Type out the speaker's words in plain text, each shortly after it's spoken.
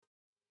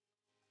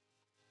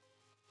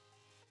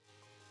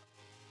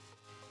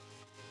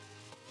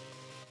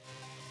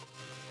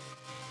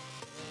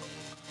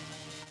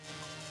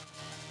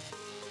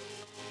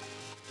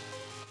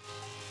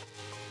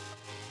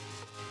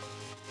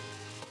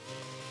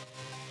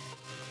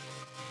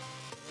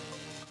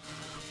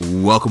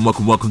Welcome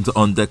to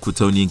On Deck with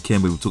Tony and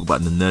Ken, where we talk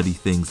about the nerdy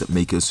things that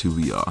make us who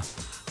we are.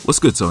 What's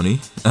good, Tony?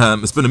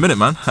 It's been a minute,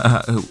 man,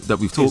 that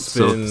we've talked. It's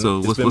been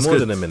what's more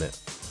good? than a minute.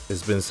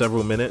 It's been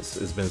several minutes.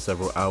 It's been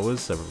several hours,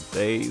 several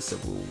days,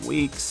 several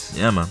weeks.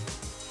 Yeah, man.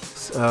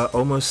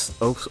 Almost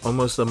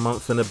a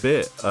month and a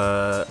bit.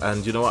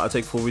 And you know what? I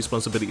take full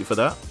responsibility for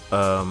that.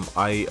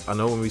 I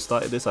know when we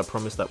started this, I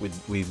promised that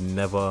we'd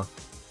never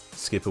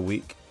skip a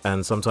week.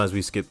 And sometimes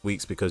we skip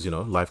weeks because, you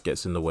know, life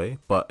gets in the way.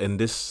 But in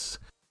this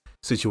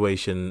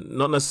situation,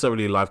 not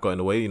necessarily life got in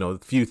the way, you know, a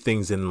few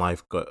things in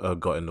life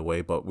got in the way,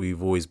 but we've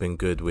always been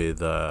good with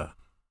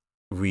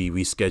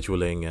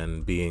rescheduling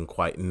and being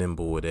quite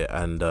nimble with it.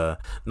 And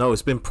no,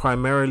 it's been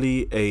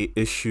primarily a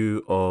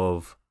issue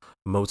of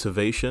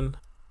motivation,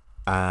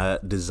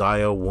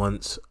 desire,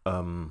 want,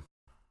 a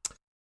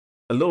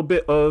little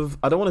bit of,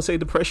 I don't want to say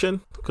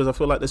depression, because I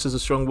feel like this is a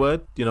strong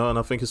word, you know, and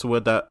I think it's a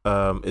word that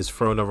is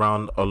thrown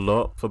around a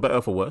lot, for better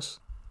or for worse.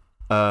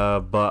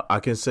 But I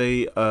can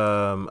say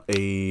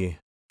I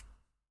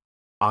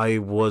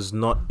was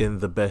not in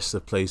the best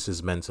of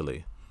places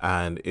mentally,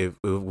 and it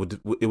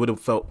would have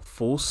felt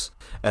false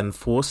and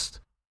forced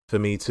for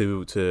me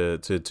to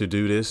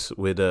do this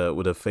with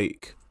a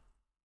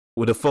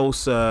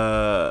false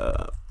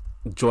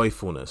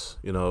joyfulness,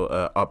 you know,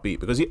 upbeat,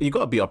 because you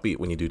gotta be upbeat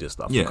when you do this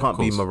stuff. Yeah, you can't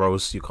be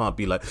morose. You can't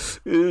be like,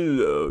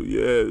 so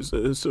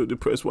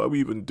depressed. Why are we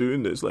even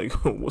doing this? Like,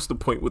 what's the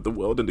point with the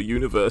world and the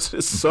universe?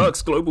 It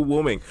sucks. Global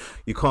warming.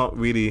 You can't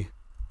really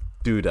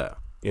do that.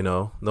 You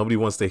know, nobody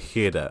wants to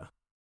hear that.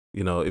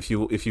 You know, if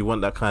you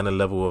want that kind of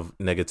level of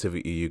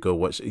negativity, you go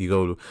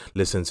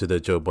listen to the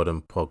Joe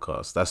Budden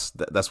podcast.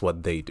 That's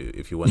what they do.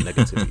 If you want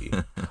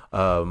negativity,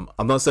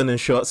 I'm not sending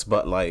shots,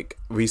 but like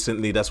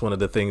recently, that's one of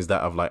the things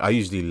that I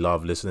usually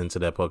love listening to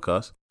their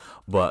podcast,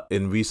 but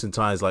in recent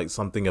times, like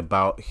something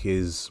about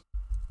his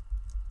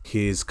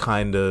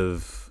kind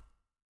of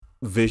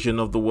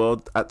vision of the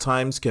world at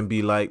times can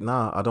be like,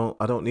 nah, I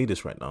don't need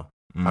this right now.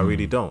 I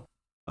really don't.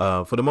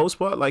 For the most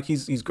part, like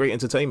he's great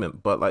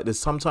entertainment, but like there's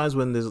sometimes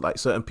when there's like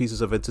certain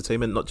pieces of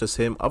entertainment, not just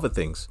him, other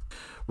things,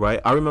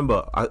 right? I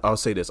remember, I'll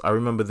say this, I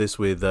remember this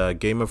with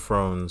Game of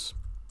Thrones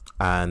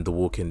and The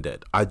Walking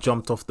Dead. I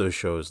jumped off those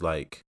shows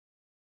like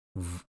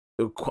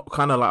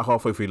kind of like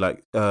halfway through.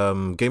 Like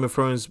Game of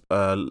Thrones,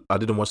 I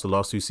didn't watch the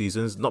last 2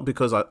 seasons, not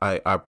because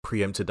I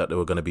preempted that they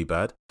were going to be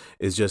bad.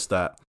 It's just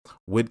that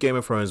with Game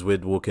of Thrones,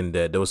 with Walking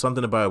Dead, there was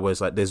something about it where it's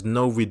like there's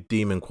no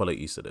redeeming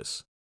qualities to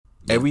this.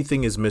 Yeah.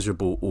 Everything is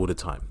miserable all the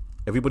time.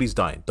 Everybody's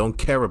dying. Don't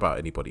care about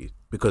anybody,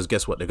 because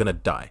guess what? They're gonna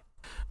die.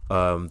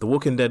 The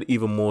Walking Dead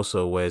even more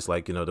so, where it's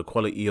like, you know, the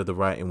quality of the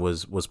writing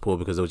was poor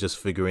because they were just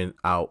figuring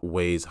out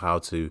ways how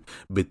to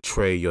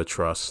betray your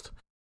trust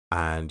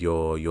and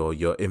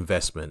your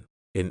investment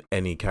in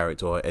any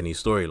character or any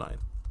storyline.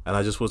 And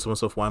I just thought to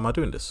myself, why am I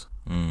doing this?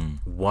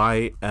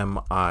 Why am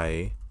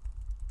I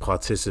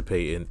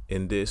participating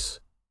in this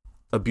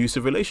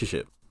abusive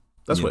relationship?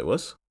 That's what it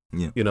was.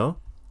 Yeah. You know,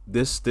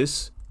 this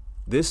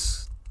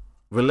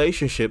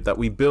relationship that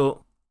we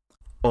built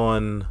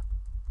on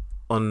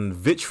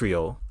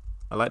vitriol,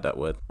 I like that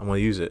word, I'm gonna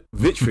use it,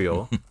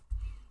 vitriol,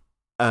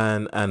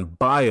 and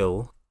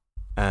bile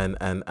and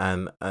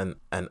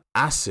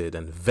acid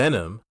and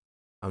venom.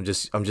 I'm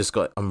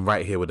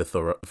right here with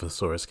the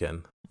thesaurus,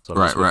 Ken. So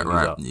right.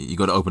 You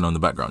got to open on the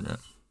background,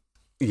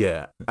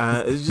 yeah.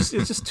 It's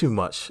just too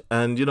much,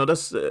 and you know,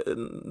 that's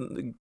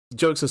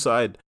jokes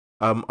aside.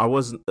 I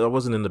wasn't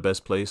in the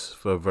best place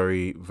for a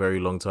very, very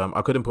long time.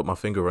 I couldn't put my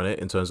finger on it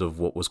in terms of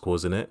what was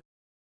causing it.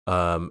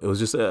 It was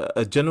just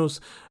a general,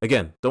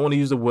 again, don't want to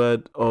use the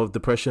word of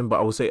depression, but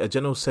I would say a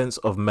general sense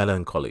of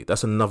melancholy.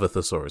 That's another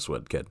thesaurus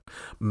word, kid.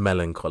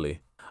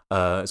 Melancholy.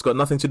 It's got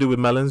nothing to do with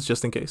melons,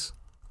 just in case.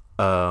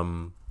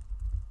 But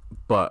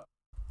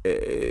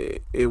there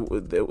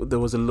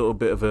was a little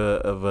bit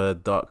of a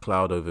dark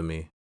cloud over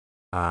me,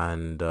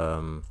 and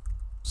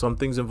some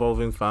things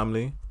involving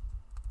family.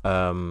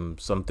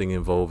 Something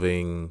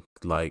involving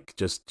like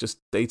just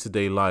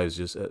day-to-day lives,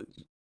 just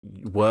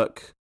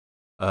work.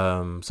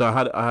 So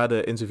I had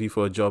an interview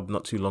for a job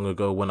not too long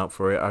ago, went up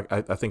for it.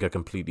 I think I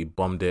completely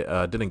bombed it.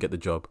 Didn't get the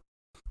job.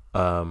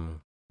 But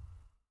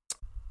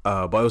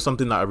it was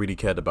something that I really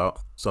cared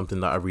about, something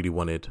that I really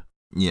wanted.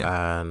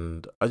 Yeah.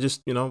 And I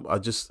just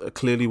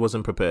clearly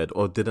wasn't prepared,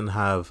 or didn't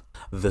have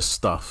the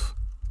stuff,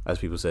 as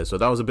people say. So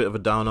that was a bit of a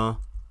downer.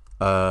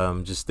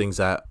 Just things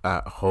at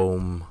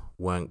home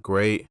weren't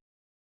great.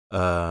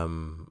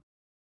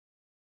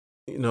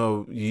 You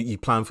know, you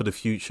plan for the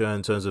future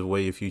in terms of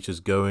where your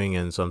future's going,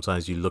 and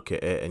sometimes you look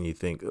at it and you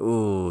think,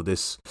 oh,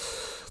 this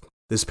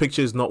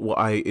picture is not what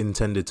I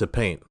intended to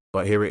paint,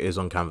 but here it is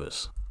on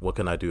canvas. What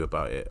can I do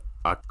about it?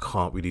 I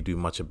can't really do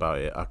much about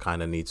it. I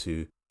kind of need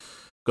to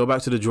go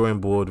back to the drawing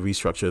board,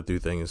 restructure through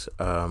things.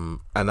 And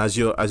as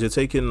you're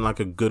taking like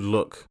a good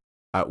look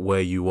at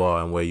where you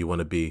are and where you want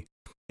to be,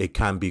 it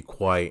can be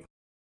quite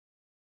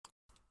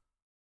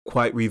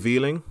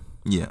revealing.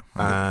 Yeah.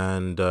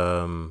 And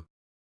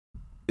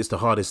it's the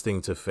hardest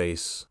thing to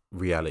face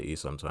reality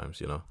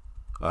sometimes, you know.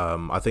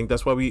 I think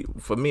that's why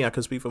for me, I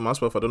can speak for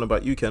myself. I don't know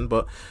about you, Ken,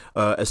 but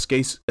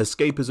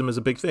escapism is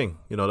a big thing.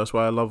 That's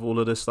why I love all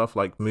of this stuff,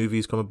 like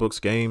movies, comic books,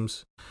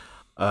 games.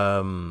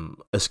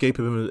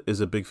 Escapism is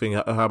a big thing.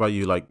 How about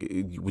you? Like,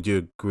 would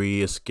you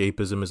agree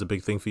escapism is a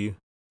big thing for you?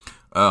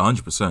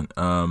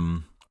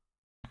 100%.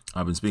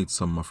 I've been speaking to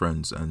some of my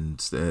friends, and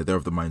they're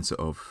of the mindset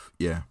of,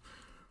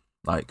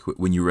 like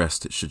when you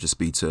rest, it should just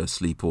be to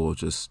sleep or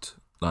just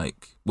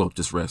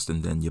just rest,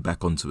 and then you're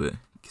back onto it,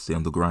 stay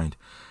on the grind.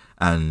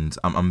 And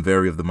I'm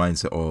very of the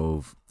mindset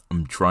of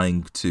I'm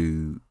trying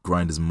to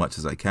grind as much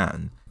as I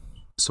can,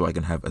 so I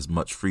can have as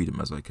much freedom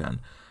as I can,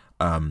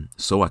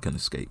 so I can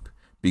escape.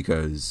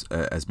 Because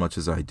as much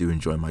as I do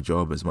enjoy my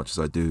job, as much as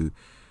I do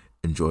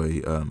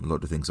enjoy a lot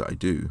of the things that I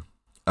do,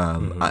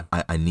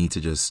 I need to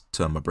just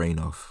turn my brain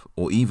off,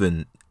 or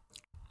even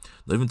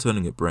not even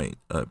turning it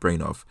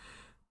brain off,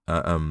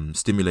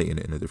 stimulating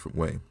it in a different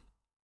way.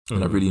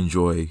 And I really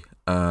enjoy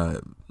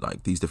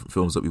like these different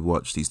films that we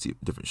watch, these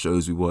different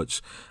shows we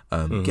watch,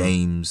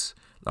 games,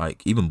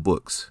 like even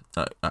books.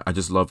 I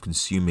just love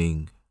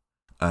consuming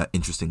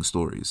interesting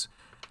stories.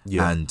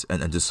 Yeah.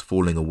 And just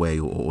falling away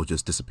or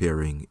just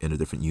disappearing in a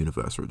different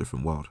universe or a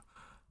different world.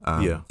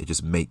 It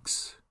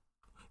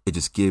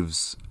just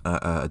gives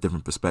a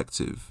different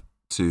perspective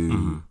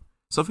to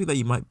something that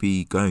you might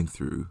be going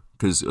through.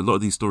 Because a lot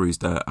of these stories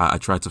that I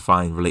try to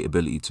find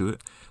relatability to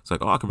it. It's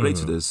like, I can relate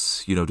to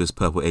this, this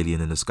purple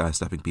alien in the sky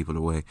snapping people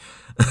away.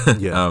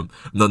 Yeah.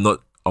 Not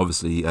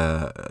obviously,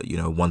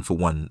 one for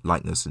one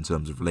likeness in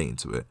terms of relating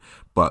to it,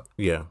 but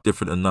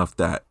different enough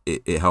that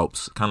it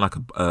helps. Kind of like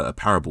a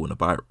parable in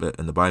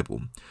the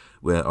Bible,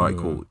 where all right,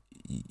 cool,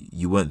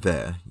 you weren't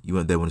there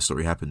when the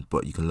story happened,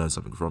 but you can learn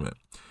something from it.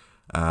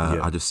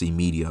 I just see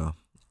media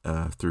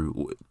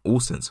through all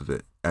sense of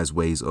it as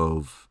ways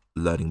of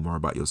learning more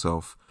about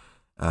yourself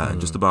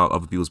and just about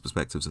other people's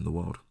perspectives in the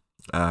world,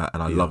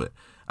 and I love it.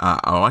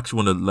 I actually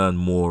want to learn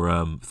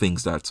more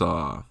things that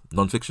are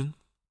non-fiction.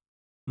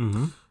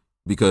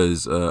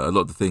 Because a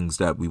lot of the things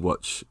that we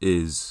watch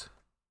is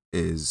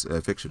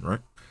fiction, right?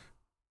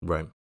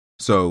 Right.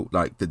 So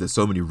like there's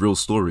so many real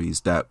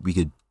stories that we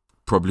could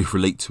probably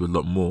relate to a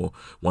lot more,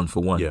 one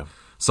for one. Yeah.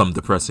 Some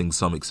depressing,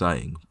 some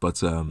exciting,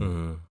 but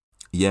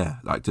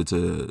like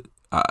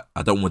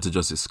I don't want to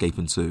just escape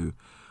into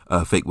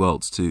fake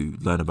worlds to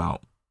learn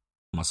about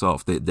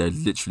myself. There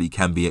literally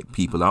can be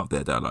people out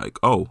there that are like,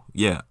 oh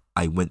yeah,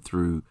 I went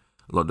through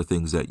a lot of the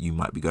things that you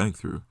might be going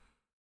through.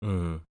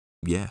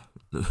 Yeah.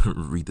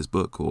 Read this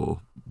book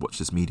or watch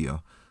this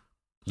media.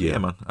 Yeah,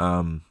 man.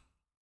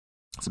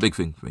 It's a big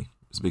thing for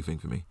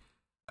me.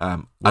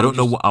 I don't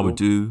know what I would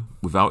do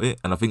without it,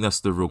 and I think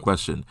that's the real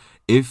question.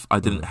 If I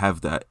didn't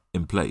have that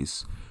in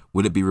place,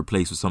 would it be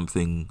replaced with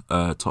something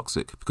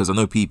toxic? Because I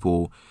know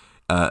people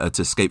to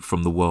escape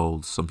from the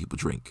world. Some people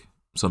drink,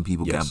 some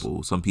people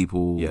gamble, some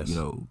people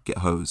get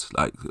hosed.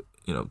 Like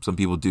some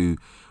people do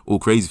all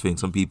crazy things.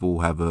 Some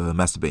people have a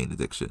masturbating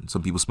addiction.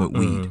 Some people smoke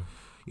weed.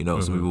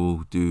 Some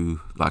people do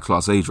like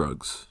class A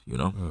drugs,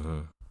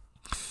 some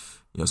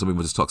people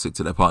are just toxic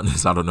to their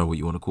partners. I don't know what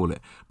you want to call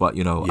it. But,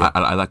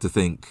 I like to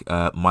think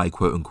my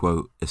quote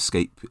unquote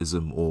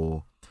escapism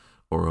or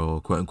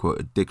quote unquote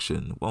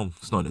addiction, well,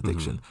 it's not an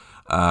addiction,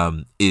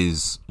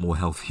 is more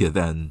healthier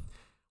than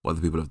what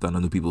other people have done. I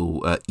know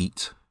people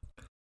eat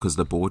because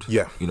they're bored.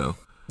 Yeah.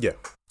 Yeah.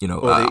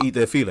 Or they eat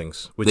their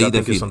feelings, which I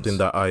think is something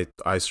that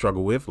I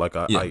struggle with. Like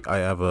I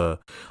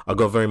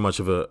got very much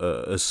of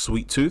a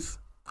sweet tooth.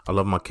 I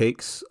love my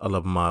cakes. I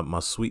love my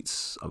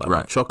sweets. I like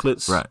my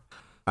chocolates. Right.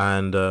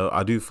 And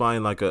I do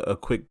find like a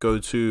quick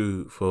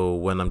go-to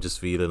for when I'm just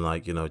feeling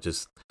like,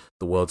 just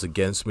the world's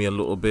against me a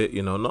little bit,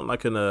 not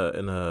like in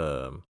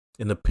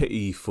a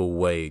pitiful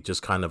way,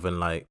 just kind of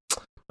in like,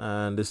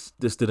 man, this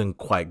didn't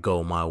quite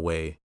go my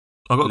way.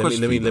 I got a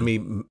question for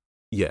you.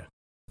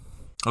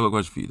 I got a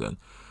question for you then.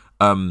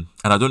 And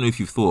I don't know if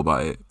you've thought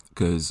about it,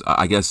 because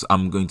I guess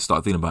I'm going to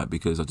start thinking about it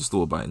because I just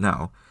thought about it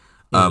now.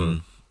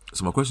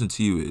 So my question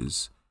to you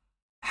is,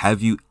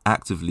 have you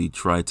actively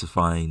tried to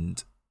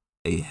find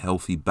a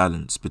healthy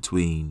balance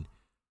between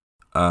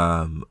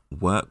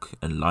work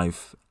and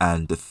life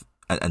and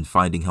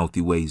finding healthy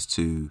ways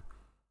to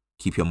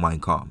keep your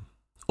mind calm?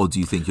 Or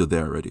do you think you're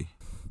there already?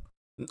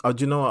 I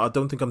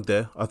don't think I'm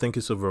there. I think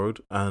it's a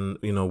road, and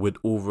with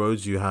all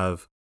roads you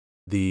have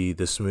the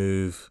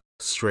smooth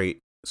straight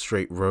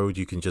road.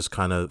 You can just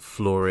kind of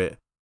floor it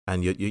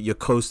and you're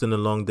coasting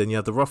along. Then you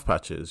have the rough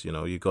patches,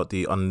 you got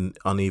the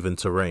uneven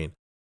terrain.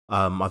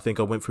 I think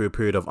I went through a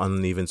period of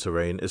uneven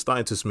terrain. It's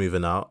starting to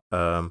smoothen out.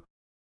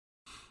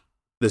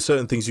 There's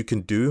certain things you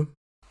can do,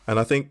 and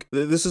I think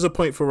this is a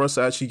point for us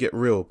to actually get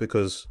real,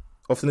 because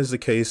often is the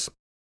case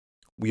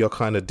we are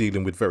kind of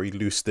dealing with very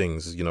loose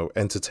things,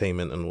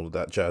 entertainment and all of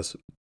that jazz.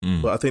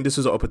 But I think this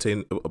is an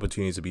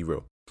opportunity to be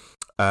real.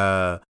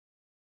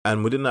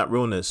 And within that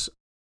realness,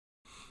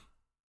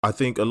 I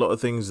think a lot of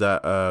things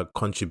that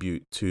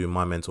contribute to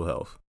my mental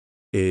health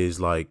is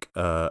like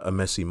a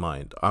messy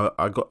mind.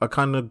 I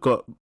kind of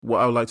got what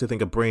I would like to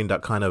think a brain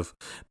that kind of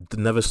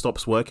never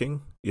stops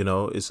working.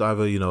 It's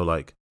either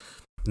like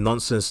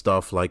nonsense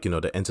stuff, like, you know,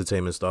 the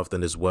entertainment stuff,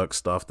 then there's work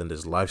stuff, then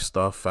there's life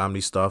stuff,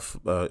 family stuff,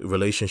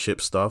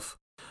 relationship stuff,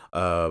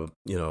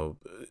 you know,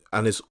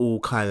 and it's all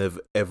kind of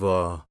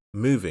ever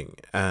moving,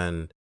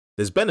 and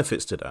there's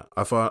benefits to that.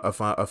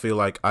 I feel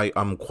like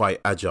I'm quite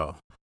agile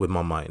with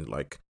my mind.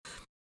 Like,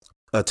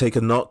 take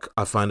a knock,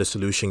 I find a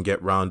solution,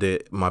 get round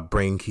it. My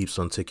brain keeps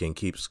on ticking,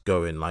 keeps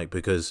going. Like,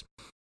 because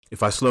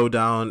if I slow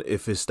down,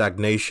 if it's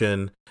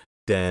stagnation,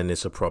 then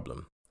it's a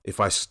problem. If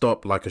I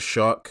stop like a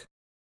shark,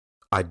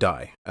 I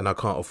die, and I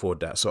can't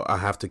afford that. So I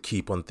have to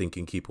keep on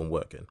thinking, keep on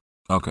working.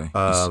 Okay.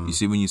 You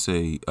see, when you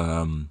say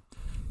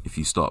if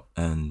you stop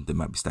and there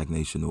might be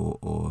stagnation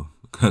or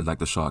like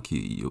the shark,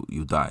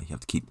 you die. You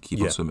have to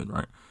keep on swimming,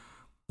 right?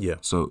 Yeah.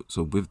 So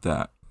with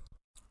that,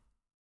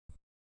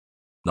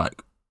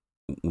 like,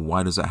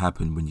 why does that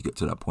happen when you get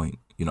to that point?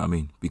 You know what I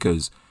mean?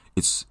 Because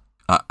it's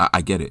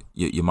I get it.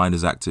 Your mind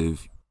is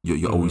active.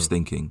 You're always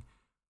thinking,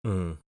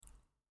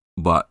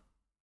 but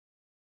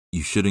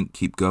you shouldn't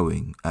keep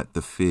going at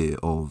the fear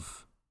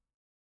of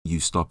you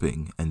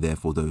stopping, and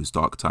therefore those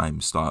dark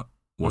times start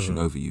washing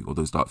over you, or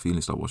those dark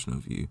feelings start washing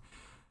over you.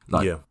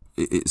 Like,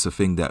 it's a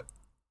thing that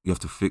you have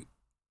to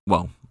we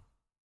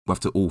have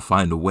to all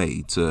find a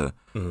way to,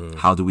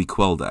 how do we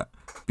quell that?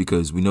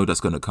 Because we know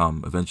that's going to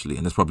come eventually,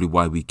 and that's probably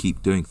why we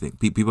keep doing things.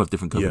 People have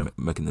different coping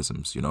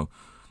mechanisms, you know,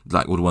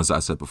 like all the ones that I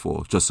said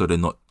before, just so they're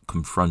not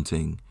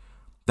confronting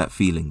that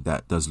feeling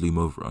that does loom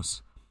over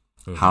us.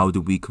 How do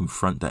we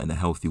confront that in a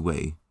healthy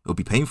way? It'll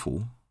be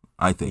painful,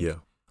 I think,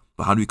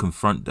 but how do we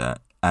confront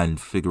that and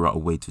figure out a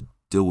way to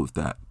deal with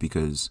that?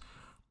 Because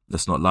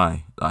let's not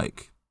lie,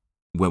 like,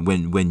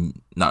 when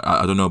now,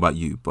 I don't know about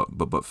you,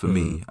 but for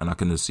me, and I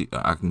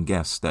can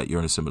guess that you're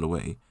in a similar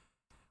way.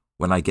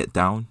 When I get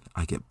down,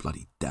 I get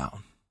bloody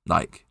down.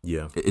 Like,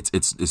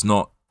 it's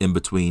not in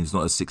between. It's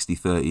not a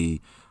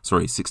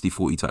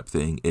 60-40 type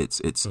thing.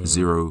 It's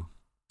 0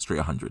 straight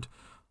 100.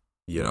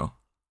 You know,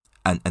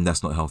 and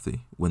that's not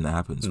healthy when that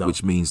happens. No.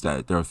 Which means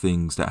that there are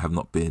things that have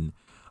not been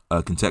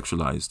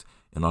contextualized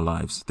in our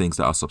lives, things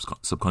that are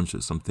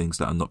subconscious, some things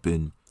that have not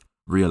been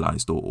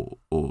realized or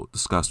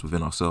discussed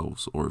within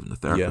ourselves, or even the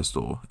therapist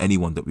or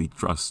anyone that we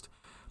trust.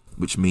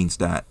 Which means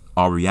that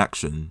our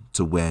reaction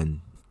to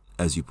when,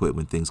 as you put it,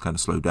 when things kind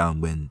of slow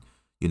down, when,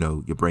 you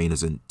know, your brain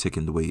isn't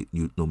ticking the way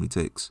it normally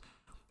ticks,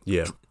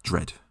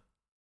 dread,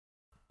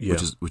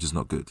 which is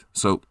not good.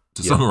 So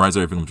to summarize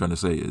everything I'm trying to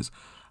say is,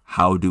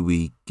 how do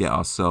we get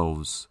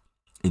ourselves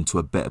into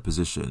a better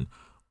position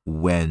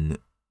when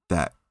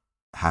that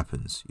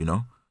happens, you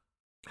know?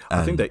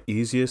 I think the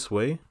easiest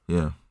way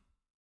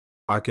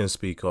I can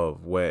speak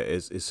of, where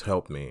it's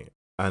helped me,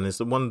 and it's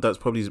the one that's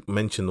probably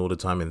mentioned all the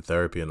time in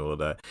therapy and all of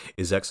that,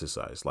 is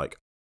exercise. Like,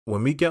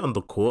 when we get on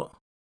the court,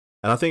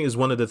 and I think it's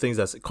one of the things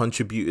that's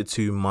contributed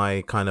to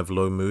my kind of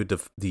low mood,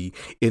 the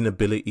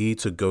inability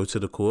to go to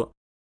the court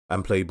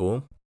and play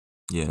ball.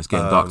 Yeah, it's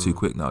getting dark too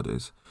quick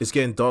nowadays. It's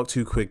getting dark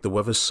too quick. The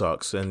weather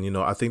sucks. And, you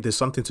know, I think there's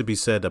something to be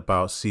said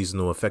about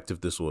seasonal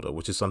affective disorder,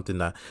 which is something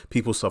that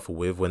people suffer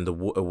with. When the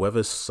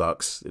weather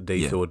sucks,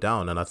 they feel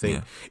down. And I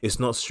think it's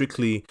not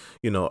strictly,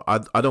 you know,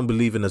 I don't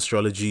believe in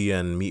astrology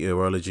and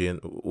meteorology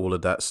and all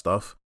of that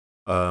stuff.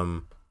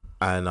 And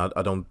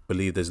I don't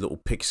believe there's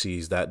little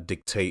pixies that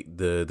dictate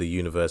the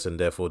universe, and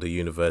therefore the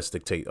universe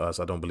dictate us.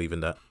 I don't believe in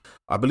that.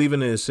 I believe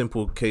in a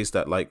simple case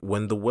that, like,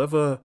 when the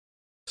weather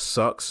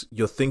sucks,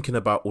 you're thinking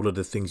about all of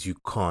the things you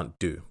can't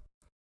do,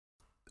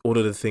 all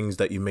of the things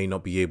that you may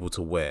not be able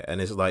to wear,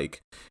 and it's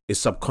like, it's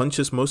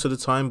subconscious most of the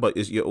time, but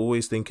you're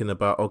always thinking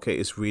about, okay,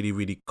 it's really,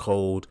 really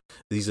cold.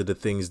 These are the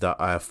things that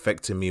are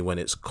affecting me when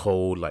it's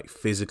cold, like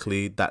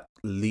physically. That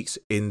leaks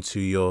into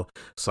your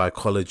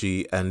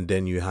psychology, and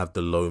then you have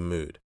the low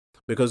mood.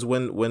 Because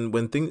when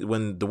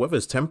the weather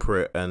is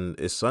temperate and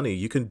it's sunny,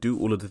 you can do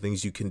all of the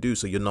things you can do,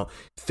 so you're not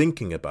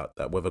thinking about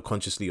that, whether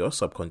consciously or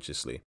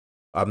subconsciously.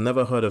 I've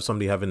never heard of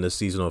somebody having the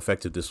seasonal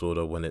affective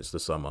disorder when it's the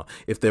summer.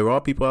 If there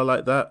are people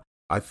like that,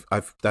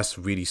 that's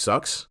really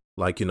sucks.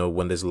 Like, you know,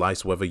 when there's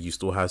nice weather, you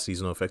still have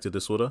seasonal affective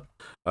disorder.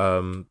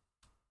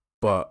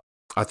 But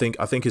I think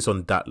it's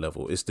on that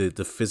level. It's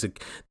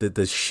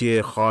the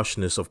sheer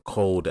harshness of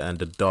cold and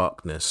the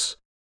darkness.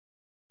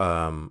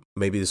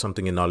 Maybe there's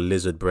something in our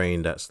lizard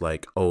brain that's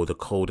like, oh, the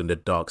cold and the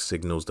dark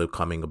signals the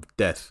coming of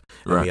death,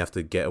 and we have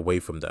to get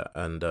away from that.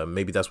 And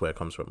maybe that's where it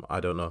comes from.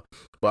 I don't know,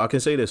 but I can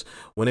say this: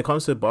 when it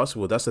comes to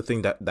basketball, that's the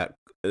thing that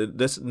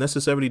this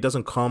necessarily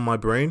doesn't calm my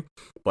brain,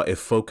 but it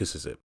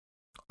focuses it.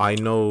 I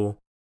know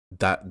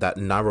that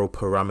narrow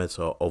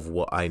parameter of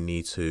what I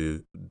need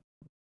to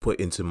put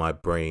into my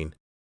brain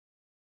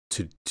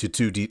to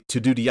do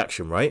the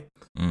action, right?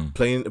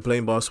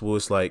 Playing basketball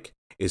is like,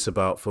 it's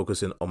about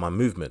focusing on my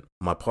movement,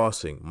 my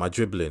passing, my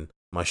dribbling,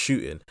 my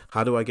shooting.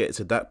 How do I get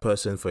to that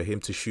person for him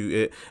to shoot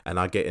it, and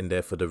I get in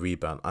there for the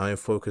rebound? I am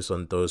focused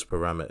on those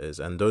parameters,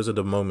 and those are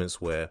the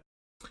moments where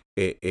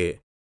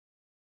it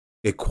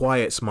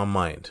quiets my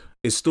mind.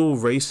 It's still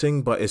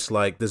racing, but it's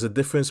like there's a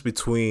difference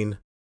between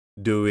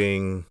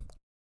doing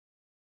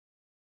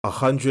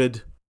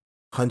 100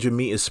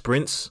 meter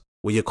sprints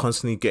where you're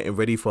constantly getting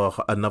ready for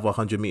another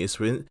 100 meter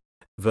sprint,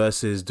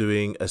 versus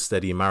doing a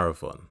steady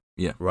marathon.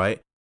 Yeah.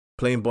 Right?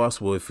 Playing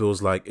basketball, it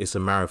feels like it's a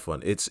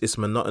marathon. It's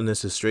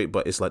monotonous and straight,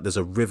 but it's like there's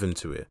a rhythm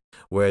to it.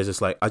 Whereas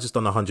it's like, I just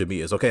done 100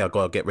 meters. Okay, I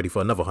got to get ready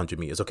for another 100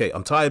 meters. Okay,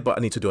 I'm tired, but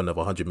I need to do another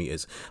 100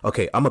 meters.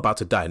 Okay, I'm about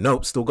to die.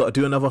 Nope, still got to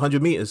do another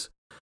 100 meters.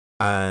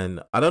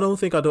 And I don't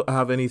think I don't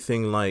have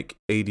anything like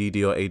ADD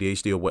or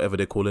ADHD or whatever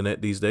they're calling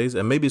it these days.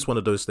 And maybe it's one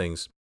of those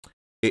things.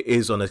 It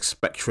is on a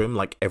spectrum,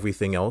 like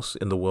everything else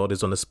in the world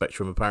is on a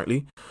spectrum,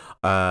 apparently.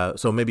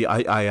 So maybe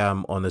I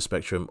am on a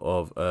spectrum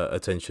of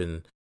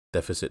attention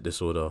deficit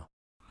disorder.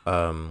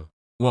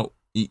 Well,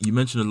 you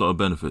mentioned a lot of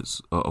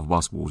benefits of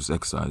basketball, just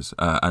exercise,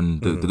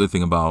 and the good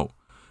thing about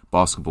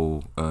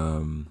basketball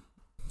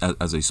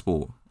as a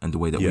sport and the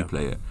way that we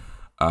play it,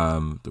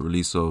 the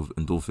release of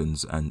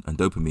endorphins and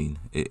dopamine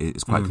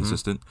is quite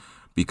consistent,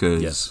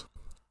 because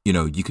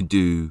you can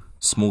do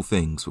small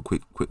things for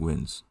quick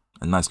wins.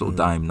 A nice little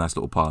dime, nice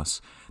little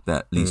pass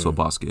that leads to a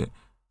basket,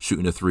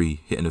 shooting a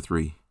three, hitting a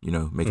three,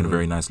 making a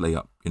very nice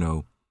layup,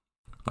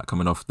 like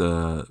coming off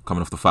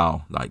the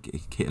foul, like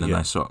hitting a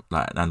nice shot,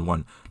 like and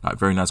one, like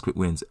very nice quick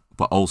wins.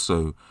 But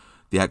also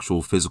the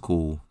actual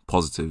physical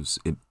positives,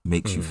 it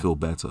makes you feel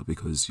better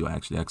because you're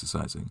actually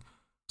exercising.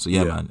 So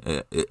man,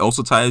 it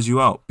also tires you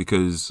out,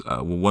 because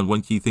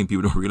one key thing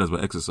people don't realize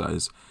about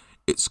exercise,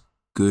 it's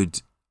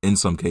good in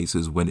some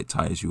cases when it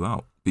tires you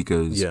out,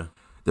 because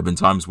there've been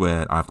times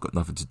where I've got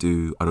nothing to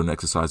do, I don't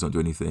exercise, don't do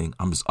anything,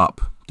 I'm just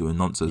up doing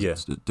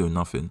nonsense, doing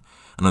nothing.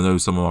 And I know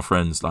some of my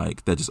friends,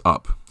 like, they're just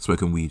up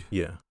smoking weed,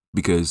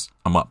 because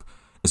I'm up.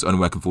 It's the only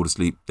way I can fall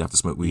asleep. They have to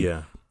smoke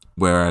weed.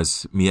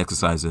 Whereas me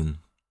exercising,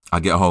 I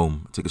get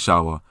home, take a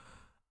shower,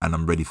 and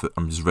I'm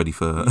just ready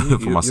for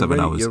my 7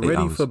 hours. You're 8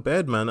 ready hours. for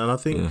bed, man. And I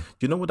think,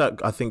 you know what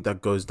I think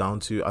that goes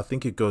down to? I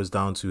think it goes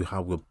down to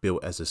how we're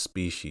built as a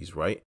species,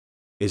 right?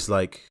 It's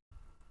like,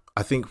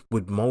 I think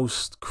with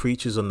most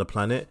creatures on the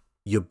planet,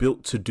 you're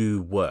built to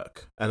do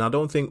work. And I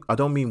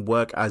don't mean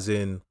work as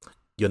in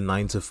your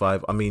 9 to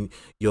 5. I mean,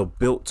 you're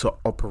built to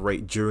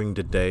operate during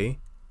the day,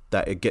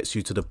 that it gets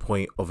you to the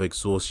point of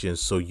exhaustion,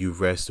 so you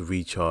rest,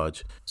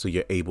 recharge, so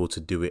you're able to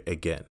do it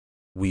again.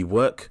 We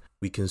work,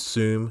 we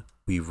consume,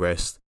 we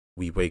rest,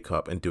 we wake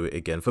up and do it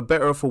again, for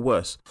better or for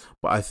worse.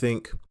 But I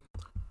think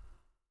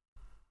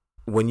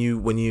when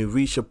you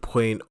reach a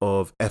point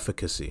of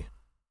efficacy,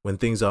 when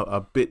things are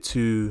a bit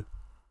too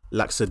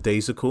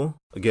lackadaisical,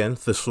 again,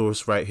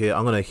 thesaurus right here,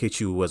 I'm going to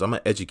hit you with words. I'm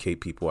going to educate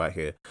people out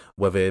here,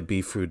 whether it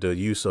be through the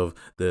use of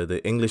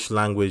the English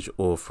language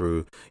or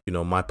through,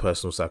 my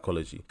personal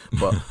psychology.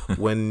 But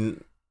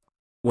when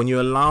you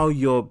allow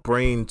your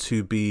brain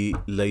to be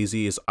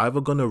lazy, it's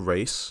either going to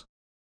race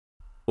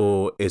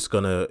or it's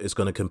going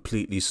to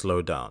completely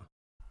slow down.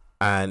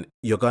 And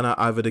you're gonna,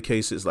 either the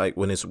case is like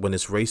when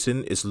it's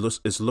racing,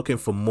 it's looking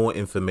for more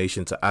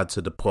information to add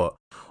to the pot,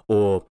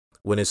 or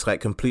when it's like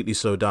completely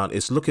slowed down,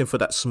 it's looking for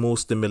that small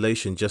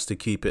stimulation just to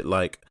keep it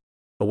like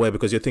aware,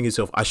 because you're thinking to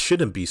yourself, I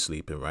shouldn't be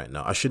sleeping right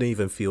now. I shouldn't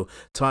even feel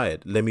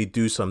tired. Let me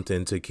do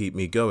something to keep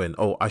me going.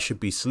 Oh, I should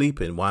be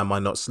sleeping. Why am I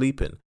not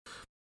sleeping?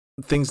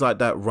 Things like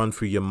that run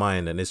through your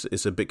mind, and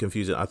it's a bit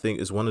confusing. I think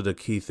it's one of the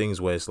key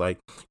things where it's like,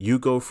 you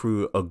go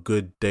through a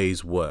good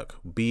day's work,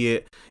 be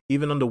it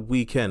even on the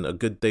weekend. A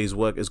good day's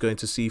work is going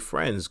to see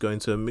friends, going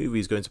to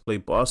movies, going to play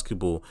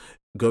basketball,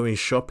 going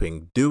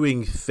shopping,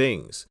 doing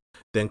things.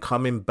 Then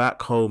coming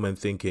back home and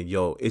thinking,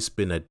 yo, it's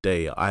been a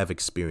day. I have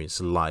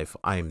experienced life.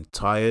 I am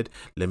tired.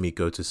 Let me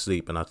go to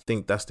sleep. And I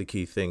think that's the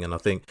key thing. And I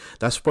think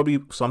that's probably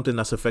something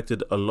that's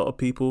affected a lot of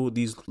people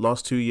these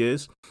last 2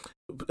 years,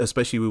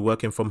 especially with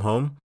working from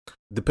home.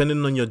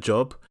 Depending on your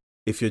job,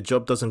 if your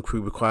job doesn't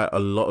require a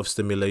lot of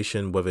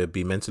stimulation, whether it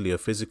be mentally or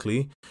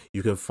physically,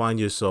 you can find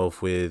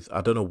yourself with,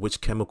 I don't know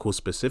which chemical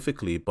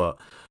specifically, but,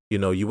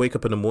 you wake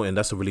up in the morning,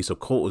 that's a release of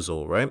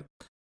cortisol, right?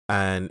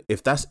 And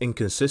if that's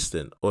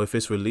inconsistent, or if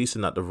it's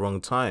releasing at the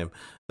wrong time,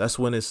 that's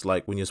when it's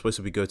like, when you're supposed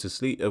to be going to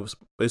sleep,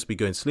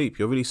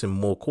 you're releasing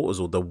more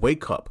cortisol, the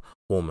wake up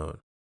hormone,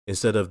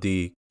 instead of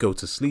the go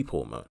to sleep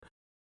hormone.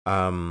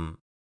 And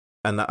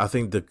I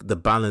think the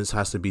balance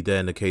has to be there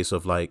in the case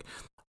of like,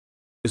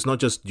 it's not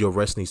just your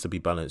rest needs to be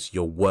balanced,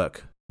 your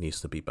work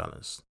needs to be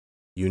balanced.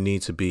 You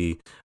need to be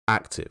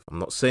active. I'm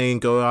not saying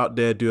go out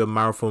there, do a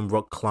marathon,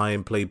 rock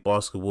climb, play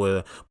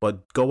basketball,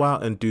 but go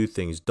out and do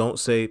things. Don't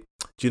say,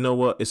 do you know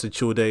what? It's a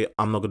chill day.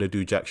 I'm not going to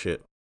do jack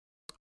shit.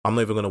 I'm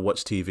not even going to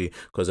watch TV.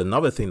 Because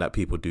another thing that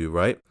people do,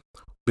 right?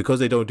 Because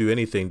they don't do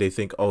anything, they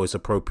think, oh, it's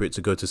appropriate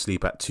to go to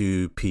sleep at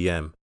 2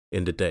 p.m.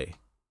 in the day.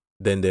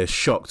 Then they're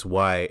shocked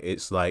why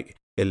it's like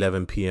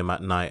 11 p.m.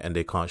 at night and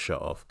they can't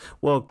shut off.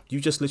 Well, you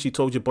just literally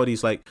told your body,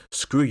 like,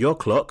 screw your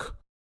clock.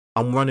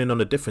 I'm running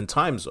on a different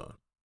time zone.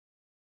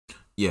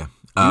 Yeah.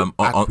 On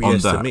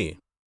that, to me.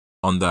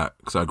 On that,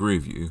 because I agree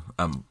with you.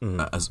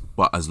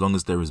 As long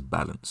as there is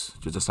balance,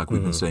 just like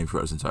we've been saying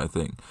throughout this entire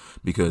thing.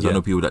 Because I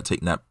know people that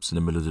take naps in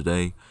the middle of the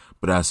day,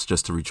 but that's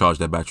just to recharge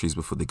their batteries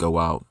before they go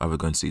out, either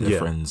go and see their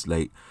friends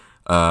late.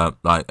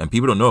 And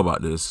people don't know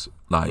about this.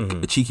 Like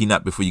a cheeky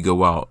nap before you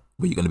go out,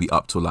 where you're going to be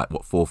up till like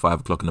 4 or 5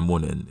 o'clock in the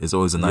morning, is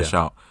always a nice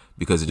shout,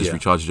 because it just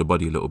recharges your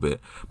body a little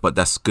bit. But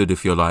that's good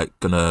if you're like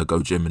gonna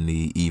go gym in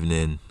the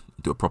evening,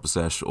 do a proper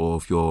sesh, or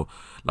if you're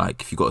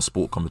like, if you got a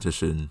sport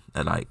competition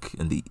at like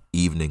in the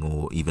evening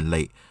or even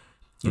late,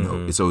 you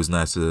know, it's always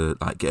nice to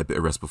like get a bit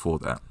of rest before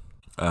that.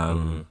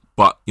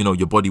 But you know,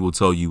 your body will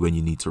tell you when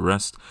you need to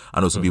rest.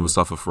 I know some people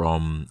suffer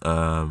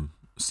from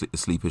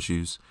sleep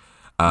issues.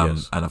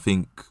 And I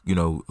think, you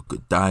know, a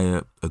good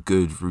diet, a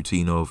good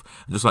routine of,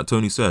 just like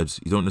Tony said,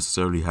 you don't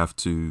necessarily have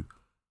to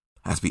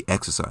be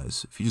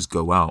exercise. If you just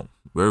go out,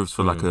 whether it's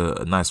for like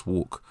a nice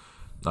walk,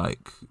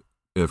 like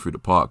through the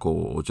park,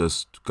 or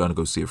just going to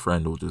go see a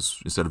friend, or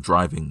just instead of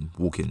driving,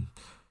 walking.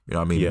 You know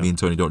what I mean? Me and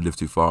Tony don't live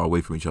too far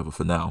away from each other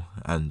for now.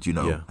 And, you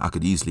know, I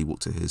could easily walk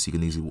to his, he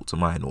can easily walk to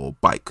mine, or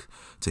bike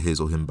to his,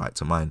 or him bike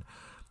to mine.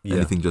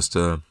 Anything just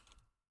to,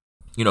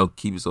 you know,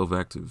 keep yourself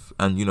active.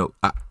 And, you know,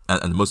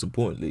 and most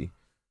importantly,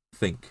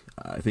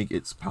 I think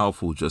it's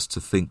powerful just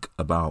to think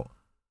about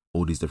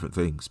all these different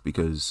things,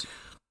 because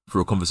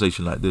for a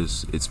conversation like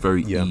this, it's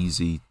very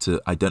easy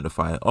to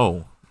identify,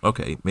 oh,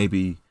 okay,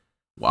 maybe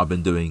what I've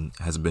been doing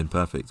hasn't been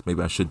perfect.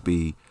 Maybe I should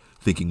be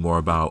thinking more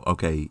about,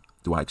 okay,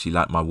 do I actually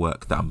like my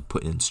work that I'm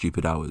putting in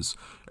stupid hours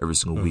every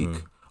single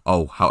week?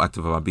 Oh, how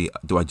active have I been?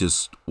 Do I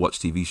just watch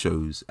TV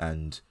shows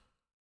and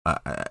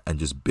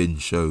just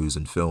binge shows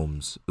and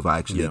films without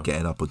actually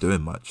getting up or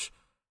doing much?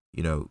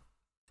 You know,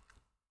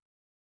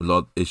 a lot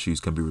of issues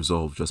can be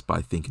resolved just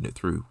by thinking it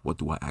through. What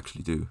do I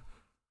actually do?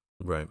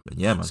 Right. And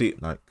yeah, man. See,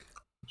 like,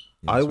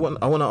 I want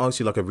to ask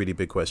you like a really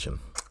big question.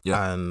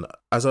 Yeah. And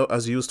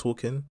as you was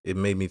talking, it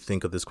made me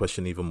think of this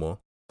question even more.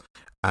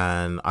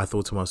 And I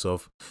thought to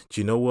myself,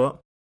 do you know what?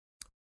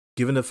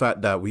 Given the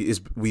fact that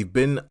we've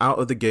been out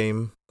of the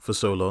game for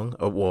so long,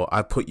 well,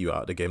 I put you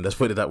out of the game. Let's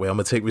put it that way. I'm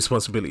gonna take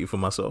responsibility for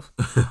myself.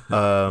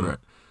 Right.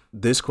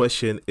 This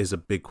question is a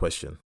big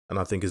question, and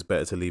I think it's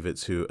better to leave it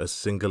to a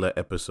singular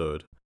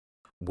episode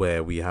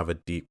where we have a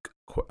deep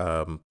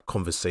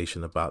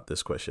conversation about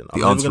this question.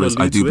 The answer is,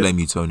 I do blame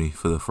you, Tony,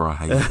 for our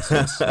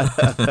hiatus.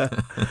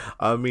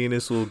 I mean,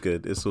 it's all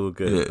good. It's all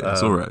good. Yeah,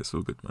 it's all right. It's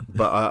all good, man.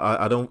 But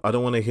I don't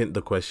want to hint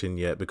the question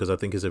yet, because I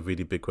think it's a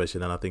really big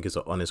question, and I think it's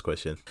an honest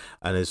question,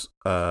 and it's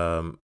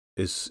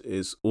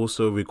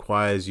also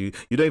requires you.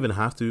 You don't even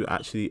have to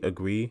actually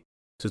agree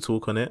to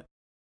talk on it,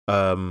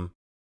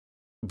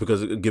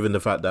 because given the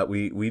fact that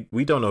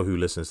we don't know who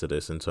listens to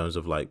this in terms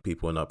of like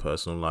people in our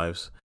personal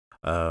lives.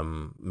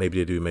 Maybe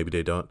they do, maybe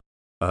they don't.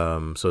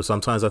 So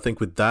sometimes I think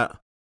with that,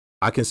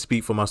 I can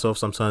speak for myself.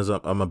 Sometimes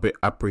I'm a bit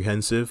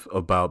apprehensive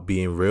about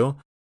being real.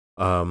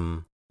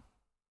 So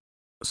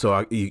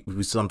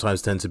we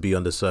sometimes tend to be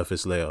on the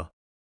surface layer.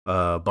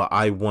 But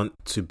I want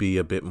to be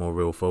a bit more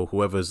real for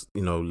whoever's,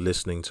 you know,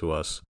 listening to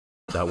us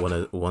that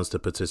wants to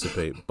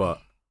participate. But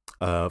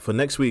for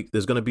next week,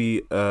 there's gonna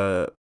be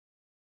an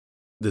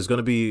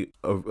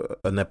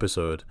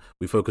episode.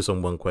 We focus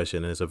on one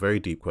question, and it's a very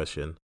deep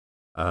question.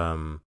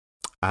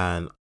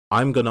 And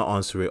I'm gonna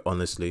answer it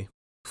honestly,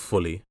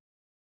 fully,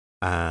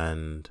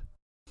 and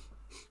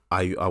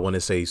I want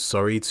to say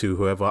sorry to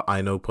whoever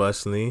I know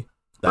personally.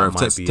 That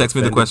bro, text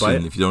me the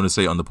question if you don't want to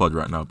say it on the pod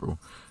right now, bro.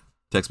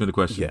 Text me the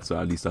question, so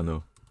at least I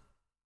know.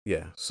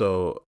 Yeah.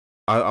 So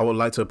I would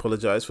like to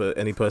apologize for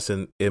any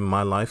person in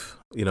my life,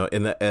 you know,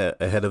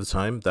 ahead of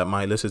time that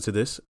might listen to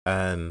this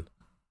and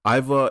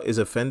either is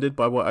offended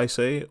by what I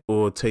say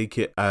or take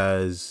it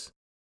as,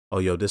 oh,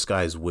 yo, this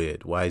guy is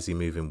weird. Why is he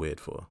moving weird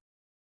for?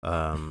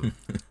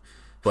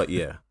 But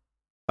yeah,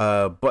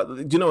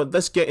 but you know,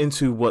 let's get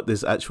into what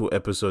this actual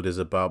episode is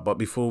about. But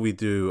before we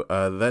do,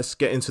 let's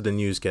get into the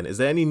news, Ken. Is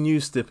there any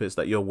news snippets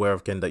that you're aware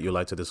of, Ken, that you'd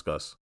like to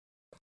discuss?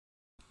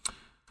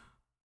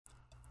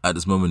 At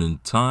this moment in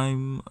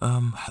time,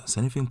 has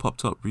anything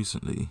popped up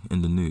recently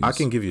in the news? I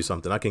can give you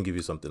something. Like Juicy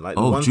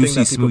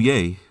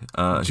Smoulier.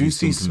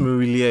 Juicy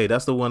Smoulier.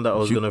 That's the one that I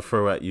was going to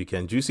throw at you,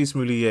 Ken. Juicy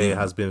Smoulier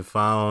has been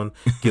found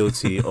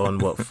guilty on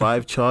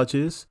 5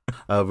 charges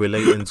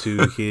relating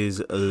to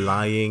his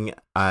lying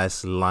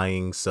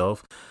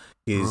self.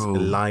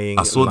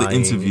 I saw the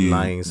interview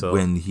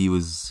when he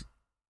was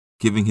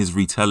giving his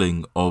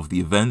retelling of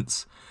the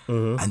events.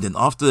 And then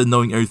after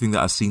knowing everything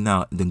that I see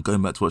now, and then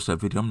going back to watch that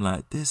video, I'm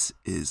like, this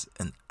is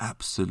an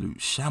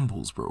absolute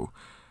shambles, bro.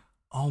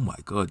 Oh my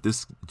God,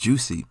 this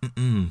Juicy,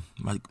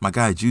 my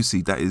guy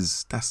Juicy, that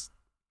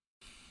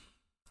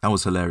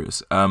was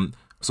hilarious.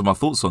 So my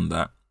thoughts on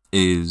that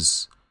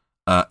is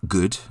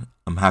good.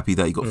 I'm happy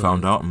that he got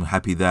found out. I'm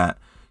happy that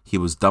he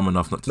was dumb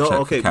enough not to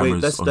check for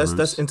cameras.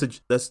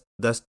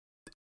 That's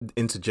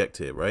interject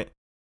here, right?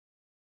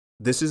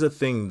 This is a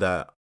thing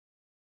that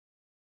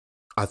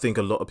I think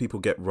a lot of people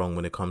get wrong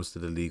when it comes to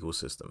the legal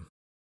system.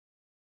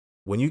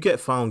 When you get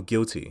found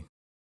guilty,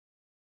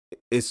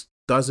 it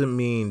doesn't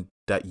mean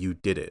that you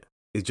did it.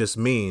 It just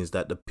means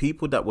that the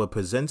people that were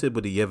presented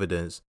with the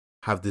evidence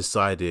have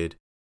decided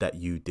that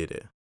you did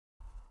it.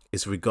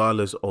 It's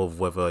regardless of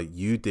whether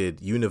you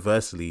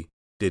universally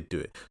did do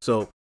it.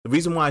 So the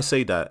reason why I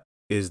say that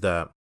is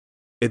that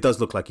it does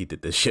look like he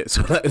did this shit.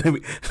 So let me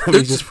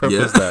just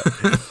preface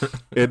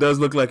that. It does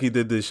look like he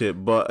did this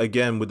shit. But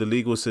again, with the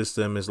legal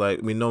system, it's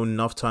like we know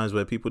enough times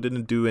where people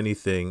didn't do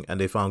anything and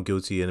they found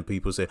guilty, and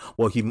people say,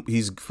 well,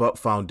 he's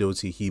found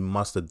guilty, he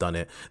must have done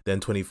it. Then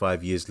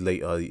 25 years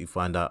later, you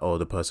find out, oh,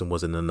 the person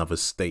was in another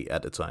state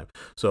at the time.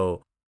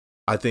 So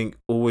I think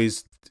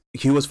always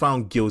he was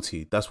found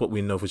guilty. That's what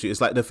we know for sure.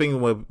 It's like the thing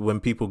where when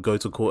people go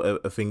to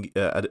court a thing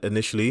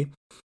initially,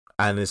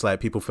 and it's like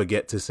people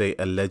forget to say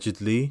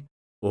allegedly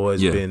or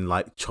has been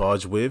like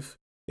charged with.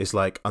 It's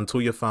like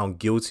until you're found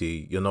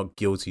guilty, you're not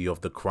guilty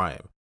of the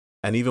crime.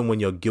 And even when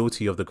you're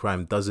guilty of the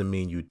crime doesn't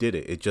mean you did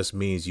it. It just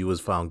means you was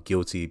found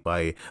guilty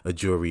by a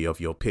jury of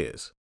your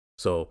peers.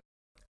 So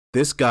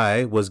this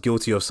guy was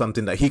guilty of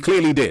something that he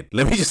clearly did.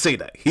 Let me just say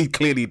that. He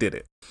clearly did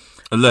it.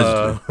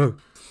 Allegedly.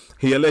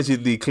 He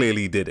allegedly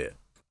clearly did it.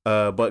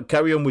 But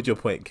carry on with your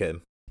point,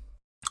 Ken.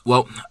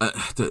 Well,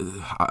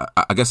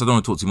 I guess I don't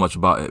want to talk too much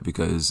about it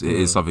because it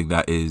is something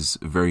that is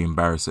very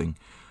embarrassing.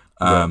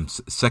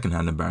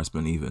 Secondhand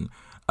embarrassment even.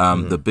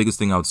 The biggest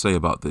thing I would say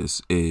about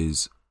this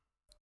is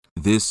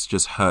this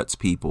just hurts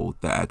people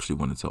that actually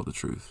want to tell the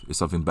truth. If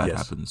something bad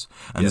happens.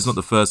 And it's not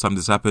the first time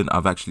this happened.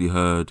 I've actually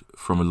heard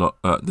from a lot,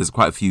 there's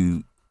quite a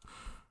few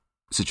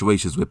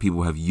situations where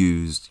people have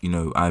used,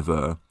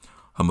 either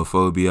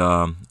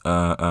homophobia,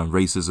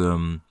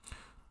 racism,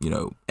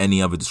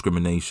 any other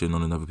discrimination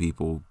on another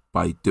people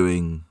by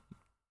doing,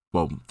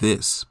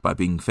 by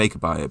being fake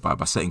about it, by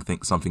setting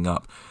something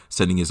up,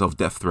 sending yourself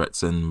death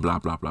threats and blah,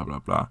 blah, blah, blah,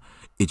 blah.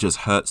 It just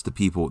hurts the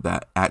people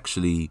that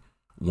actually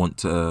want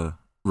to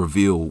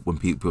reveal when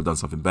people have done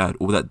something bad.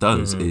 All that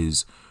does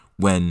is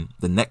when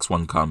the next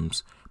one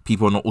comes,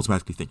 people are not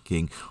automatically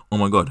thinking, oh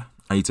my God,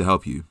 I need to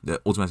help you. They're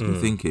automatically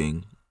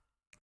thinking,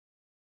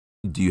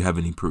 do you have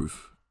any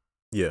proof?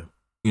 Yeah.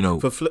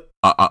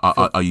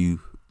 Are you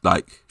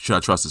like, should I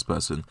trust this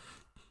person?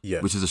 Yeah.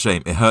 Which is a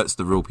shame. It hurts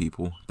the real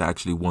people that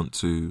actually want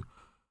to,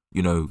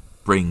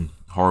 bring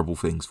horrible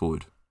things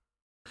forward.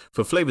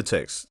 For flavor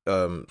text,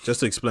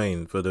 just to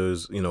explain for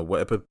those,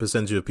 whatever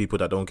percentage of people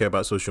that don't care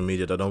about social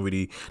media, that don't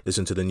really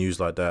listen to the news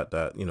like that,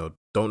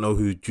 don't know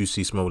who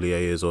Jussie Smollett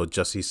is or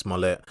Jussie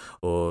Smollett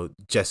or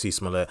Jesse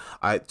Smollett.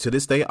 To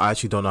this day, I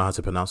actually don't know how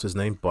to pronounce his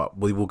name, but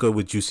we will go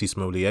with Jussie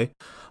Smollett.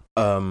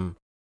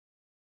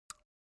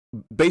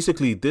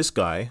 Basically, this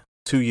guy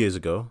 2 years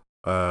ago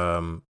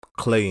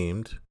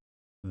claimed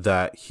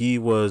that he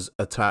was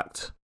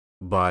attacked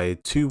by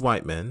two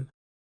white men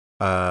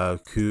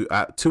who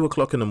at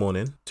 2:00 in the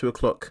morning,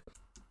 2:00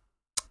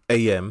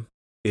 a.m.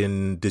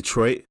 in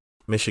Detroit,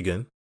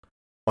 Michigan,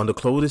 on the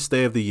coldest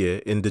day of the year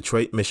in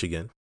Detroit,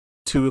 Michigan,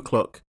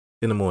 2:00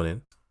 in the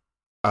morning,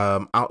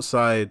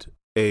 outside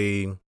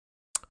a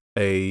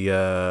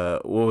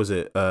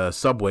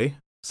Subway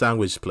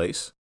sandwich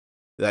place,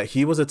 that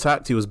he was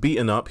attacked, he was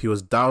beaten up, he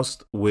was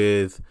doused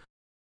with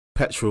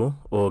petrol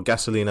or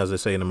gasoline, as they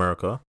say in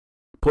America,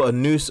 put a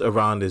noose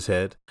around his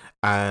head,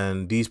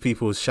 and these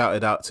people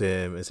shouted out to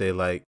him and say,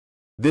 like,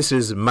 this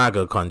is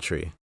MAGA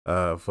country.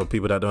 For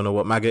people that don't know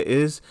what MAGA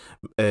is,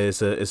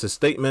 it's a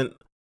statement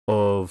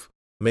of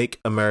make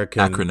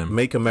America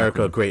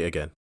great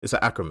again. It's an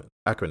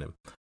acronym.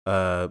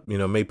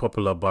 Made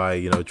popular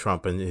by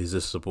Trump and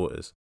his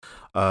supporters.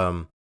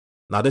 Now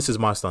this is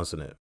my stance on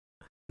it.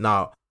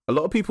 Now, a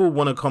lot of people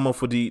want to come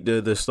off with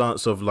the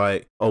stance of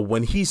like, oh,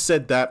 when he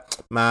said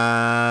that,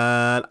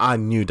 man, I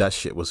knew that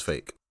shit was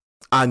fake.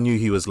 I knew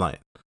he was lying.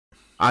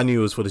 I knew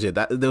it was full of shit.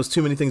 There was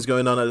too many things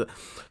going on.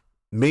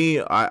 Me,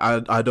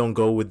 I don't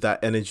go with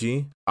that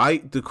energy.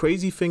 The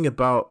crazy thing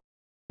about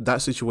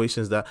that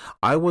situation is that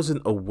I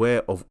wasn't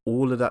aware of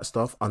all of that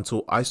stuff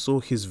until I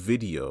saw his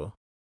video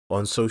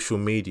on social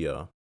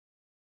media.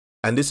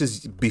 And this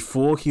is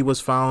before he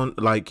was found,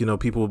 like,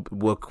 people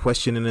were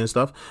questioning and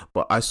stuff.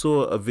 But I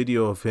saw a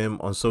video of him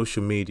on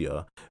social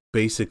media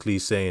basically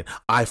saying,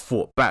 I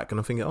fought back. And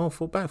I'm thinking, oh,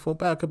 fought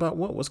back about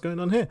what? What's going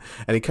on here?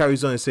 And he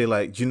carries on and say,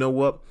 like, do you know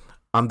what?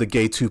 I'm the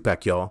gay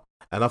Tupac, y'all.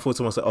 And I thought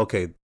to myself,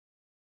 okay,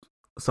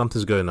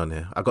 something's going on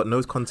here. I got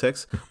no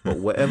context, but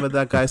whatever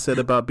that guy said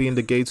about being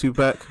the gay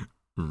Tupac,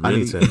 really? I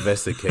need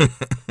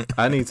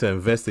to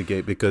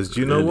investigate. Because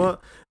do you know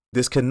what?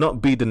 This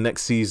cannot be the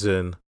next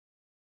season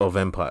of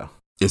Empire.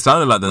 It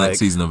sounded like the next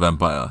season of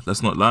Empire.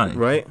 That's not lying.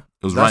 Right?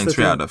 It was running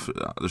straight out of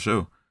the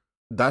show.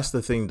 That's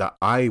the thing that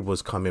I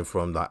was coming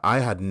from, that I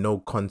had no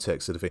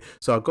context to the thing.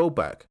 So I go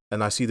back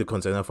and I see the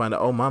context and I find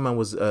out, oh, my man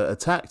was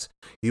attacked.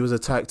 He was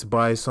attacked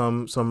by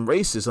some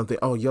racists. I'm thinking,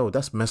 oh, yo,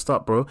 that's messed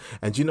up, bro.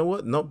 And you know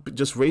what? Not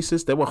just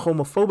racist. There were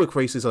homophobic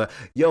racists. Like,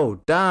 yo,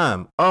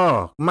 damn.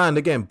 Oh, man,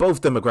 again, both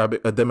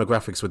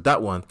demographics with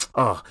that one.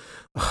 Oh,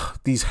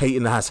 these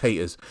hating ass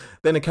haters.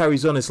 Then it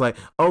carries on. It's like,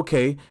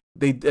 okay,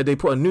 they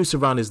put a noose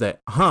around his neck.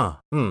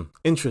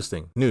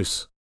 Interesting.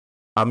 Noose.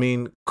 I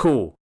mean,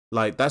 cool.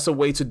 Like, that's a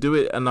way to do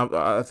it, and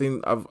I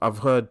think I've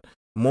heard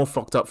more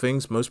fucked up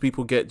things. Most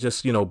people get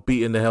just,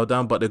 beaten the hell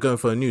down, but they're going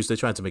for a noose. They're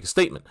trying to make a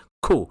statement.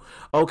 Cool.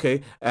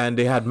 Okay. And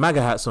they had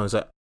MAGA hats on. It's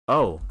like,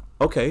 oh,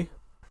 okay.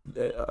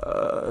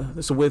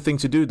 That's a weird thing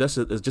to do. That's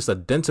just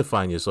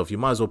identifying yourself. You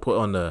might as well put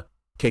on a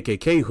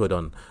KKK hood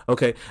on.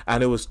 Okay,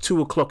 and it was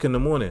 2:00 in the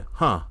morning.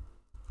 Huh.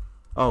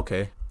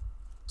 Okay,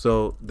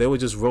 so they were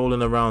just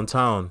rolling around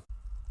town,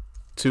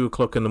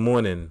 2:00 in the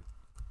morning,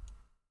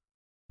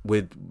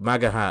 with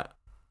MAGA hat,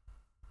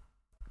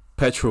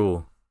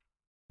 petrol,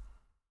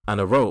 and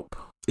a rope.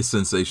 It's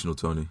sensational,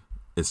 Tony.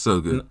 It's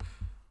so good.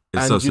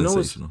 It's and so you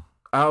sensational. Know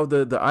out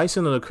of the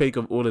icing on the cake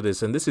of all of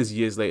this, and this is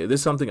years later. This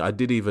is something I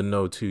didn't even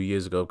know 2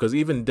 years ago. Because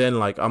even then,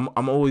 like I'm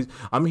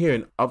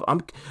hearing.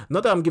 I'm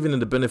not that I'm giving them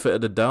the benefit of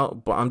the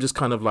doubt, but I'm just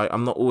kind of like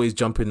I'm not always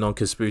jumping on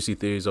conspiracy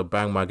theories or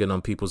bandwagging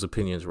on people's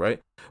opinions,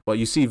 right? But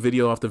you see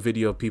video after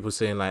video of people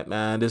saying like,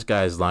 "Man, this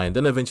guy is lying."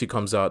 Then eventually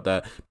comes out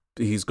that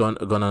he's gone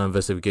on an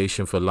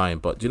investigation for lying.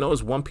 But you know,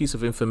 it's one piece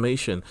of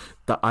information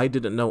that I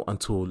didn't know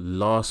until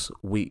last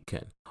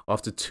weekend.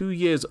 After 2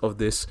 years of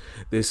this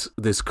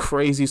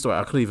crazy story,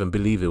 I couldn't even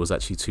believe it was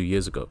actually 2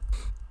 years ago.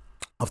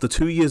 After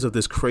 2 years of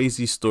this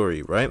crazy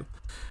story, right?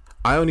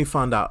 I only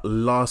found out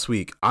last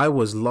week. I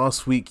was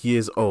last week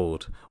years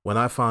old when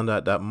I found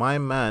out that my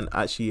man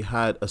actually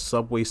had a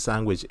Subway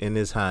sandwich in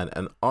his hand.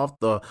 And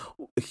after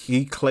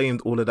he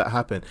claimed all of that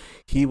happened,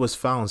 he was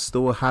found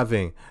still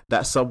having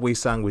that Subway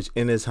sandwich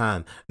in his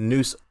hand,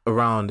 noose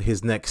around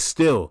his neck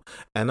still.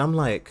 And I'm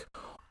like,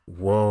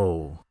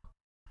 whoa,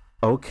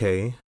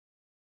 okay,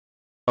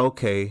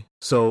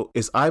 so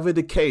it's either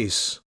the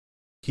case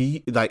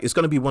it's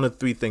gonna be one of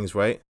three things,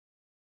 right?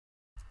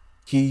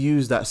 He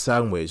used that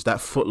sandwich, that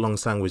foot-long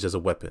sandwich, as a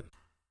weapon.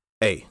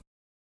 A.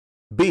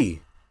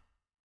 B.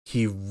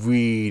 He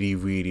really,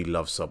 really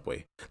loved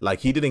Subway. Like,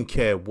 he didn't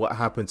care what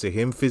happened to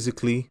him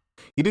physically.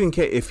 He didn't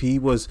care if he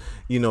was,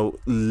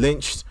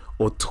 lynched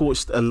or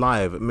torched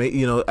alive.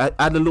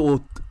 Add a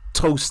little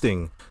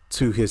toasting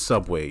to his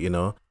Subway, a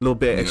little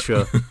bit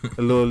extra,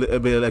 a little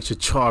bit of extra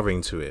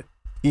charring to it.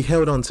 He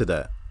held on to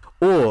that.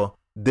 Or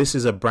this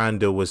is a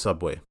brand deal with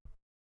Subway.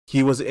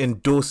 He was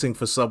endorsing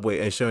for Subway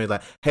and showing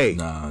like, hey,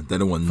 nah, they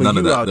don't want none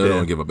of that. They don't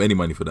want to give up any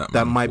money for that.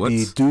 That might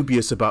be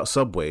dubious about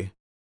Subway.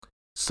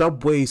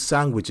 Subway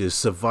sandwiches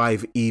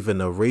survive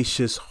even a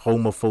racist,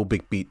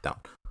 homophobic beatdown.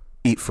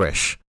 Eat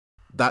fresh.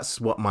 That's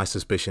what my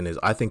suspicion is.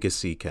 I think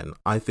it's Ken.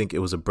 I think it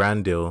was a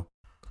brand deal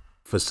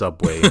for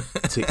Subway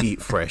to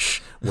eat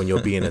fresh when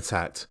you're being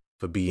attacked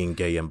for being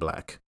gay and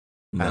black,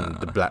 and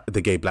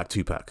the gay black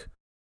Tupac.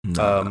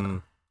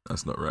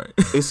 That's not right.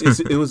 It's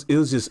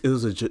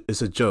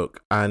a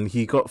joke, and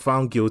he got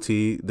found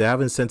guilty. They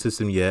haven't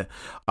sentenced him yet.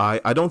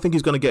 I don't think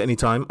he's gonna get any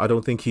time. I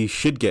don't think he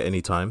should get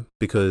any time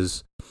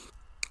because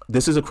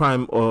this is a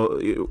crime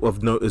of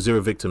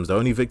zero victims. The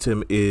only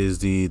victim is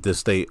the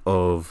state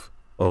of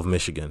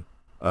Michigan.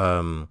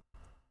 Yeah.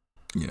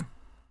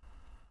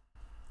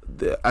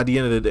 At the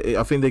end of the day,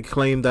 I think they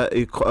claim that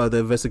the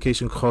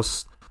investigation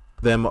cost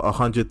them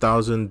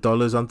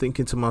 $100,000. I'm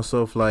thinking to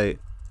myself, like,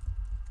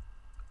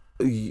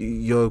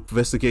 your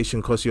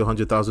investigation cost you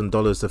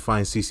 $100,000 to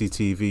find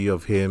CCTV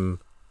of him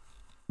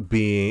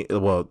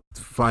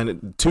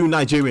find two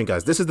Nigerian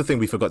guys. This is the thing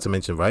we forgot to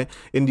mention, right?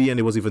 In the end,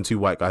 it was even two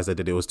white guys that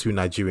did it. It was two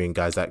Nigerian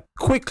guys that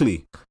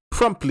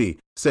promptly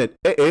said,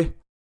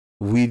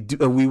 we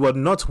were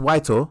not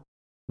white,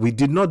 we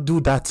did not do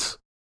that.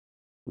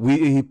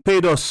 He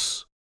paid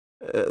us.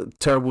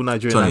 Terrible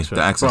Nigerian Tony, accent.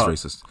 The accent's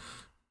racist.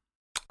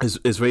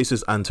 It's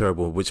racist and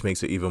terrible, which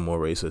makes it even more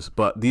racist.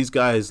 But these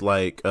guys,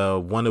 like,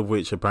 one of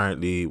which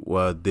apparently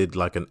did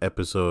like an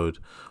episode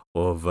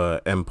of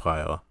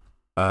Empire,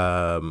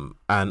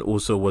 and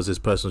also was his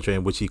personal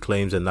trainer, which he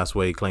claims, and that's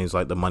where he claims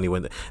like the money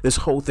went. This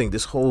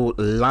whole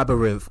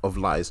labyrinth of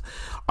lies.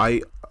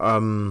 I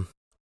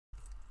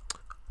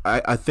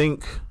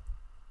think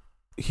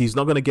he's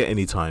not gonna get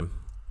any time.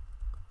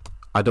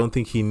 I don't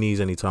think he needs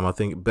any time. I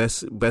think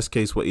best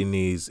case what he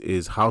needs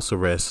is house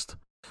arrest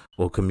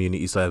or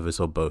community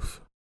service or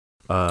both.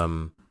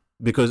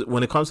 Because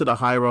when it comes to the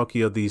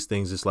hierarchy of these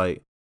things, it's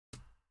like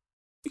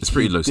it's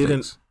pretty low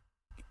stakes.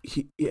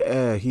 He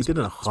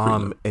didn't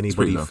harm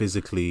anybody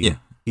physically. Yeah.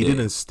 He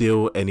didn't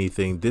steal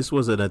anything. This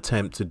was an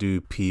attempt to do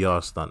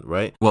PR stunt,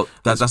 right? Well,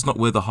 that's not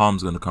where the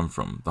harm's going to come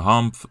from. The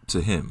harm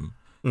to him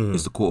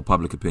is the court of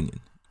public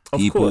opinion.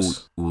 People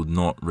will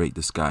not rate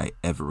this guy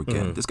ever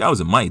again. This guy was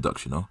in Mighty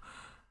Ducks,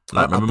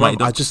 Like, remember Mighty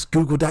Ducks? I just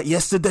googled that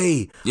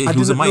yesterday. Yeah, he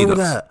was in Mighty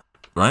Ducks.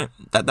 Right?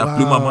 That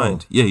blew my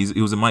mind. Yeah,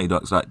 he was in Mighty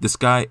Ducks. Like, this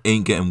guy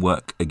ain't getting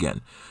work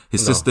again.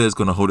 His sister is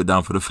gonna hold it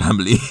down for the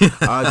family.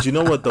 Do you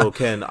know what though,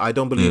 Ken? I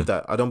don't believe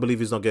that. I don't believe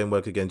he's not getting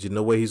work again. Do you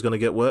know where he's gonna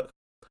get work?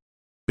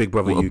 Big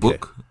Brother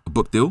UK. A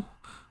book deal?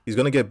 He's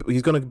gonna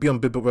be on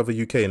Big Brother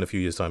UK in a few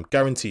years' time.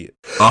 Guarantee it.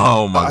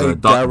 Oh my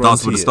god!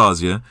 Dancing with the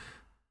Stars, yeah.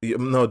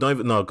 No, don't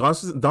even. No,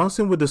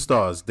 Dancing with the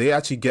Stars. They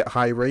actually get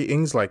high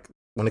ratings, like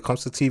when it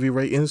comes to TV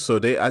ratings. So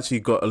they actually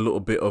got a little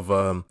bit of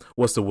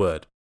what's the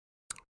word?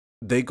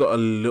 They got a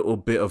little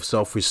bit of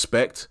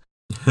self-respect.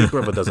 Big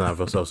Brother doesn't have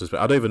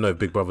self-respect. I don't even know if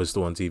Big Brother is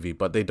still on TV,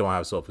 but they don't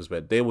have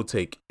self-respect. They will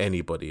take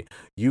anybody.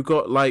 You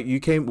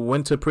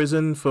went to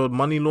prison for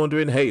money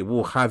laundering. Hey,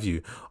 we'll have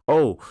you.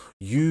 Oh,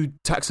 you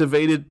tax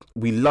evaded.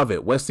 We love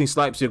it. Wesley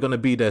Snipes, you're gonna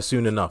be there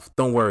soon enough.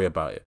 Don't worry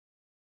about it.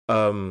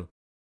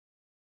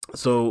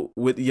 So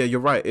you're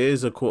right. It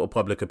is a court of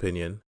public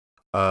opinion.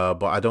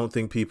 But I don't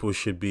think people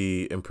should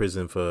be in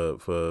prison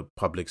for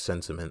public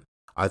sentiment.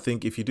 I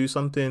think if you do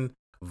something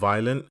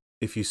violent,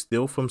 if you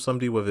steal from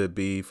somebody, whether it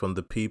be from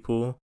the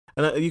people,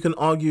 and you can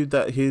argue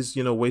that his,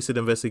 wasted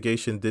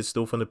investigation did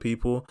steal from the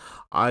people.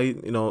 I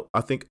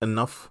think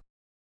enough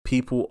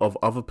people of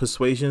other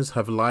persuasions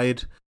have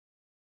lied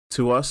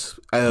to us,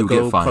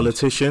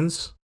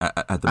 politicians,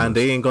 and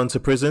they ain't gone to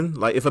prison.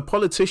 Like, if a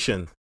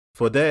politician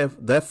for their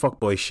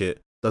fuckboy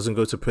shit doesn't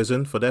go to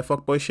prison for their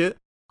fuckboy shit,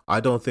 I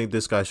don't think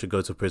this guy should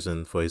go to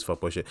prison for his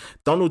fuckboy shit.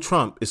 Donald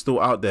Trump is still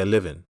out there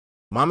living.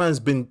 My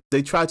man's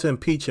they tried to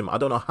impeach him I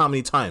don't know how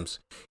many times.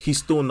 He's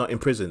still not in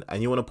prison.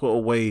 And you want to put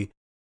away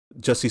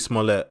Jussie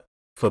Smollett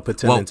for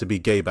pretending to be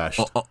gay bashed.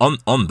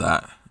 On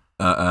that,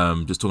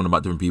 just talking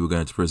about different people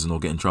going to prison or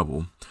getting in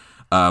trouble,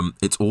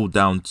 it's all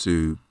down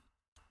to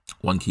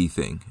one key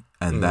thing,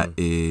 and that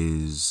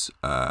is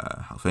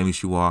how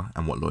famous you are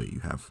and what lawyer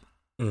you have.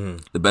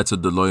 The better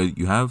the lawyer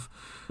you have,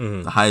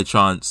 the higher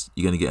chance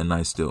you're going to get a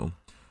nice deal.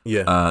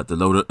 Yeah.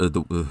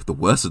 The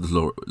worse of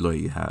the lawyer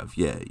you have,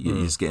 you're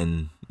just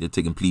you're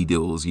taking plea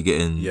deals, you're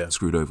getting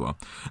screwed over.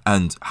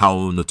 And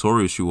how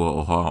notorious you are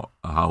or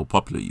how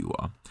popular you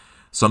are.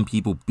 Some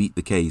people beat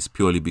the case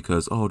purely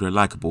because, they're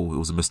likable, it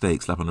was a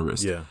mistake, slap on the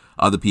wrist. Yeah.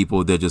 Other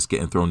people, they're just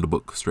getting thrown the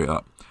book straight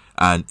up.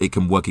 And it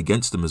can work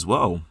against them as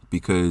well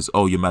because,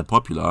 you're mad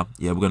popular.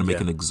 Yeah, we're going to make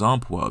an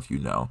example out of you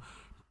now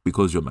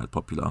because you're mad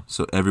popular.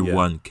 So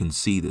everyone can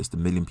see this. The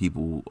million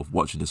people of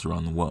watching this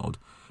around the world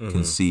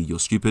can see your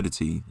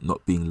stupidity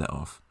not being let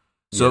off.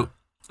 So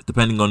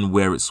depending on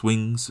where it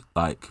swings,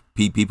 like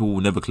people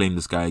will never claim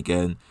this guy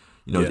again.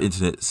 The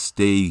internet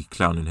stay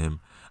clowning him.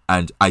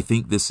 And I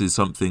think this is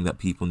something that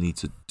people need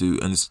to do.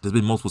 And there's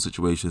been multiple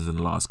situations in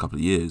the last couple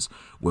of years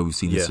where we've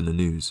seen this in the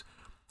news.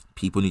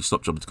 People need to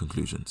stop jumping to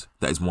conclusions.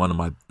 That is one of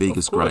my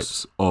biggest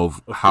gripes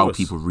of how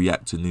people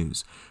react to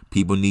news.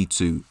 People need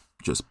to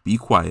just be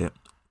quiet,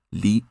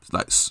 leave,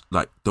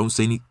 like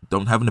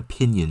don't have an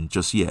opinion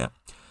just yet.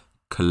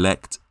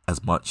 Collect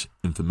as much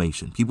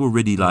information. People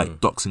already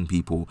doxing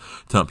people,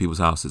 turn up people's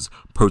houses,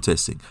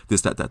 protesting,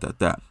 this,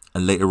 that,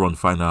 and later on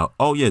find out,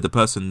 the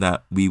person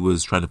that we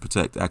was trying to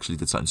protect actually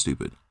did something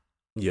stupid.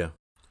 Yeah.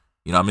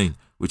 You know what I mean?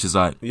 Which is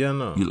like, you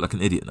look like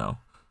an idiot now.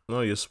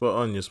 No, you're spot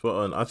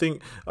on. I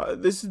think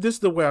this is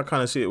the way I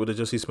kind of see it with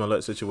the Jussie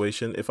Smollett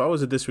situation. If I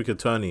was a district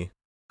attorney,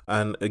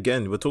 and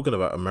again, we're talking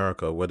about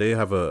America, where they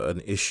have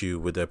an issue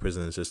with their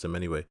prison system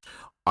anyway.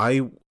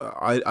 I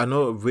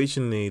know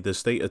originally the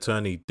state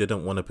attorney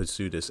didn't want to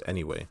pursue this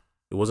anyway.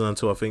 It wasn't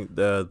until I think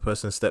the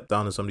person stepped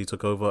down and somebody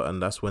took over,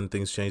 and that's when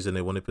things changed and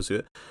they wanted to pursue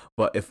it.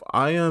 But if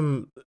I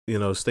am,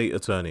 state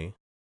attorney,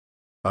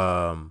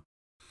 I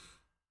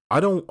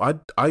don't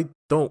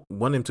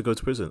want him to go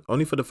to prison,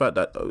 only for the fact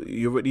that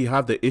you already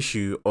have the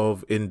issue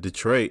of in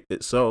Detroit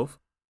itself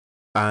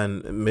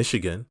and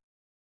Michigan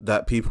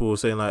that people were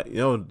saying like,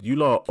 you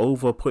lot are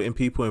over putting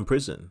people in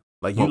prison.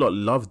 Like, you lot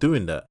love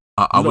doing that.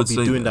 I would be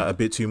say doing that a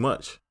bit too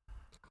much.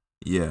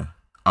 Yeah,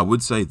 I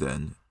would say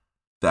then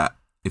that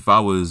if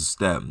I was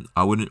them,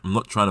 I'm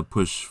not trying to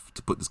push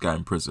to put this guy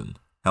in prison.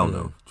 Hell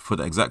no. For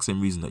the exact same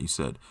reason that you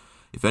said.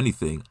 If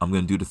anything, I'm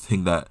going to do the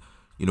thing that,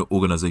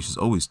 organizations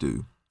always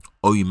do.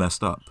 You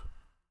messed up.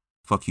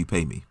 Fuck you,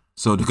 pay me.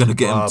 So they're going to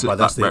get him to... But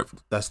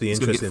that's the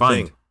interesting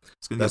thing.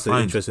 That's the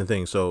interesting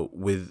thing. So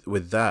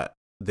with that,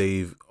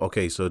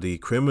 so the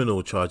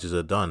criminal charges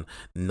are done.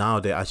 Now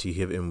they're actually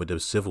hitting him with a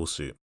civil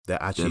suit.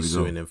 They're actually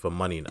suing him for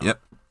money now.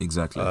 Yep,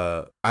 exactly.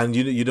 And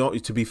you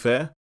don't, to be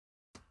fair,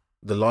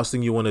 the last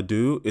thing you want to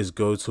do is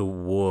go to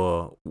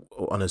war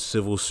on a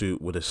civil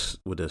suit with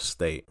a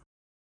state,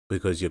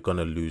 because you're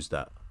gonna lose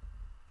that.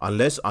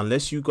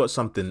 Unless you got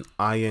something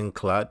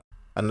ironclad,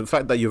 and the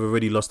fact that you've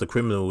already lost the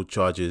criminal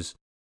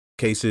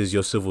cases,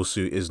 your civil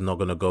suit is not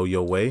gonna go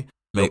your way.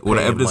 Mate, all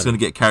the evidence is going to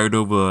get carried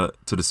over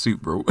to the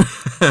suit, bro.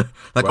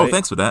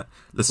 Thanks for that.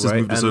 Let's just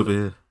move this over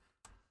here.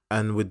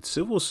 And with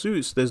civil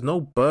suits, there's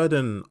no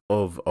burden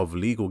of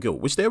legal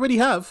guilt, which they already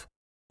have.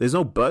 There's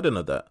no burden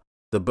of that.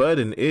 The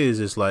burden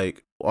is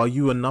like, are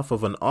you enough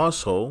of an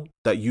asshole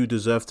that you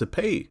deserve to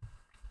pay?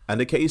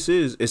 And the case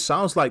is, it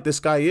sounds like this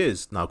guy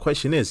is. Now,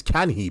 question is,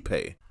 can he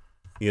pay?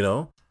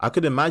 I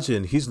could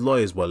imagine his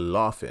lawyers were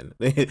laughing.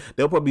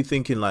 They'll probably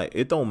thinking like,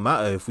 it don't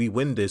matter if we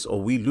win this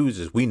or we lose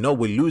this. We know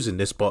we're losing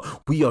this, but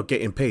we are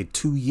getting paid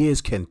 2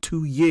 years, Ken.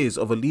 2 years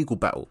of a legal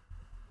battle.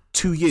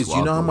 2 years. Wild, do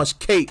you know how much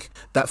cake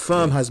that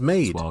firm has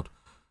made?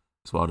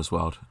 It's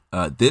wild.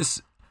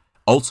 This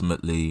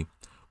ultimately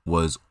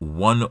was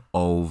one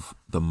of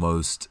the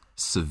most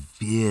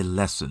severe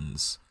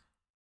lessons,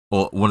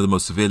 or one of the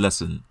most severe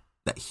lessons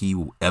that he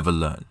will ever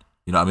learn.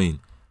 You know what I mean?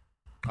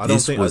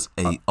 This was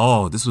a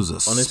honestly,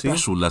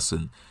 special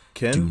lesson.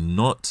 Ken? Do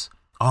not,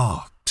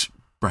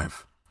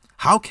 bruv.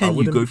 How can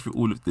you go through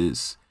all of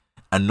this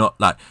and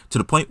not, like, to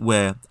the point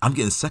where I'm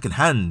getting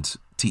secondhand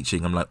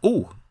teaching? I'm like,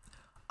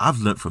 I've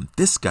learned from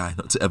this guy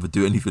not to ever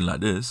do anything like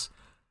this.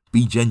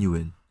 Be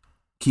genuine.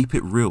 Keep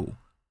it real.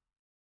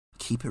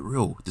 keep it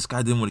real. This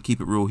guy didn't want to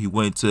keep it real. He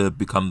wanted to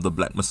become the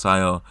black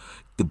messiah,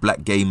 the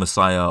black gay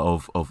messiah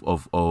of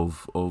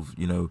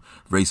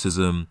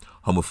racism,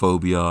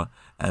 homophobia,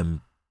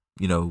 and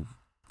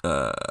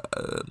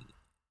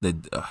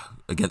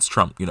against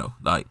Trump.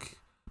 Like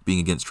being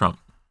against Trump.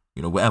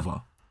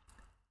 Whatever.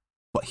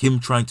 But him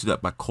trying to do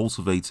that by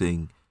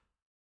cultivating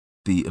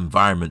the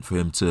environment for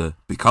him to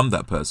become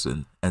that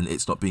person, and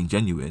it's not being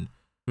genuine.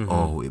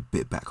 It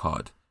bit back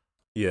hard.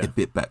 Yeah, it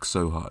bit back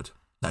so hard.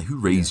 Like, who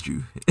raised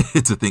you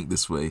to think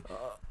this way?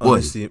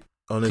 Honestly,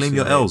 claim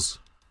your L's.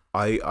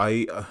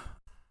 I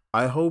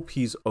hope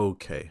he's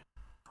okay.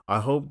 I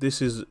hope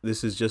this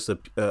is just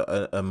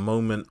a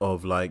moment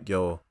of like,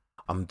 yo,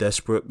 I'm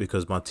desperate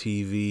because my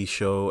TV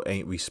show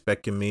ain't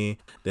respecting me.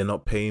 They're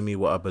not paying me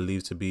what I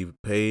believe to be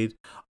paid.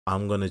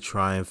 I'm going to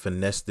try and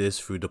finesse this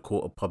through the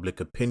court of public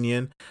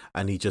opinion.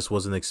 And he just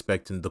wasn't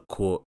expecting the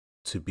court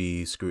to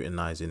be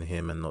scrutinizing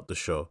him and not the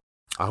show.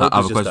 I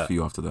have a question for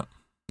you after that.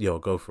 Yo,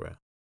 go for it.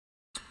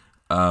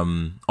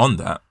 On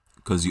that,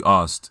 because you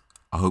asked,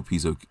 I hope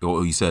he's okay,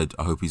 or you said,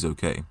 I hope he's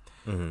okay.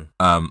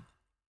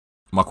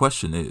 My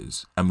question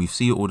is, and we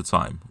see it all the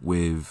time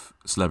with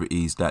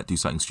celebrities that do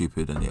something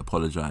stupid and they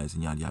apologize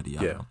and yada yada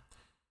yada. Yeah.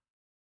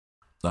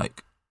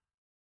 Like,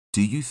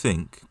 do you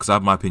think? Because I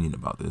have my opinion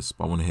about this,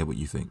 but I want to hear what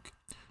you think.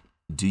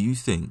 Do you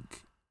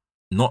think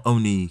not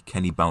only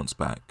can he bounce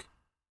back,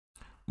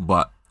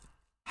 but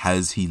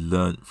has he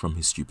learned from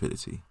his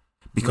stupidity?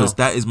 Because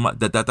that is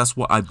that's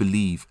what I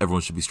believe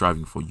everyone should be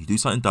striving for. You do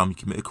something dumb, you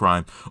commit a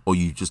crime, or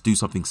you just do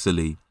something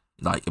silly.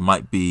 Like, it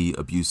might be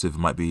abusive, it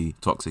might be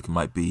toxic, it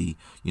might be,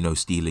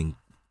 stealing,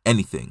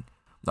 anything.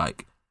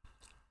 Like,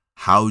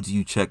 how do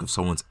you check if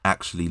someone's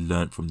actually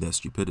learned from their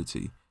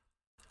stupidity?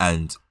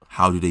 And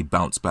how do they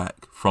bounce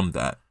back from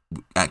that,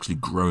 actually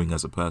growing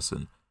as a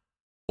person?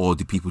 Or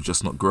do people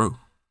just not grow?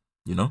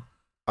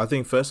 I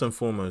think first and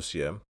foremost,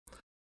 yeah,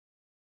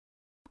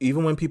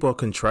 even when people are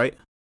contrite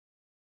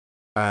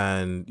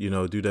and,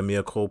 do their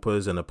mea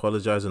culpas and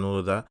apologize and all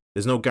of that,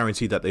 there's no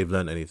guarantee that they've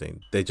learned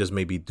anything. They just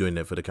may be doing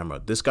it for the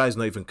camera. This guy's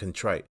not even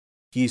contrite.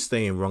 He's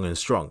staying wrong and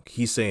strong.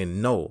 He's saying,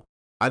 no,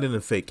 I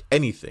didn't fake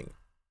anything.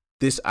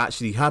 This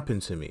actually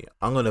happened to me.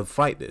 I'm going to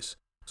fight this.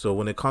 So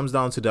when it comes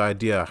down to the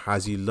idea,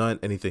 has he learned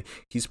anything?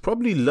 He's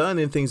probably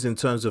learning things in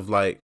terms of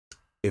like,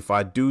 if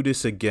I do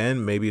this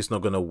again, maybe it's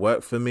not going to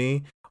work for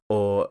me.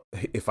 Or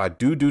if I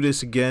do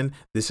this again,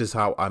 this is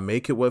how I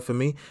make it work for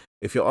me.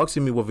 If you're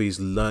asking me whether he's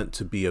learned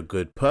to be a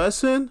good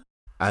person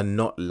and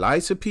not lie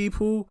to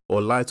people or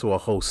lie to a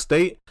whole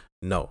state,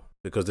 no,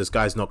 because this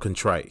guy's not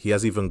contrite. He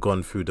hasn't even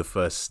gone through the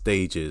first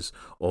stages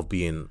of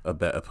being a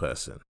better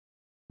person.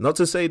 Not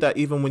to say that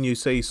even when you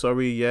say,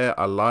 sorry, yeah,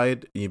 I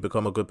lied, you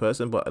become a good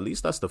person, but at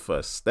least that's the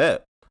first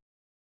step.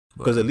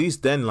 Because at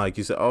least then, like,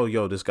 you say, oh,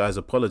 yo, this guy's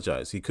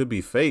apologized. He could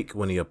be fake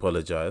when he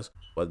apologized,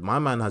 but my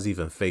man has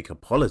even fake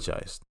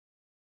apologized.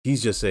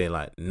 He's just saying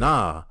like,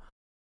 nah,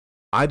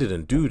 I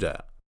didn't do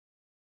that.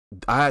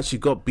 I actually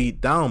got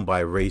beat down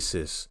by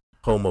racists,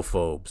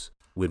 homophobes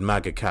with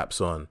MAGA caps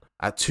on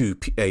at 2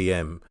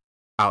 a.m.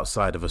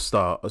 outside of a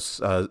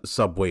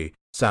Subway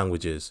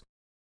sandwiches,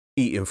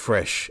 eating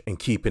fresh and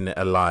keeping it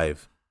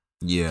alive.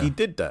 Yeah, he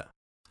did that,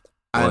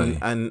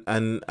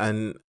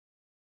 and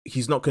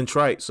he's not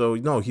contrite. So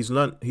no, he's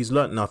learned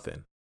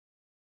nothing.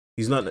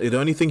 He's learned. The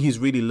only thing he's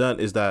really learned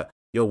is that,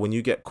 yo, when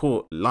you get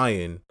caught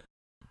lying,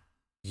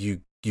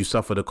 you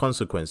suffer the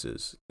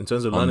consequences. In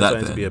terms of learning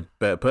something to be a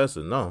better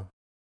person, no.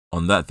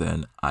 On that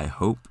then, I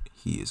hope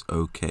he is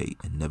okay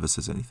and never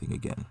says anything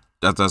again.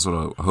 That's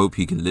what I hope.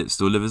 He can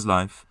still live his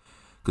life,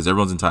 because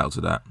everyone's entitled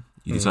to that.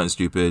 You do something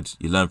stupid,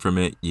 you learn from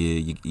it,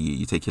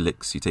 you take your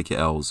licks, you take your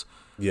L's.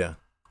 Yeah.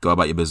 Go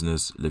about your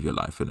business, live your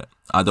life, innit?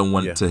 I don't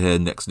want to hear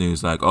next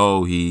news like,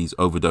 oh, he's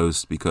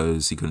overdosed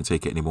because he couldn't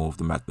take it anymore of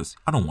the madness.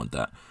 I don't want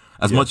that.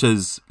 As much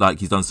as like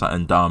he's done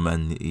something dumb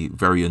and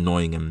very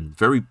annoying and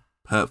very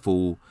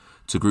hurtful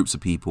to groups of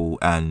people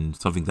and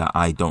something that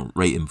I don't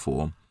rate him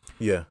for.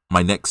 Yeah.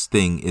 My next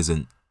thing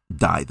isn't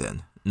die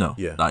then. No.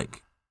 Yeah.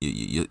 Like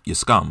you're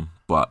scum,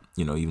 but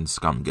even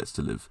scum gets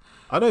to live.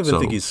 I don't even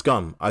think he's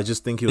scum. I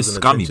just think he was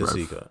an attention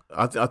seeker.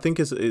 I think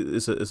it's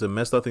a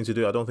messed up thing to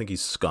do. I don't think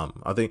he's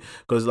scum. I think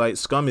because like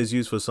scum is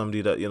used for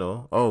somebody that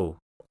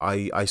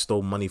I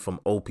stole money from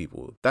old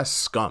people. That's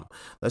scum.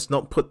 Let's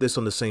not put this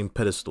on the same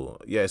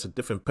pedestal. Yeah, it's a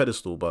different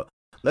pedestal, but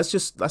let's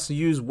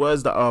use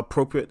words that are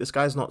appropriate. This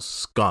guy's not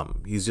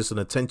scum. He's just an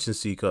attention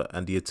seeker,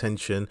 and the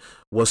attention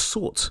was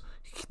sought.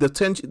 The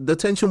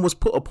attention was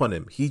put upon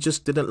him. He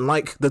just didn't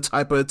like the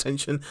type of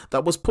attention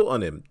that was put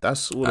on him.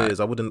 That's all it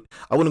is. I wouldn't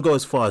go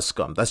as far as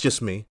scum. That's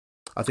just me.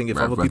 I think if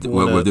other people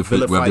want to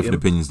we have different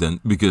opinions then,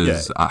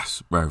 because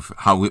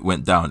how it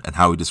went down and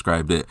how he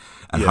described it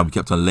and how we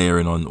kept on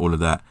layering on all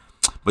of that.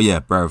 But yeah,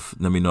 bruv,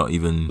 let me not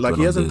even like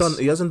he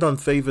hasn't done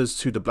favors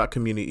to the black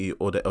community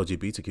or the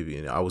LGBT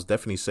community. I would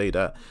definitely say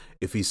that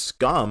if he's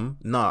scum,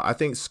 I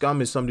think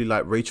scum is somebody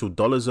like Rachel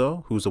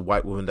Dolezal, who's a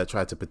white woman that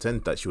tried to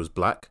pretend that she was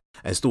black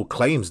and still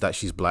claims that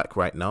she's black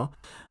right now.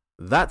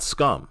 That's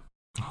scum.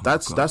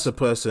 That's a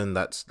person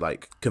that's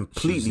like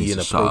completely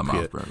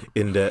inappropriate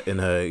in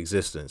her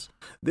existence.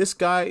 This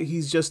guy,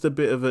 he's just a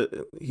bit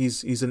of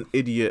he's an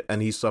idiot,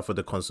 and he suffered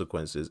the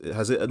consequences.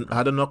 Has it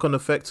had a knock-on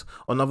effect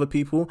on other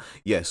people?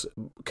 Yes.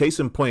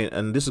 Case in point,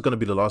 and this is going to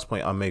be the last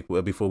point I make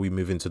before we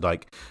move into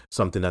like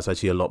something that's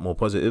actually a lot more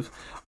positive.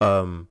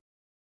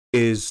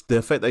 Is the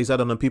effect that he's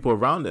had on the people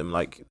around him,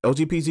 like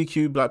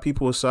LGBTQ black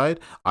people aside.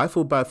 I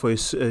feel bad for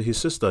his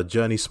sister,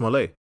 Jurnee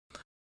Smollett.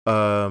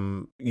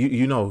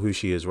 You know who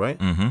she is,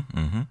 right?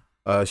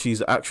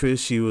 She's an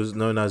actress. She was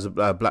known as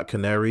Black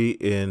Canary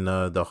in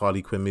the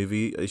Harley Quinn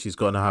movie. She's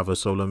going to have a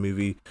solo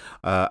movie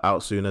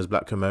out soon as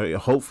Black Canary.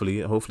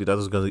 Hopefully that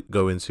doesn't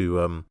go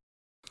into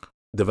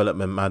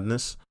development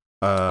madness.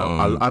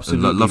 I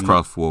absolutely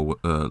Lovecraft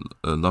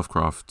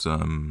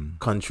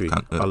Country.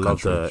 I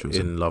loved her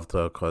in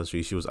Lovecraft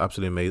Country. She was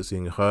absolutely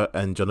amazing. Her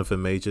and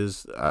Jonathan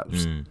Majors,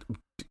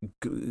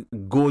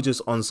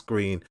 gorgeous on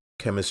screen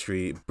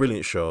chemistry,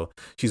 brilliant show.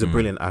 She's a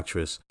brilliant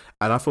actress,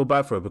 and I feel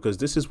bad for her because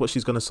this is what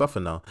she's going to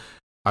suffer now.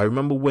 I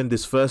remember when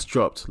this first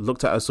dropped,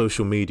 looked at her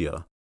social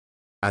media,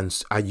 and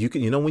you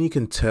can, when you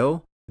can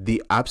tell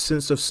the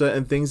absence of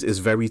certain things is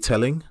very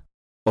telling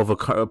of a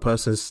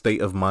person's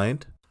state of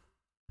mind.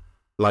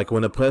 Like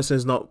when a person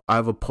is not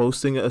either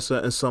posting at a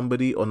certain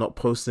somebody or not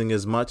posting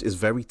as much is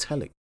very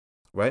telling,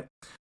 right?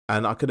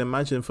 And I can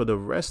imagine for the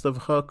rest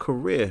of her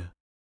career,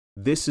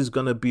 this is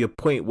going to be a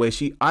point where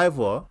she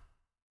either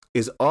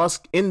is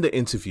asked in the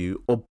interview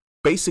or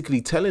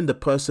basically telling the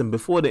person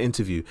before the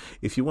interview,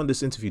 if you want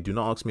this interview, do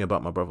not ask me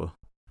about my brother.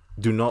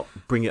 Do not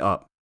bring it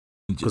up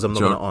because I'm not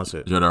going to answer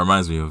it. Joe, that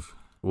reminds me of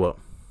what?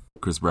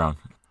 Chris Brown.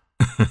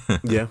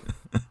 Yeah.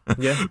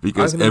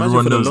 Because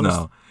everyone knows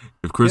now,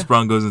 if Chris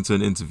Brown goes into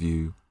an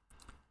interview,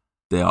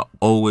 they are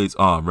always,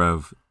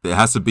 Rev,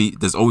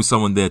 there's always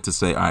someone there to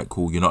say, all right,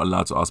 cool, you're not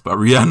allowed to ask about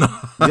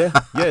Rihanna.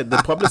 Yeah.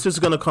 The publicist is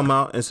going to come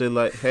out and say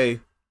like,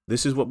 hey,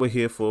 this is what we're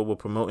here for. We're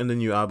promoting the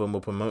new album.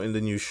 We're promoting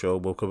the new show.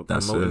 We're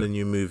promoting the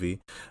new movie.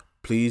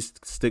 Please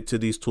stick to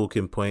these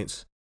talking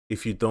points.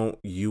 If you don't,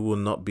 you will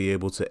not be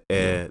able to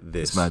air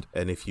this. It's mad.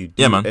 And if you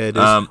do air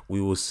this,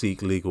 we will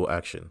seek legal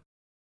action.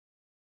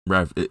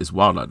 Rev, it's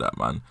wild like that,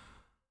 man.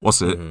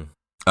 What's it?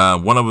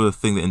 One other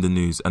thing that in the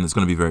news, and it's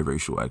going to be very, very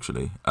short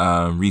actually.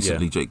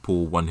 Recently, Jake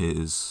Paul won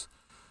his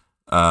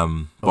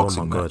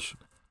boxing match.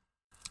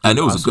 And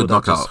it was a good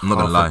knockout, I'm not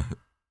going to lie.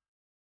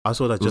 I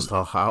saw that just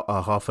a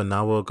half an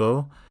hour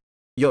ago.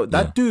 Yo,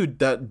 that dude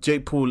that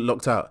Jake Paul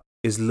knocked out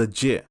is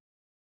legit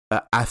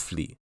an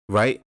athlete,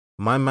 right?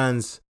 My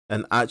man's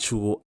an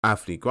actual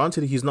athlete.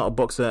 Granted, he's not a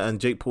boxer, and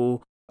Jake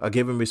Paul, I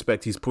give him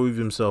respect. He's proved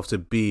himself to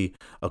be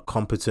a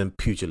competent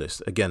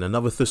pugilist. Again,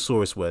 another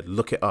thesaurus word.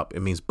 Look it up.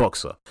 It means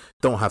boxer.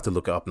 Don't have to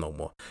look it up no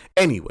more.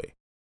 Anyway,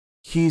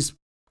 he's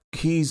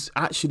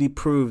actually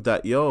proved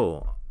that,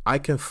 I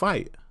can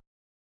fight.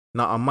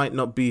 Now, I might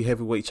not be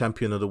heavyweight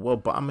champion of the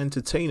world, but I'm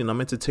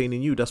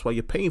entertaining you. That's why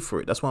you're paying for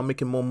it. That's why I'm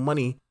making more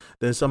money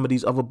than some of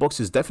these other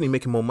boxers. Definitely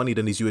making more money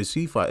than these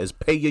UFC fighters.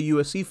 Pay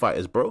your UFC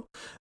fighters, bro.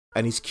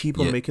 And he's keep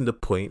on making the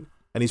point,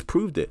 and he's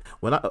proved it.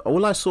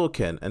 All I saw,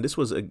 Ken, and this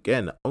was,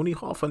 again, only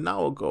half an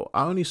hour ago,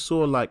 I only saw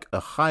like a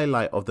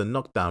highlight of the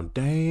knockdown.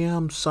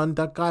 Damn, son,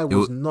 that guy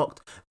was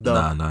knocked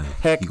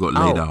heck he got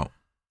laid out.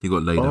 He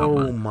got laid out,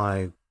 man. Oh,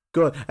 my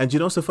God. And you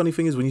know what's the funny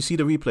thing is, when you see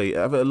the replay,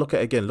 have a look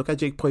at it again. Look at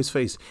Jake Paul's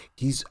face.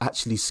 He's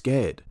actually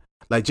scared.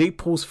 Like Jake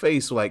Paul's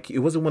face, like it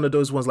wasn't one of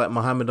those ones like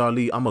Muhammad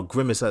Ali. I'm a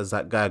grimace as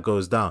that guy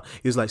goes down.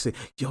 He was like, say,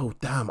 yo,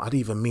 damn, I didn't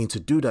even mean to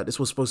do that. This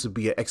was supposed to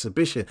be an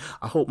exhibition.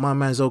 I hope my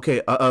man's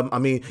okay. I'm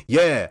a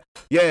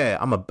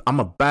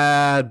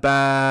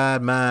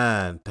bad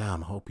man.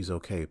 Damn, I hope he's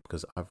okay,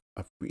 because I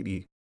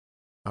really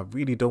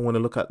don't want to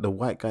look at the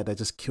white guy that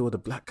just killed the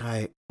black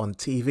guy on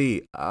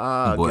TV.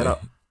 Get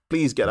up.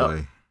 Please get up.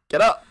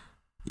 Get up.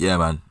 Yeah,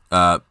 man.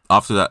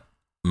 After that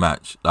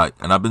match, like,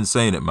 and I've been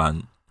saying it,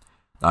 man,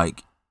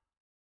 like,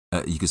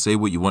 you can say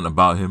what you want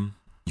about him.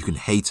 You can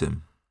hate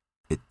him.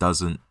 It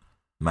doesn't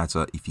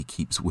matter if he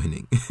keeps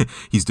winning.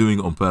 He's doing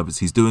it on purpose.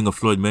 He's doing a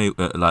Floyd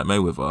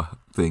Mayweather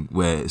thing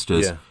where it's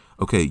just,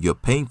 okay, you're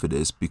paying for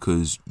this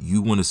because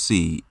you want to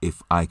see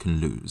if I can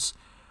lose.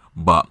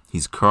 But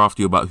he's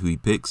crafty about who he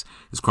picks.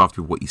 He's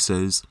crafty with what he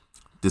says.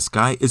 This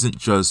guy isn't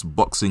just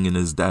boxing in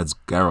his dad's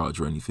garage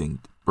or anything.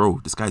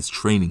 Bro, this guy's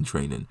training.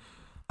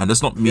 And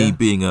that's not me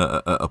being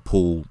a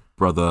Paul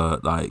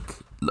brother, like,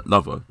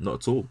 lover.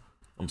 Not at all.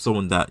 I'm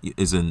someone that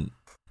isn't.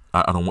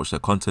 I don't watch their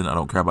content. I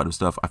don't care about their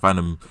stuff. I find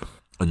them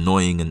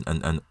annoying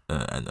and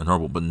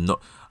horrible. But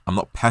I'm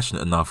not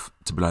passionate enough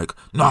to be like,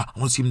 nah, I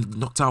want to see him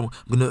knocked out.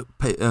 I'm gonna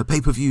pay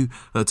per view.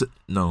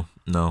 No.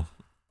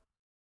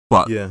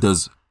 But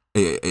there's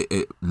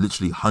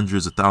literally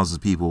hundreds of thousands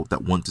of people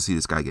that want to see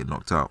this guy get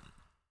knocked out.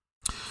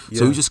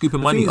 So he's just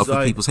scooping money off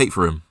of people's hate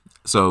for him.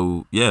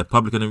 So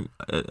public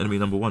enemy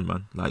number one,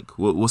 man. Like,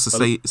 what's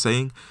the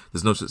saying?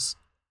 There's no such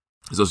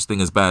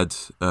thing as bad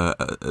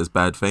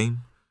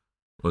fame,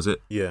 was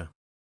it? Yeah.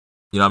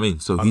 You know what I mean?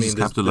 So he's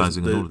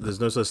capitalizing on all of that. There's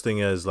no such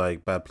thing as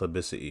like bad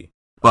publicity.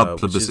 Bad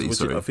publicity,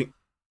 sorry.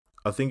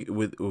 I think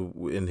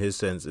in his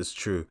sense it's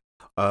true.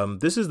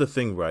 This is the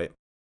thing, right?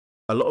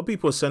 A lot of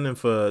people are sending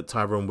for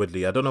Tyron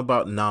Woodley. I don't know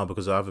about now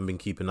because I haven't been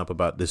keeping up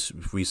about this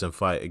recent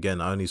fight. Again,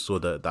 I only saw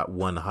that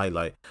one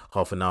highlight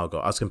half an hour ago.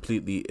 I was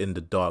completely in the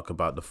dark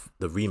about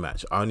the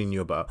rematch.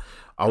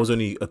 I was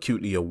only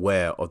acutely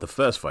aware of the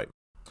first fight.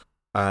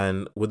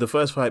 And with the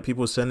first fight,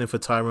 people were sending for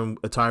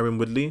Tyron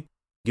Woodley,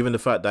 given the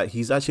fact that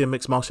he's actually a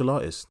mixed martial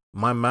artist.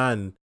 My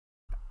man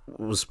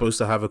was supposed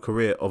to have a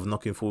career of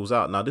knocking fools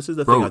out. Now, this is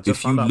the thing I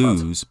just found out. If you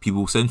lose,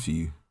 people will send for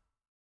you.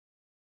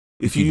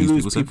 If you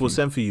lose, people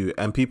send for you,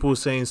 and people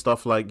saying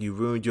stuff like you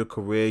ruined your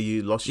career,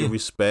 you lost your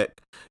respect.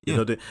 You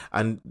know,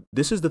 and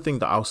this is the thing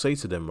that I'll say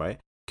to them, right?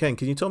 Ken,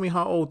 can you tell me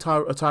how old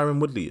Tyron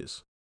Woodley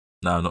is?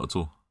 No, not at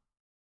all.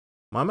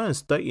 My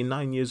man's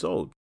 39 years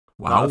old.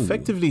 Wow. Now,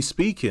 effectively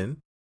speaking,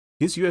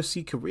 his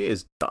UFC career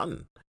is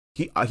done.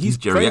 He's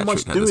very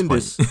much doing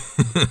this.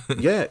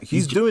 Yeah,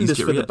 he's doing this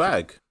for the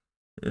bag.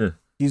 Yeah.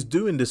 He's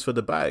doing this for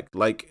the bag.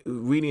 Like,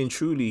 really and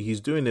truly,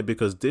 he's doing it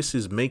because this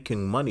is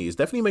making money. It's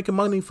definitely making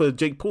money for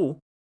Jake Paul.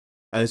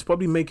 And it's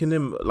probably making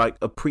him, like,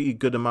 a pretty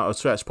good amount of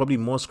scratch. Probably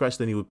more scratch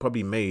than he would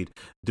probably made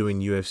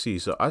doing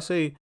UFC. So I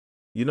say,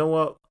 you know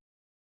what?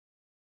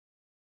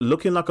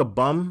 Looking like a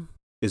bum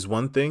is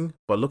one thing.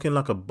 But looking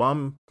like a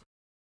bum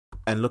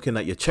and looking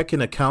at your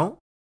checking account,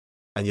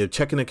 and your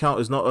checking account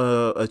is not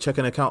a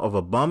checking account of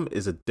a bum,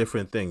 is a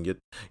different thing. You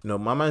know,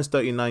 my man's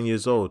 39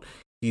 years old.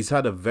 He's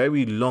had a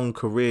very long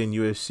career in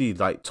UFC,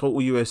 like total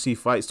UFC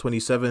fights,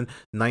 27,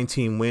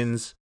 19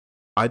 wins.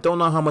 I don't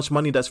know how much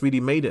money that's really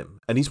made him.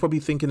 And he's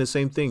probably thinking the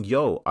same thing.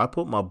 Yo, I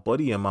put my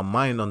body and my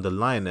mind on the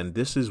line, and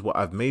this is what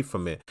I've made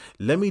from it.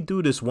 Let me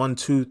do this 1,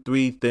 2,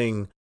 3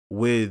 thing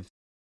with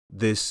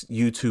this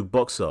YouTube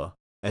boxer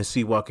and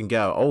see what I can get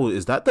out. Oh,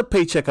 is that the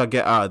paycheck I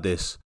get out of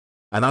this?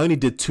 And I only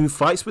did 2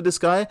 fights with this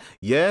guy.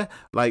 Yeah,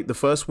 like the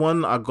first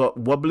one I got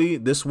wobbly.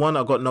 This one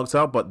I got knocked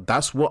out. But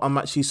that's what I'm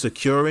actually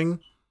securing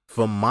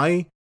for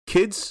my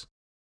kids.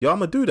 Yo, I'm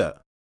going to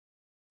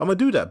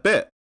do that.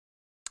 Bet.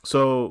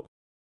 So,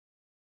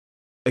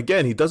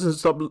 again, he doesn't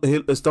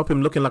stop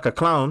him looking like a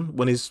clown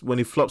when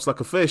he flops like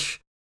a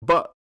fish.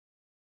 But,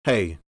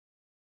 hey,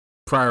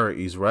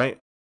 priorities, right?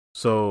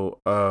 So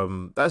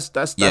that's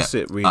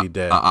it really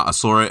there. I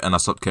saw it and I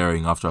stopped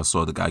caring after I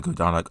saw the guy go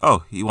down. Like,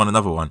 oh, he won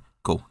another one.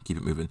 Cool, keep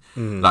it moving.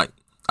 Mm-hmm. Like,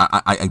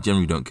 I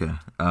generally don't care.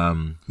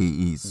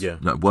 He's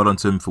well done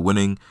to him for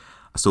winning.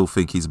 I still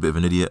think he's a bit of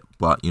an idiot,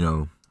 but you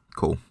know,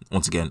 cool.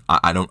 Once again,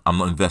 I'm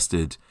not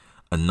invested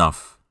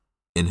enough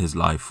in his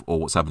life or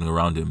what's happening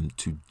around him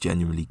to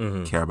genuinely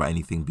care about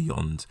anything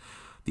beyond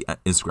the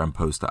Instagram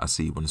post that I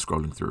see when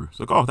scrolling through. It's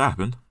like, oh, that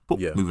happened. But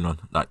moving on.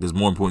 Like, there's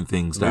more important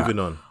things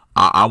that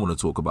I want to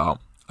talk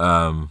about.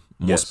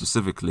 More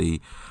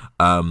specifically,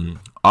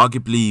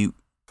 arguably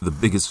the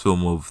biggest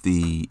film of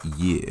the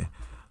year,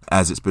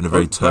 as it's been a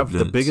very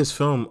turbulent. The biggest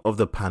film of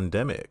the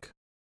pandemic.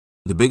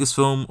 The biggest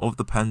film of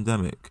the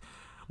pandemic.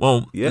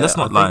 Well, let's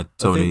not lie,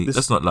 Tony.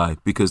 Let's not lie,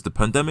 because the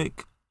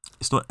pandemic,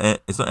 it's not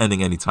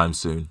ending anytime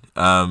soon.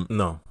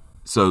 No.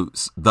 So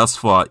thus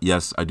far,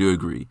 yes, I do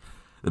agree.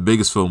 The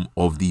biggest film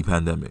of the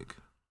pandemic.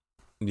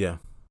 Yeah.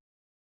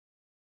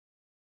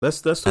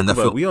 Let's talk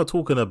about. We are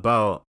talking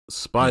about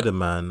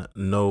Spider-Man: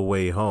 No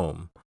Way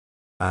Home,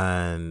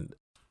 and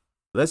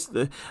I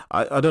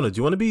don't know. Do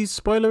you want to be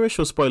spoilerish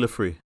or spoiler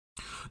free?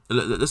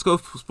 Let's go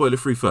spoiler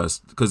free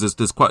first, because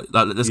there's quite.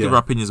 Like, let's give our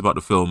opinions about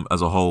the film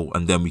as a whole,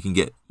 and then we can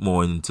get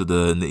more into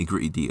the nitty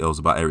gritty details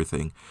about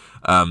everything.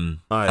 All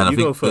right, and I think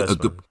go first.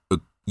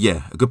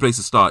 A good place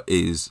to start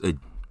is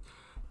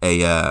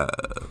a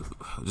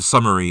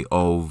summary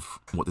of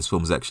what this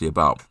film is actually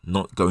about,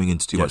 not going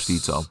into too much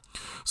detail.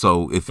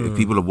 So if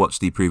people have watched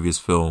the previous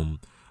film,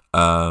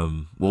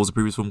 what was the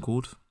previous film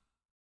called?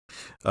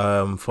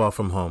 Far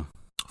From Home.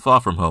 Far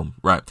From Home,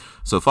 right.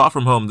 So Far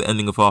From Home, the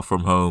ending of Far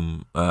From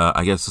Home,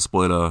 I guess a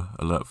spoiler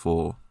alert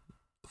for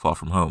Far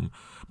From Home,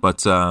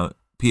 but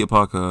Peter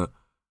Parker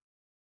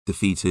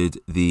defeated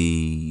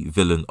the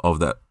villain of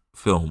that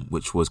film,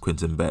 which was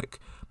Quentin Beck,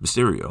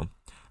 Mysterio.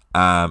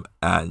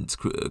 And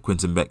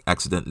Quentin Beck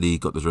accidentally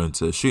got the drone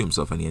to shoot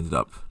himself, and he ended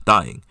up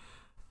dying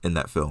in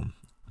that film.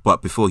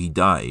 But before he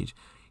died,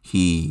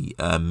 he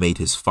made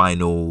his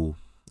final,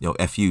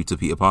 FU to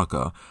Peter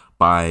Parker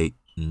by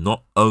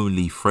not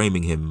only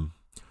framing him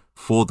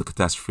for the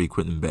catastrophe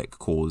Quentin Beck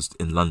caused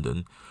in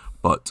London,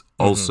 but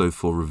also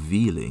for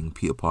revealing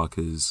Peter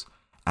Parker's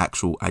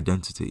actual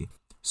identity.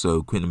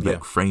 So Quentin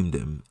Beck framed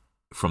him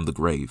from the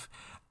grave.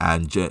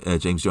 And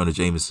James Jonah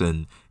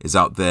Jameson is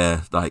out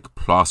there, like,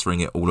 plastering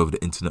it all over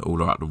the internet,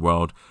 all around the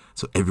world.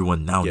 So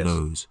everyone now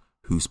knows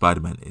who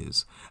Spider-Man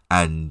is.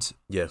 And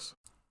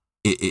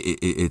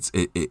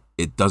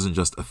it doesn't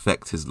just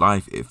affect his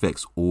life, it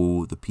affects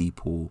all the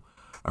people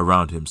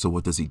around him. So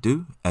what does he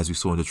do? As we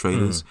saw in the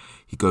trailers,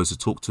 he goes to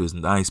talk to his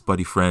nice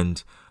buddy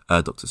friend,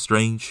 Doctor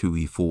Strange, who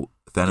he fought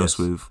Thanos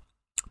with,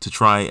 to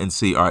try and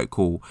see, all right,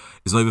 cool,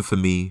 it's not even for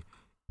me,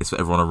 it's for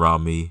everyone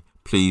around me.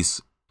 Please,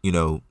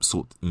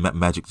 sort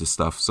magic this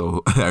stuff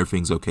so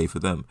everything's okay for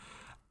them.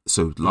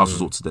 So last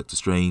resort to Doctor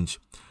Strange.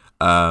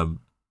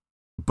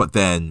 But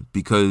then,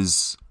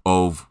 because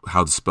of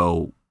how the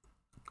spell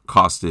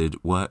casted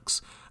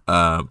works.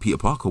 Peter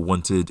Parker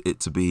wanted it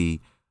to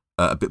be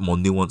a bit more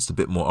nuanced, a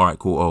bit more, all right,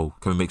 cool, oh,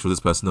 can we make sure this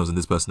person knows and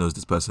this person knows,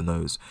 this person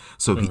knows?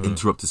 So he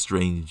interrupted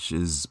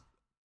Strange's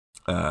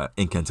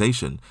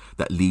incantation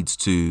that leads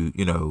to,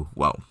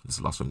 well, this is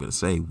the last one I'm going to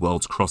say,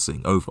 worlds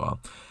crossing over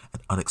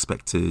and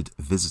unexpected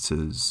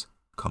visitors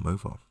come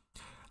over.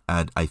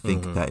 And I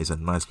think that is a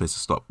nice place to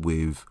stop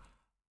with,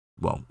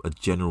 well, a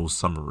general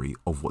summary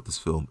of what this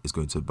film is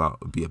going to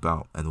be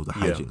about and all the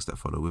hijinks that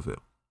follow with it.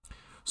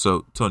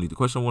 So, Tony, the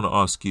question I want to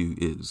ask you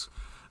is,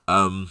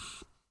 and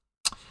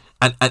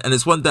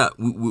it's one that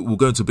we'll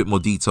go into a bit more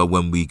detail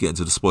when we get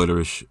into the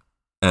spoilerish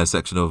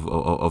section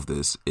of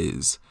this,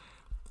 is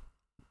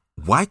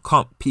why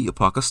can't Peter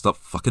Parker stop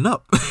fucking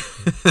up?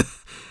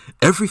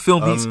 Every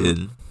film he's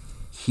in,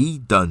 he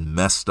done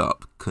messed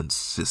up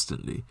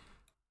consistently.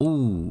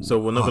 Ooh, so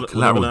we're not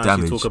going to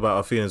actually talk about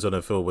our feelings on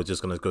the film. We're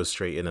just going to go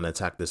straight in and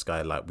attack this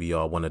guy like we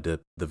are one of the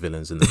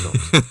villains in the film.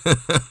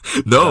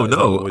 No.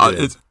 No.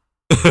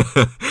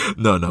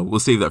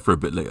 We'll save that for a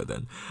bit later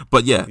then.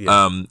 But yeah.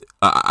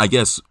 I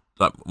guess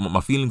like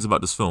my feelings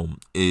about this film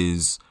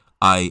is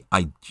I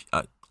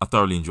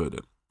thoroughly enjoyed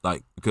it.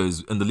 Like,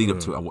 because in the lead up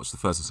to it, I watched the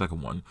first and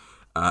second one,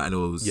 and it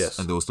was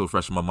and they were still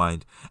fresh in my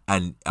mind,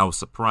 and I was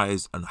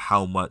surprised on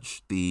how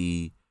much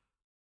the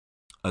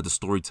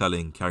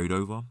storytelling carried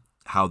over.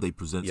 How they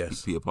present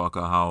Peter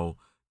Parker, how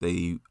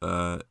they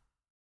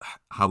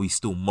how he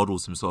still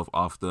models himself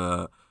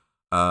after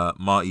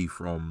Marty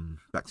from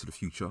Back to the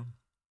Future.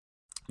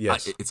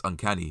 Yes, it's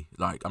uncanny.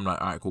 Like, I'm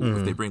like, all right, cool.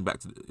 If they bring Back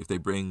to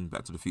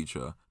the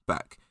Future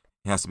back,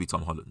 it has to be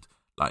Tom Holland.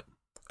 Like,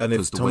 and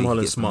if Tom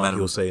Holland's smart,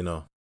 he'll say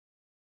no.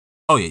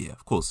 Oh yeah,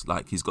 of course.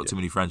 Like, he's got too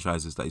many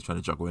franchises that he's trying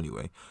to juggle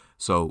anyway.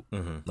 So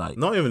like,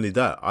 not even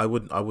that. I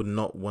would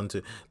not want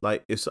to,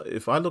 like,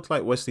 if I looked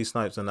like Wesley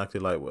Snipes and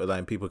acted like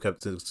people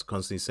kept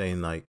constantly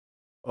saying like,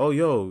 oh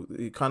yo,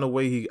 the kind of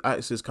way he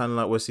acts is kind of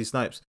like Wesley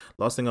Snipes.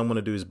 Last thing I'm gonna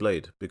do is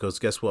Blade, because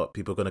guess what?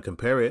 People are gonna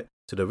compare it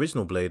to the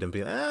original Blade and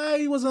be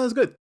he wasn't as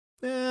good.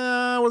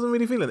 I wasn't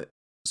really feeling it.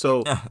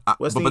 So but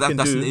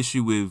that's an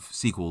issue with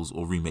sequels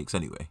or remakes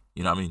anyway.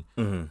 You know what I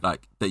mean?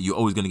 Like, that you're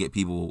always gonna get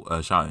people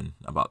shouting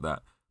about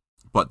that.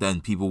 But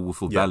then people will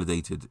feel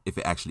validated if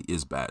it actually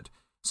is bad.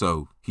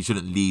 So he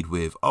shouldn't lead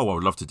with, oh, I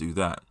would love to do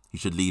that. He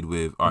should lead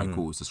with, all right,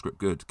 cool, is the script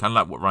good? Kind of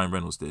like what Ryan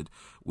Reynolds did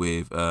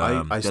with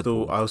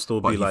I'll still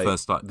be like,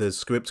 the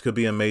script could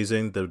be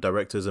amazing, the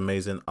director's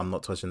amazing, I'm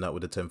not touching that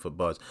with a 10-foot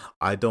bars.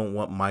 I don't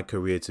want my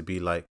career to be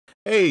like,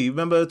 hey,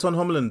 remember Tom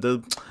Holland,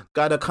 the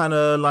guy that kind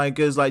of like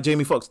is like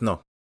Jamie Foxx?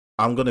 No,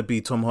 I'm going to be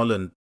Tom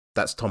Holland.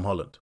 That's Tom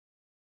Holland.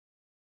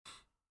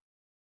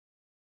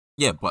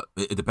 Yeah, but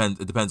it depends.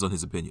 It depends on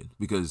his opinion,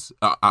 because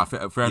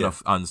fair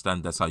enough. I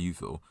understand that's how you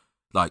feel.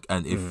 Like,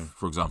 and if,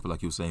 for example,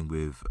 like you were saying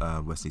with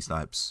Wesley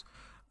Snipes,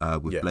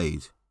 with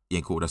Blade,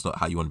 cool. That's not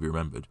how you want to be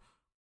remembered.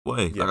 Well,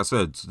 hey, like I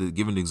said,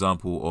 given the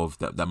example of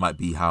that might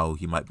be how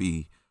he might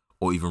be,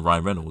 or even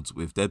Ryan Reynolds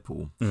with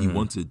Deadpool. He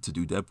wanted to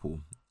do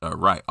Deadpool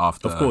right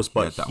after. Of course,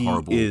 but that he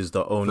horrible is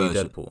the only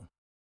version. Deadpool.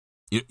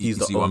 He's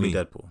the only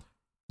Deadpool.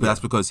 But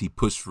that's because he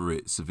pushed for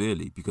it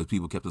severely, because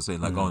people kept on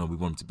saying like, "Oh no, we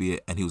want him to be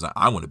it," and he was like,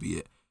 "I want to be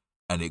it."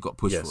 And it got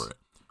pushed for it.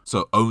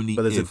 So only.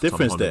 But there's a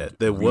difference there.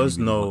 There was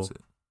really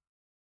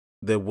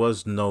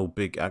no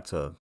big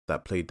actor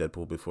that played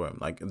Deadpool before him.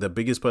 Like, the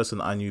biggest person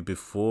I knew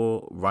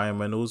before Ryan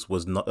Reynolds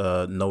was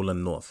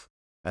Nolan North,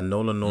 and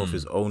Nolan North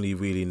is only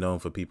really known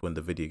for people in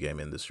the video game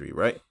industry,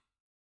 right?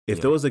 If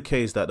there was a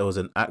case that there was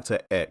an actor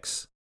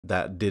X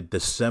that did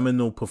the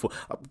seminal performance,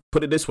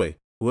 put it this way: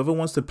 whoever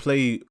wants to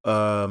play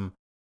Deadpool,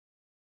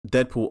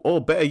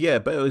 or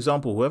better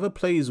example, whoever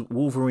plays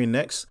Wolverine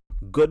next,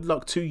 good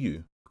luck to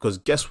you. Because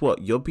guess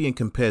what? You're being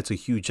compared to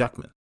Hugh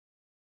Jackman.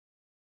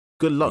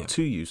 Good luck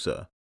to you,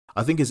 sir.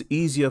 I think it's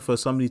easier for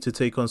somebody to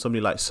take on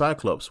somebody like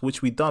Cyclops,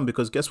 which we done,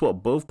 because guess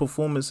what? Both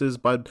performances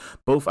by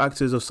both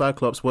actors of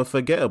Cyclops were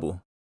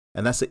forgettable.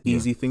 And that's an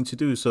easy thing to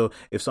do. So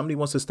if somebody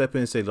wants to step in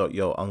and say, "Look,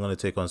 yo, I'm going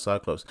to take on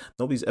Cyclops,"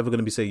 nobody's ever going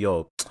to be say,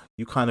 "Yo,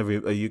 you kind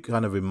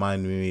of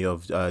remind me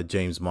of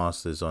James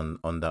Masters on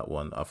that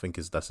one." I think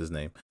that's his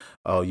name.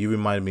 Oh, you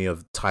remind me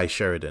of Ty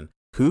Sheridan.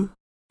 Who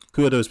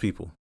are those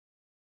people?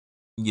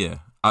 Yeah,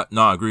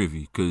 I agree with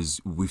you, because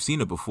we've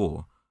seen it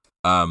before.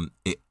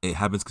 It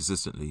happens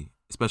consistently,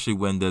 especially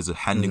when there's a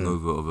handing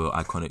over of an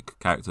iconic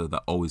character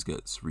that always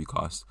gets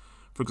recast.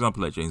 For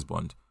example, like James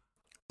Bond.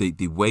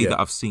 The way that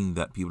I've seen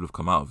that people have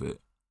come out of it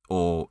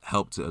or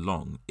helped it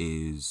along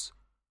is,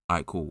 all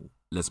right, cool,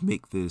 let's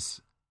make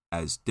this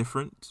as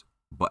different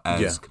but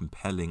as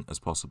compelling as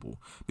possible.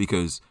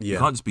 Because you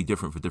can't just be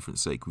different for different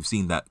sake. We've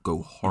seen that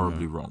go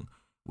horribly wrong.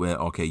 Where,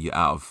 okay,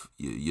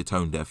 you're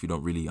tone deaf, you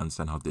don't really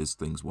understand how these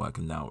things work,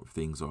 and now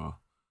things are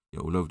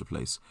all over the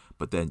place.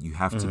 But then you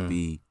have to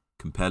be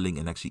compelling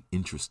and actually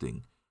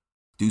interesting.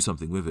 Do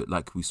something with it,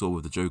 like we saw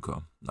with the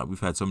Joker. Like,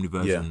 we've had so many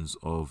versions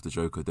of the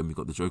Joker. Then we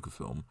got the Joker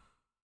film,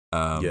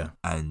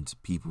 and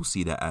people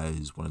see that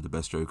as one of the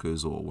best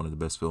Jokers or one of the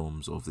best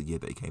films of the year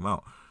that it came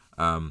out.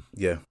 And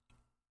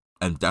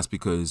that's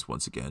because,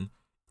 once again,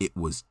 it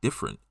was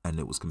different and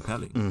it was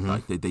compelling.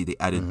 Like they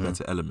added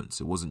better elements.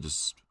 It wasn't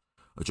just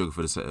a Joker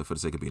for the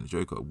sake of being a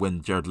Joker.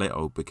 When Jared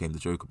Leto became the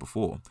Joker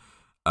before,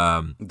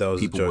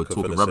 people were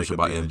talking rubbish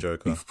about him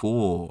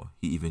before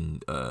he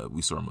even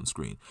we saw him on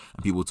screen,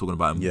 and people were talking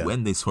about him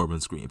when they saw him on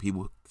screen. And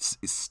people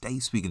stay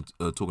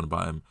talking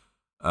about him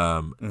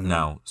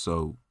now.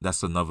 So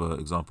that's another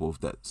example of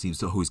that seems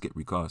to always get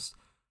recast.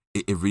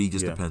 It really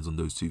just depends on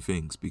those two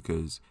things,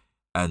 because,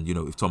 and you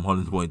know, if Tom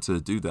Holland wanted to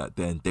do that,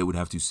 then they would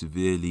have to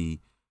severely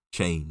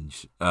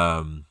change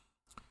the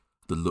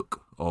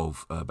look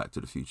of Back to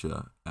the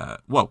Future.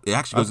 Well, it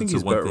actually goes into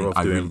one thing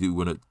I really do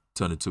want to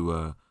turn it to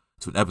an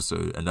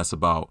episode, and that's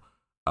about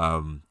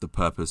the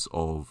purpose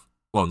of,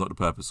 well, not the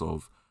purpose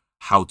of,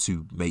 how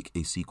to make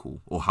a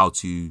sequel, or how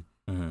to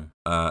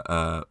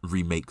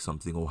remake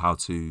something, or how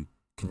to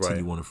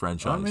continue on a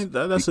franchise. I mean,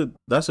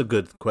 that's a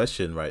good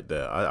question right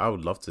there. I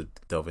would love to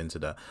delve into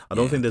that. I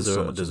don't think there's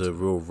a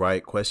real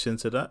right question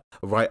to that,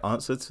 a right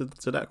answer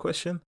to that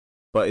question.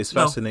 But it's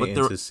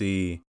fascinating to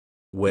see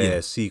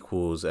where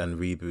sequels and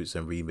reboots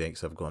and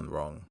remakes have gone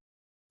wrong.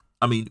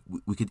 I mean,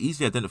 we could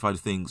easily identify the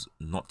things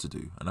not to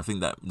do, and I think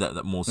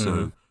that more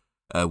so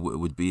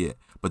would be it.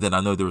 But then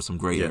I know there are some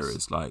grey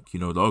areas, like, you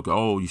know,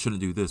 oh, you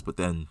shouldn't do this, but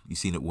then you've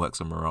seen it work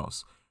somewhere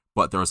else.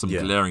 But there are some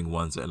glaring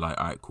ones that are like,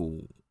 all right,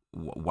 cool.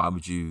 Why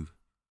would you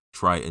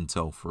try and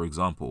tell, for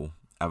example,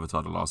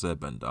 Avatar: The Last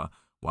Airbender?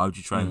 Why would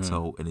you try and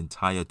tell an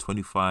entire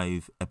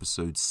 25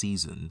 episode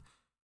season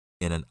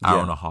in an hour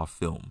and a half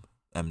film?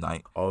 M.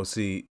 Night. Oh,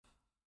 see,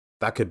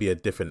 that could be a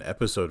different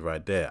episode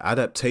right there.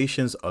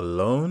 Adaptations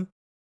alone,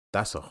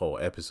 that's a whole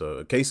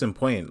episode. Case in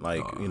point,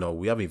 like, you know,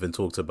 we haven't even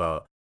talked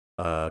about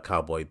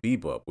Cowboy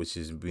Bebop, which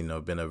has been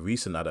a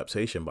recent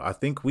adaptation, but I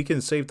think we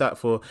can save that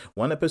for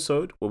one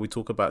episode where we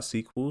talk about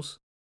sequels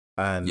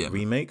and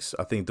remakes.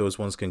 I think those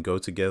ones can go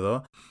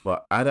together,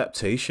 but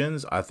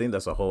adaptations, I think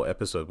that's a whole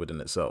episode within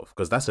itself,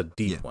 because that's a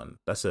deep one.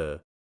 That's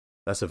a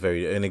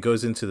very, and it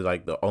goes into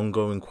like the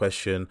ongoing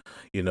question,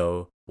 you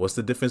know, what's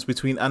the difference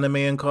between anime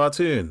and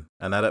cartoon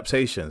and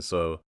adaptation?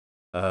 So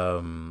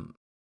but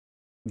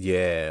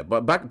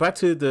back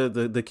to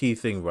the key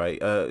thing, right?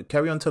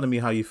 Carry on telling me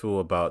how you feel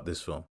about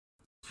this film.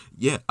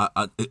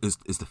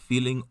 It's the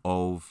feeling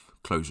of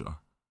closure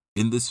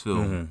in this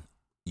film.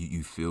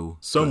 You feel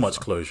so much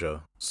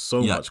closure,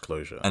 much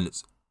closure, and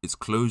it's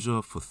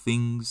closure for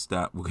things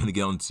that we're going to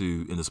get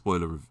onto in the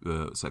spoiler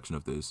section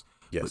of this.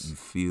 But you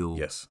feel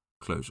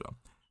closure.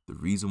 The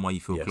reason why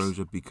you feel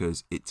closure,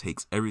 because it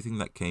takes everything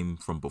that came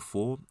from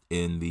before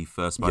in the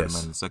first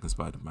Spider-Man and the second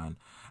Spider-Man,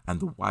 and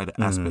the wider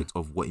aspect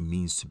of what it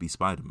means to be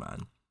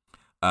Spider-Man,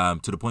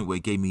 to the point where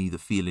it gave me the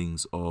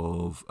feelings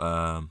of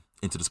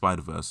Into the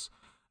Spider-Verse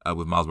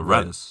with Miles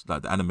Morales,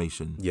 like the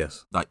animation.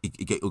 Like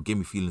it gave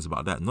me feelings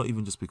about that, not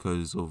even just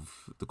because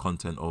of the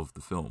content of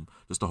the film,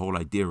 just the whole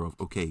idea of,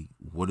 okay,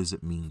 what does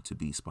it mean to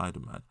be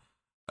Spider-Man?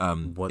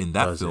 What in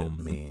that does film,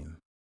 it mean?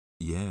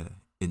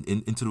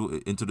 Into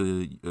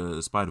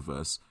the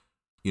Spider-Verse,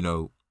 you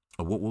know,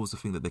 what was the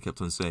thing that they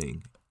kept on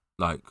saying?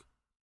 Like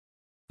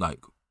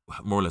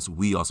more or less,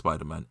 we are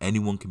Spider-Man.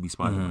 Anyone can be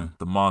Spider-Man.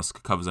 The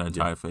mask covers our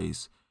entire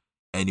face.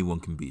 Anyone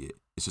can be it.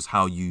 It's just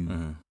how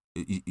you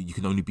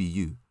can only be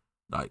you.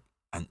 Like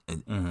and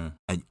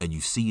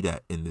you see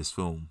that in this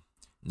film,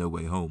 No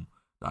Way Home.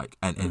 Like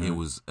and it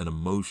was an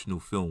emotional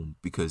film,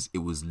 because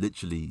it was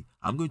literally,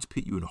 I'm going to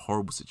put you in a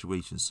horrible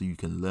situation so you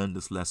can learn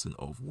this lesson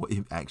of what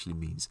it actually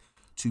means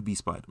to be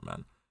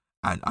Spider-Man.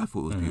 And I thought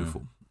it was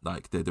beautiful.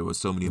 Like there were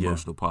so many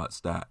emotional parts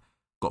that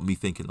got me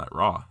thinking, like,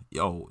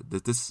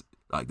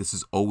 this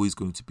is always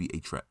going to be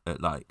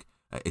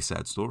a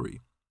sad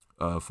story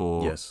a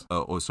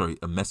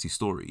messy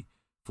story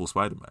for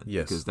Spider-Man,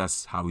 because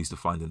that's how he's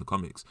defined in the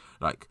comics.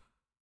 Like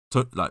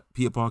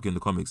Peter Parker in the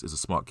comics is a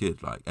smart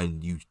kid, like,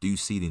 and you do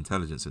see the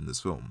intelligence in this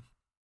film.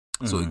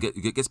 So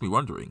it gets me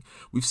wondering.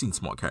 We've seen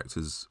smart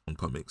characters on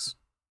comics.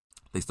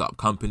 They start up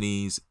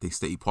companies, they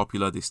stay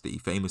popular, they stay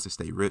famous, they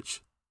stay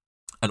rich.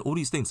 And all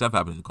these things have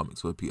happened in the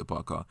comics with Peter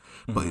Parker.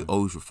 But it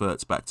always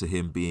reverts back to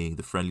him being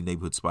the friendly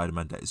neighborhood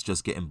Spider-Man that is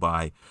just getting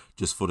by,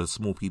 just for the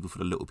small people, for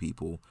the little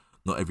people.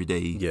 Not every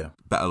day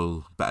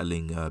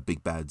battling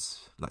big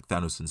bads like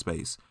Thanos in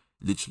space.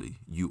 Literally,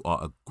 you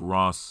are a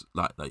grass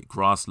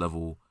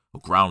level or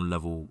ground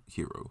level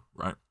hero,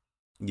 right?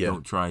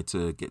 Don't try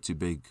to get too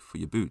big for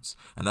your boots.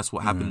 And that's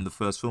what happened in the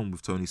first film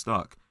with Tony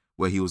Stark,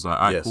 where he was like,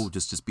 all right, cool,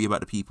 just be about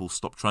the people,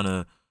 stop trying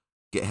to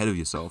get ahead of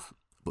yourself.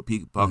 But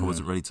Peter Parker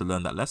wasn't ready to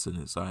learn that lesson.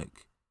 It's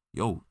like,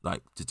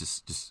 to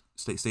just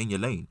stay in your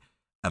lane.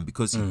 And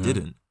because he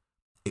didn't,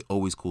 it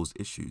always caused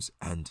issues.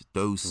 And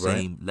those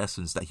same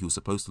lessons that he was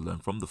supposed to learn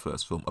from the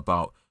first film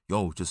about,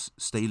 just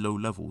stay low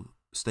level,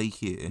 stay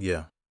here.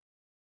 Yeah.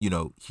 You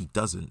know, he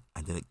doesn't,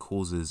 and then it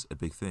causes a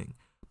big thing.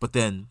 But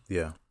then,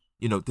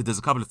 you know, there's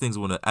a couple of things I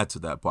want to add to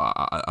that, but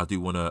I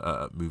do want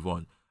to move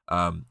on.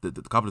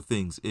 The couple of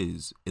things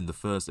is, in the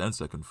first and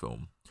second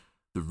film,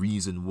 the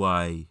reason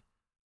why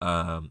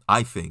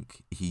I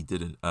think he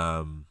didn't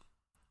learn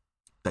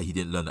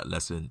that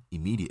lesson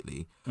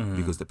immediately,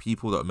 because the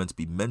people that are meant to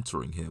be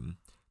mentoring him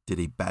did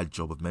a bad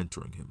job of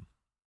mentoring him.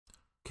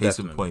 Case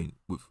in point,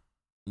 with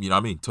you know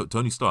what I mean,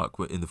 Tony Stark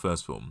in the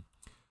first film,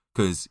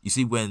 because you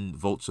see when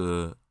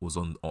Vulture was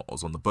on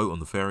the boat on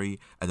the ferry,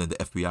 and then the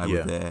FBI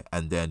were there,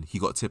 and then he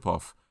got a tip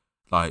off,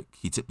 like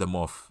he tipped them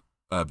off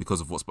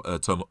because of what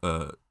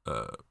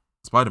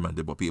Spider-Man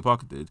did, what Peter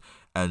Parker did,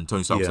 and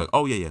Tony Stark was like,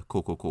 "Oh yeah,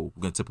 cool,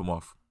 we're gonna tip him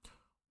off."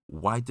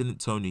 Why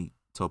didn't Tony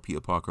tell Peter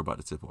Parker about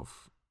the tip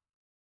off?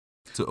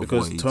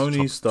 Because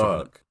Tony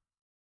Stark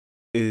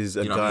is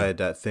a guy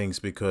that thinks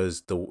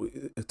because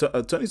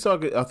Tony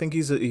Stark, I think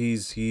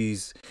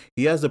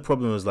he has the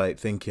problem of like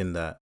thinking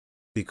that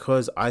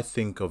because I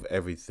think of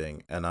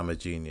everything and I'm a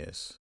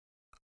genius,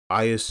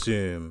 I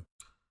assume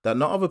that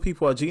not other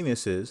people are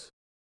geniuses,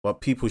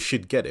 but people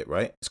should get it,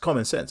 right? It's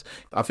common sense.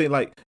 I feel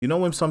like, you know,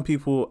 when some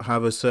people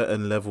have a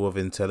certain level of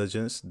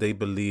intelligence, they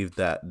believe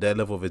that their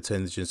level of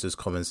intelligence is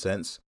common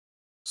sense.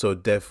 So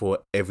therefore,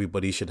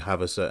 everybody should have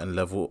a certain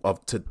level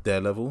up to their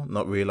level,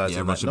 not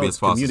realizing that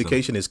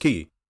communication is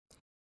key.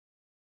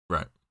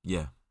 Right.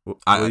 Yeah.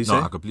 I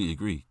completely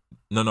agree.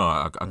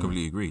 I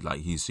completely agree.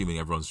 Like, he's assuming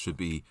everyone should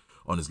be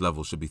on his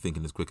level, should be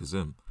thinking as quick as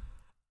him.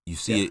 You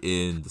see it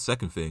in the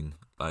second thing,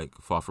 like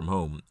Far From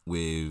Home,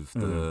 with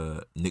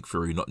the Nick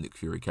Fury, not Nick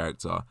Fury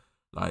character,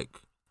 like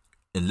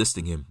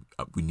enlisting him.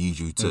 We need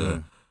you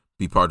to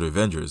be part of the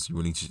Avengers.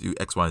 We need you to do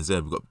X, Y, and Z.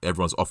 We've got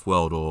everyone's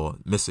off-world or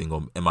missing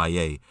or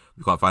MIA.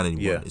 We can't find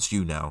anyone. Yeah. It's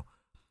you now.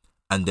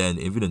 And then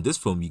even in this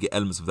film, you get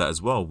elements of that as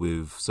well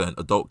with certain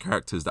adult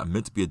characters that are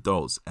meant to be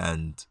adults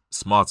and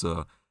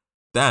smarter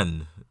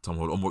than Tom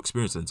Holland, or more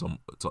experienced than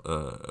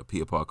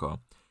Peter Parker,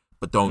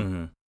 but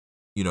don't,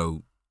 you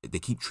know, they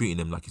keep treating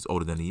him like he's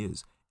older than he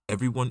is.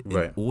 Everyone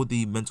in all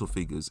the mental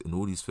figures in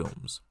all these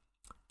films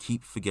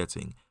keep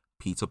forgetting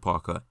Peter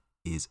Parker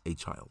is a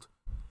child.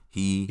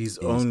 He's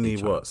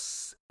only,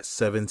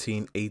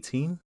 17,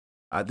 18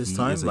 at this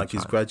time? Like,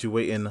 he's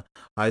graduating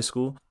high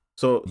school.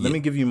 So let me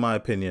give you my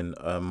opinion,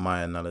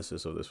 my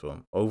analysis of this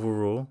film.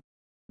 Overall,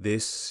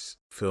 this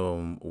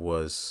film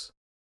was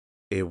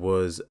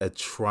a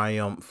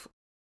triumph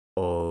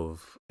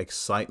of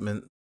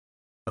excitement,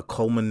 a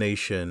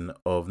culmination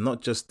of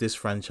not just this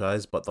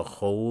franchise, but the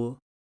whole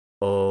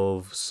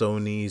of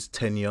Sony's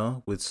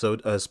tenure with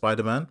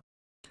Spider-Man.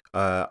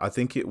 I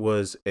think it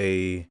was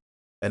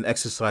an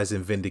exercise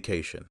in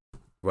vindication,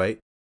 right?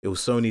 It was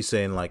Sony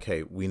saying like,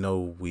 hey, we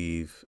know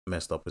we've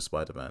messed up with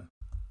Spider-Man,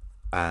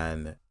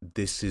 and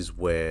this is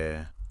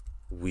where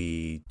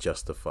we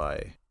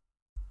justify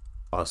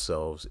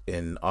ourselves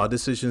in our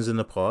decisions in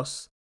the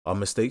past, our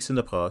mistakes in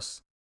the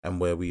past, and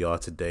where we are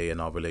today in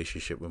our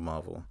relationship with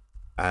Marvel.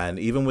 And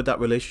even with that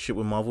relationship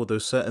with Marvel,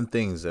 there's certain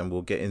things, and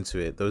we'll get into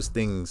it, those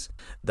things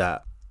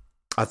that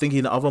I think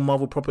in other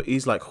Marvel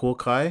properties like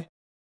Hawkeye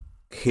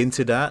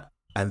hinted at,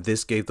 and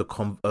this gave the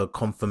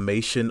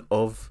confirmation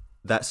of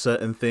that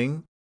certain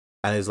thing.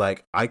 And it's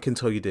like, I can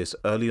tell you this,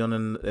 early on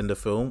in the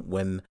film,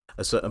 when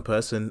a certain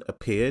person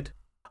appeared,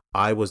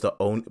 I was the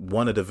only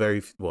one of the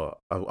very,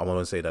 well, I want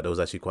to say that there was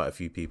actually quite a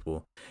few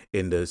people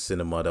in the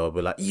cinema that would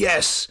be like,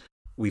 yes,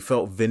 we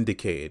felt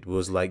vindicated. It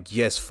was like,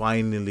 yes,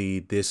 finally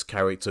this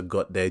character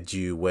got their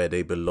due where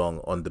they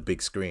belong on the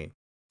big screen.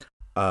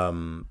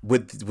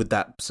 With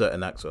that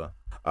certain actor.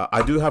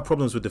 I do have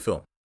problems with the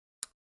film.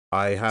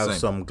 I have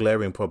some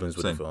glaring problems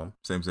with the film.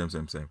 Same.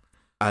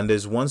 And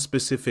there's one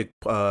specific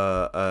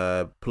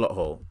plot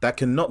hole that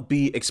cannot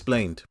be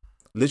explained.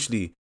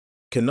 Literally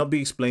cannot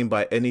be explained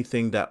by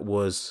anything that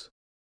was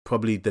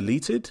probably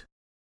deleted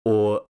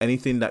or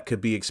anything that could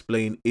be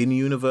explained in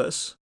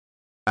universe,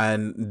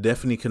 and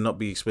definitely cannot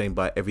be explained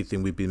by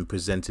everything we've been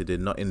presented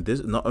in, not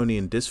only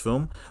in this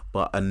film,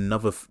 but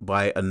another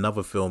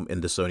film in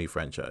the Sony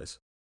franchise.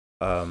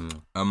 I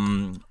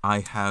think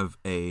I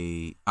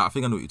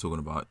know what you're talking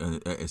about.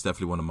 It's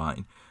definitely one of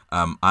mine.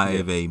 I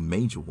have a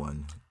major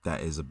one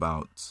that is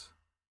about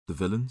the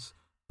villains,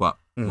 but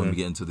when we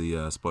get into the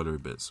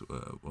spoilery bits,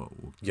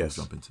 we'll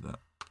jump into that.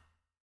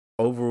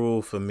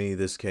 Overall, for me,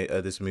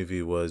 this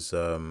movie was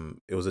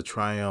it was a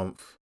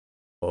triumph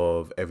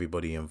of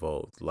everybody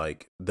involved.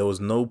 Like, there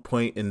was no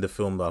point in the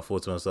film that I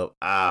thought to myself,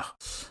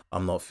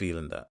 I'm not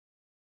feeling that.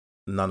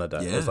 None of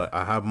that. Yeah. It was like,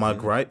 I have my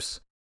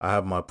gripes, I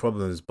have my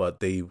problems,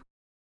 but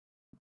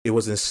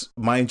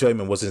my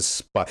enjoyment was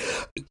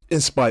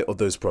in spite of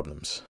those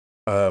problems.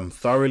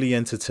 Thoroughly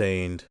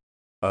entertained.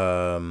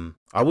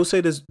 I will say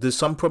there's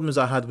some problems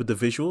I had with the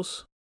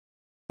visuals,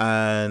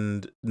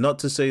 and not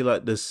to say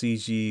like the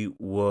CG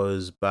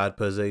was bad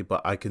per se,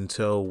 but I can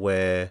tell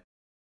where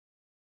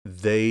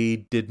they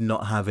did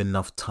not have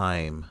enough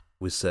time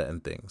with certain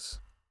things.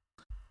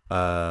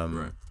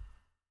 And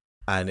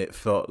it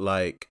felt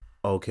like,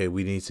 okay,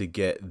 we need to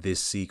get this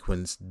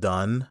sequence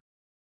done,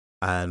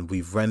 and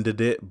we've rendered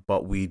it,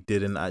 but we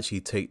didn't actually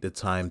take the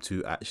time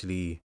to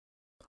actually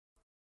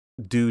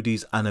do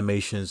these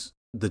animations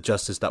the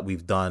justice that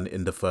we've done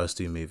in the first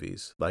two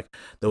movies. Like,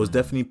 there was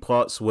definitely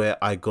parts where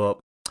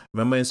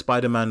remember in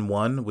Spider-Man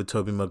 1 with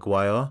Tobey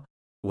Maguire,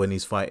 when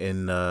he's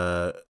fighting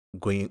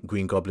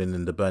Green Goblin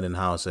in the burning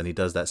house, and he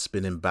does that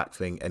spinning back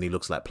thing and he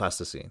looks like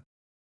plasticine.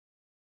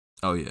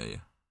 Oh yeah.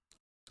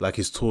 like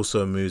his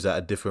torso moves at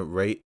a different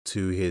rate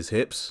to his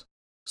hips,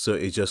 so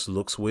it just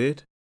looks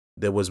weird.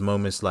 There was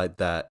moments like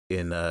that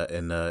in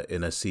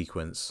a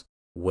sequence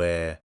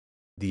where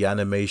the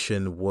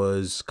animation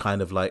was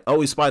kind of like,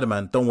 oh, he's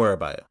Spider-Man, don't worry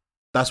about it.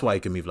 That's why he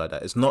can move like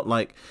that. It's not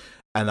like,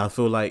 and I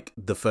feel like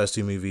the first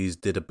two movies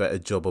did a better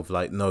job of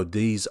like, no,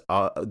 this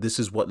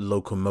is what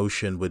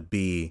locomotion would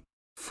be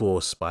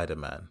for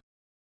Spider-Man.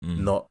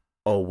 Not,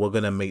 oh, we're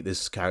going to make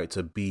this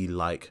character be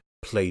like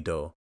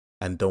Play-Doh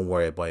and don't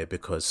worry about it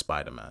because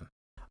Spider-Man.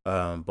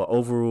 But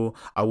overall,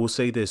 I will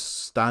say this,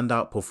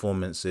 standout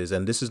performances,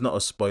 and this is not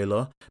a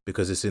spoiler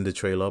because it's in the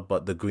trailer,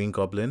 but the Green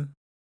Goblin,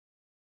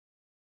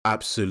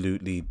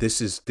 absolutely,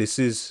 this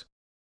is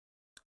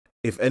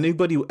if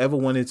anybody ever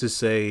wanted to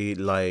say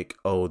like,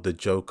 oh, the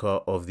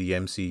Joker of the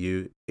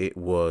MCU, it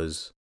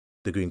was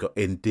the Green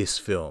Goblin in this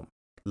film.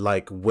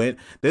 Like, when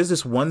there's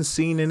this one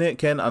scene in it,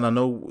 Ken, and I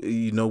know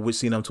you know which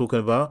scene I'm talking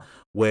about,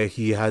 where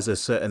he has a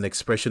certain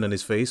expression on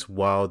his face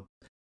while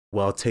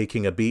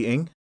taking a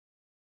beating.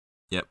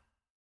 Yep.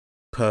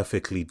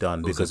 Perfectly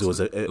done, because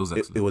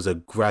it was a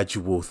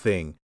gradual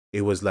thing.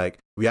 It was like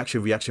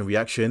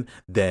reaction,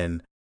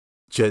 then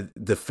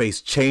the face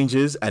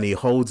changes and he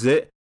holds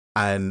it,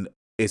 and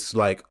it's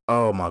like,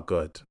 oh my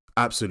god,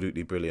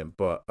 absolutely brilliant.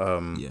 But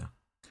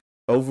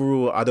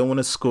overall, I don't want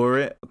to score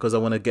it because I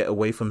want to get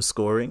away from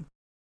scoring.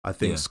 I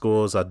think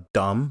scores are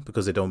dumb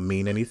because they don't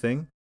mean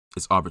anything.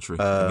 It's arbitrary.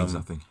 It means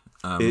nothing.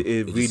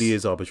 It really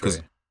is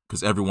arbitrary.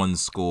 Because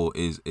everyone's score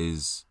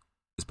is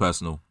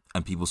personal,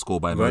 and people score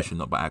by emotion,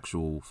 not by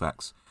actual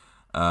facts.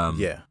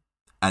 And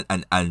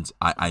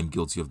I'm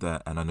guilty of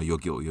that, and I know you're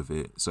guilty of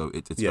it. So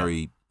it's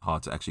very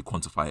hard to actually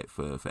quantify it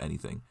for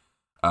anything.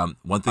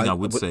 One thing I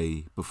would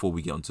say before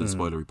we get onto the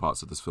spoilery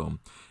parts of this film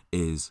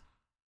is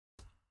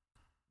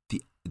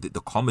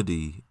the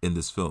comedy in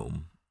this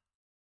film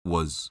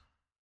was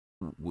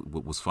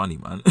funny,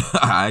 man.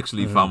 I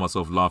actually found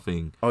myself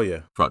laughing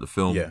throughout the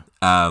film.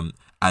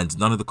 And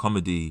none of the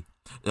comedy,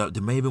 there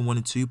may have been one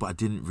or two, but I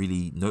didn't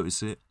really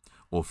notice it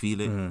or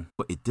feel it.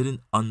 But it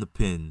didn't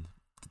underpin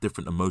the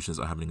different emotions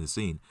that are happening in the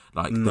scene.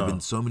 Like, there have been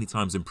so many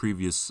times in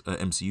previous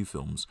MCU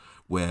films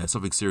where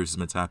something serious is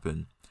meant to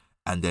happen,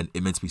 and then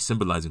it meant to be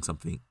symbolizing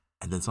something,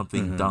 and then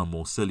something dumb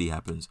or silly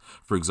happens.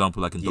 For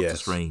example, like in Doctor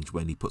Strange,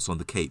 when he puts on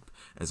the cape,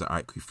 and it's like, all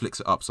right, he flicks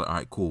it up, so all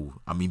right,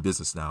 cool, I mean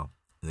business now.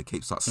 And the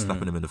cape starts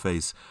slapping him in the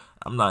face.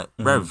 I'm like,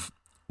 Rev,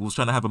 we was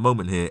trying to have a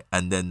moment here,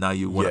 and then now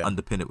you want to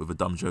underpin it with a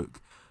dumb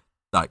joke.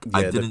 Like,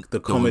 I didn't. The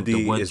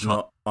comedy is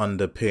not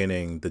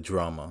underpinning the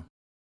drama.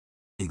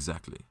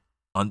 Exactly.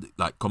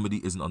 Like, comedy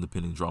isn't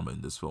underpinning drama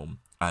in this film,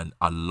 and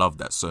I love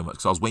that so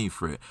much. So I was waiting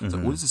for it.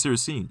 Like, what is a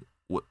serious scene?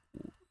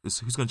 Who's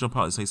going to jump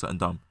out and say something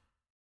dumb?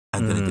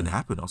 And then it didn't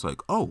happen. I was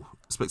like, oh,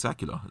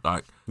 spectacular!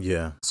 Like,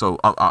 So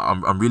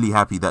I'm really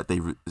happy that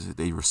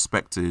they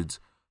respected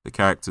the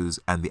characters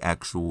and the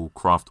actual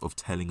craft of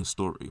telling a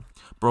story.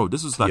 Bro,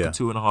 this was like a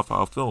 2.5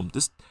 hour film.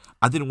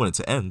 I didn't want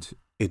it to end.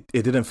 It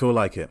didn't feel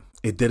like it.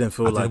 It didn't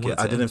feel like it.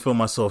 I didn't feel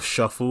myself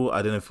shuffle.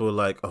 I didn't feel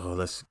like, oh,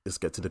 let's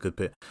get to the good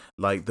bit.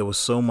 Like, there was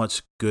so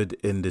much good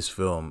in this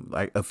film.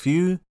 Like, a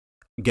few,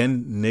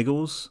 again,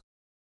 niggles,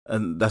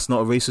 and that's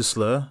not a racist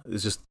slur.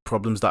 It's just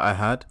problems that I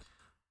had.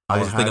 I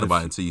was thinking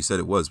about it until you said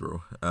it was,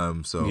 bro. What are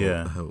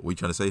you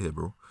trying to say here,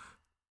 bro?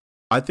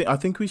 I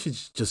think we should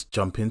just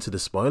jump into the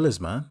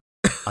spoilers, man.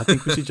 I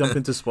think we should jump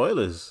into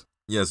spoilers.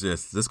 Yes.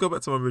 Let's go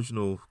back to my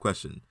original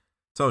question.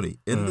 Tony,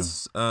 in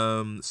this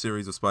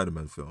series of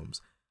Spider-Man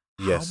films,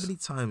 how many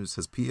times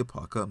has Peter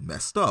Parker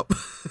messed up?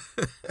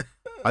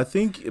 I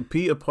think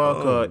Peter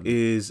Parker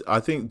is... I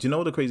think... Do you know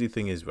what the crazy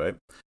thing is, right?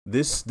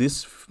 This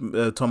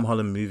Tom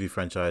Holland movie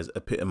franchise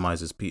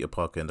epitomizes Peter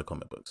Parker in the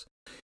comic books.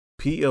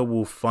 Peter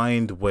will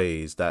find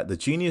ways, that the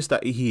genius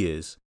that he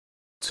is,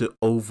 to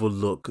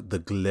overlook the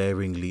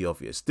glaringly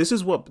obvious. This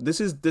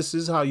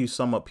is how you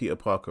sum up Peter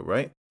Parker,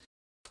 right?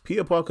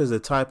 Peter Parker is the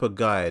type of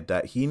guy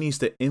that he needs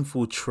to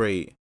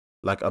infiltrate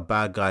like a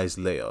bad guy's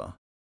lair.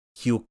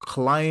 He'll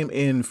climb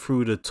in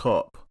through the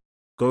top,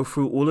 go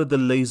through all of the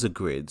laser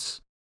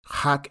grids,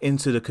 hack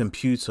into the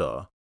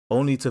computer,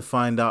 only to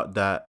find out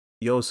that,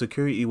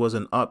 security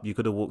wasn't up, you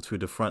could have walked through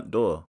the front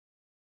door.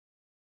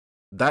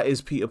 That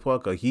is Peter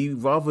Parker. He'd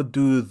rather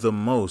do the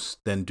most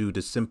than do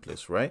the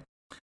simplest, right?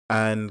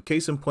 And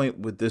case in point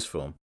with this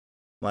film,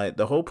 like,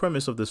 the whole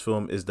premise of this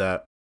film is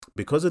that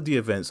because of the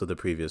events of the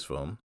previous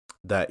film,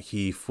 that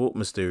he fought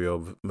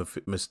Mysterio.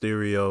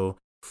 Mysterio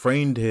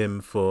framed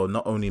him for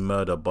not only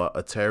murder, but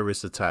a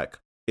terrorist attack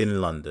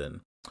in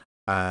London,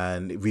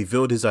 and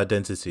revealed his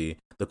identity.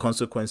 The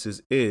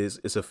consequences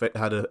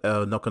had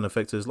a knock-on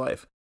effect to his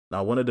life.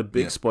 Now, one of the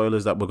big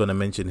spoilers that we're going to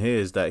mention here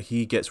is that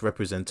he gets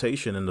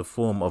representation in the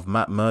form of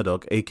Matt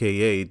Murdock,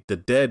 aka the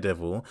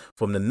Daredevil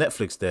from the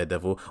Netflix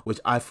Daredevil, which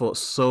I thought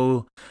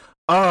so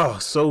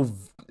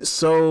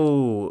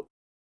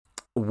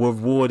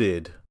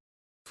rewarded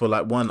for.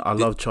 Like, one, I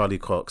love Charlie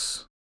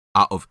Cox.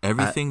 Out of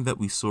everything that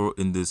we saw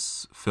in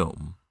this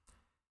film,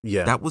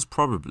 that was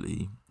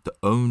probably the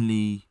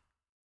only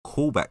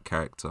callback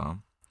character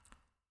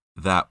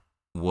that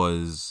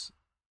was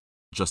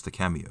just a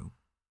cameo.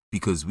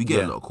 because we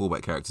get a lot of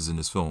callback characters in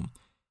this film,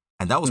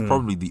 and that was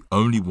probably the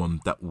only one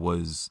that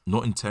was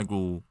not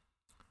integral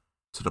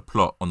to the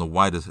plot in the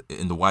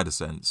wider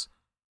sense.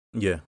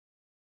 Yeah,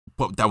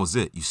 but that was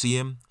it. You see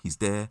him, he's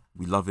there.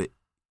 We love it.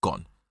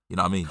 Gone. You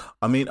know what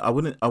I mean? I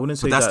wouldn't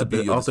say that's that.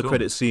 The after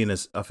credit scene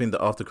is. I think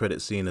the after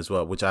credit scene as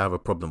well, which I have a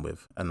problem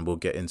with, and we'll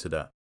get into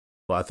that.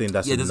 But I think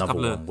that's another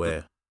one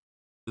where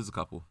there's a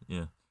couple.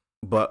 Yeah.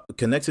 But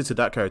connected to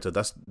that character,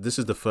 this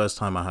is the first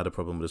time I had a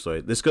problem with the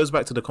story. This goes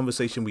back to the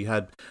conversation we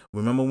had.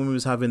 Remember when we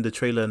was having the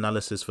trailer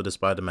analysis for the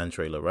Spider-Man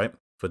trailer, right?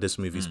 For this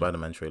movie,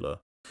 Spider-Man trailer.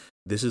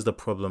 This is the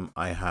problem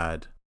I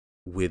had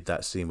with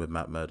that scene with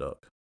Matt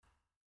Murdock.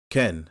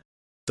 Ken,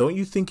 don't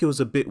you think it was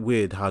a bit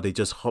weird how they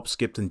just hop,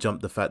 skipped, and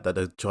jumped the fact that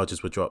the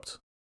charges were dropped?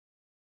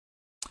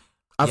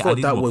 I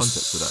thought that was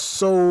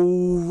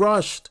so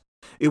rushed.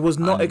 It was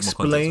not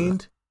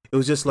explained. It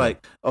was just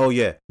like, oh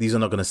yeah, these are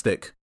not going to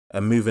stick.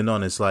 And moving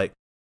on, it's like,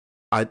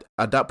 at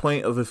that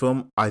point of the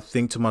film, I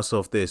think to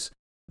myself the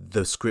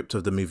script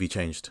of the movie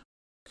changed.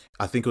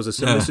 I think it was a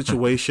similar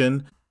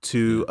situation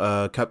to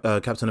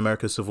Captain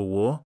America Civil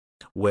War,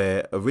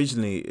 where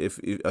originally,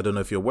 if I don't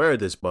know if you're aware of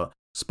this, but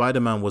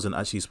Spider-Man wasn't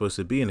actually supposed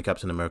to be in the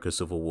Captain America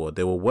Civil War.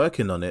 They were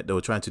working on it. They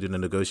were trying to do the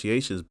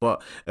negotiations,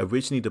 but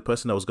originally the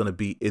person that was going to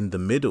be in the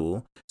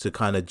middle to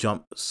kind of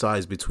jump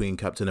sides between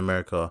Captain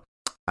America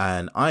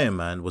and Iron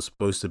Man was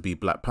supposed to be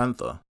Black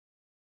Panther.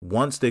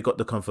 Once they got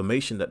the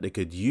confirmation that they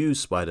could use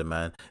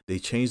Spider-Man, they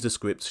changed the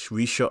script,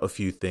 reshot a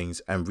few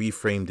things, and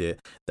reframed it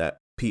that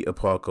Peter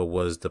Parker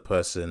was the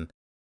person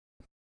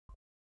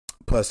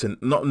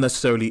not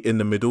necessarily in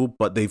the middle,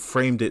 but they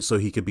framed it so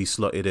he could be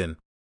slotted in.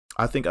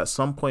 I think at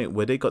some point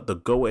where they got the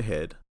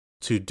go-ahead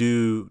to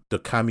do the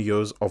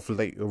cameos of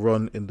later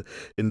on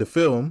in the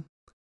film,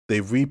 they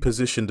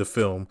repositioned the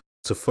film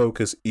to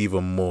focus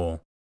even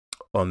more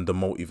on the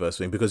multiverse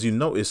thing. Because you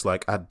notice,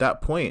 like, at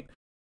that point,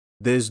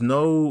 there's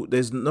no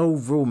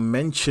real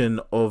mention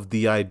of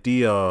the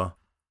idea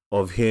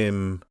of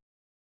him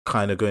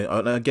kind of going.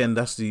 And again,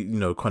 that's the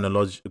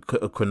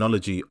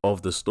chronology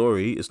of the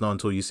story. It's not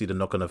until you see the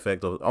knock-on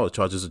effect of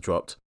charges are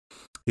dropped.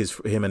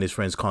 Him and his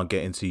friends can't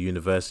get into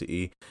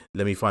university.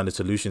 Let me find a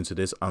solution to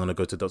this. I'm gonna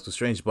go to Doctor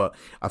Strange. But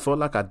I felt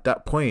like at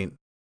that point,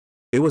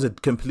 it was a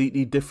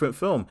completely different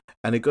film,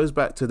 and it goes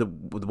back to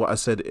what I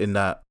said in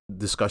that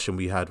discussion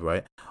we had.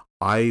 Right,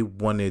 I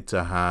wanted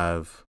to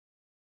have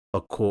a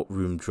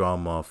courtroom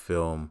drama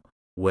film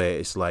where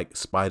it's like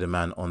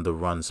Spider-Man on the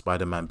run,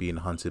 Spider-Man being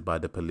hunted by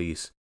the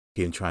police,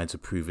 him trying to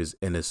prove his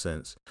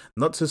innocence.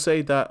 Not to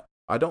say that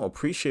I don't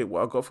appreciate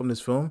what I got from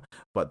this film,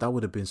 but that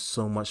would have been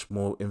so much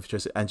more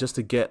interesting. And just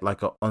to get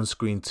like an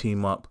on-screen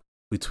team up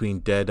between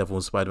Daredevil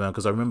and Spider-Man,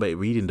 because I remember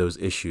reading those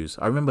issues.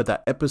 I remember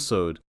that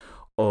episode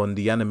on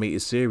the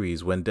animated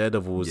series when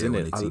Daredevil was in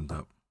it.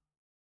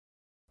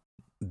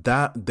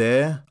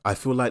 I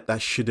feel like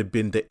that should have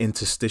been the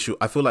interstitial.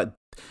 I feel like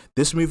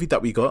this movie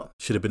that we got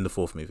should have been the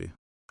fourth movie,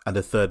 and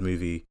the third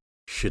movie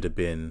should have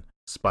been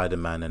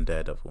Spider-Man and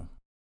Daredevil.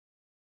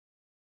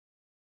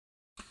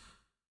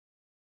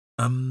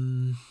 I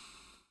mean,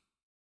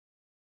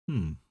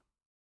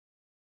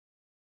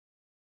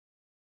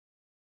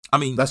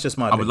 that's just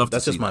my opinion. I would love to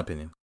see my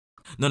opinion.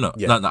 No.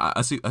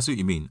 I see what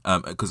you mean.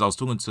 Because I was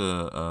talking to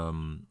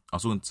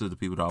the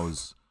people that I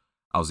was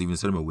even in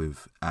cinema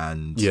with,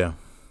 and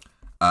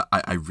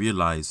I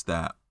realized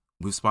that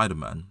with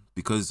Spider-Man,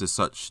 because there's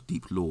such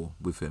deep lore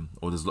with him,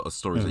 or there's a lot of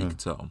stories that you can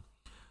tell.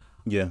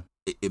 Yeah,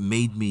 it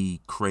made me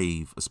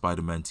crave a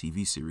Spider-Man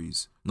TV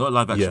series, not a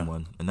live action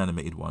one, an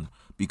animated one,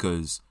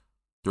 because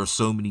there are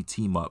so many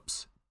team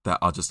ups that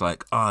are just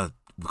like, we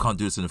can't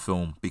do this in a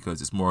film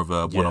because it's more of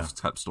a one-off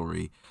type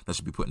story that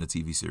should be put in a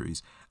TV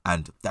series.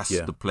 And that's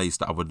the place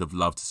that I would have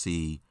loved to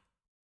see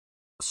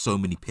so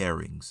many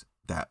pairings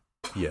that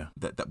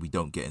we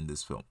don't get in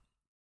this film.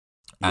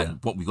 And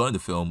what we got in the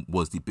film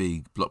was the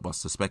big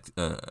blockbuster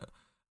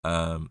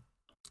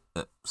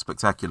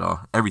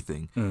spectacular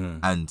everything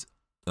and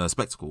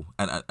spectacle.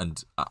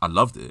 And I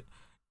loved it.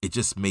 It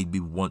just made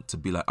me want to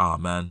be like,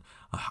 man,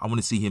 I want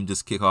to see him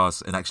just kick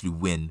ass and actually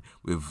win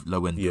with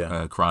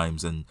low-end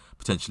crimes and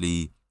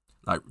potentially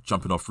like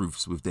jumping off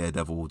roofs with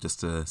Daredevil just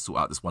to sort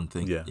out this one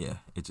thing.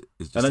 It's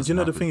just. And you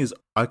know, the thing is,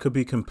 I could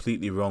be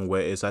completely wrong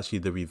where it's actually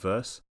the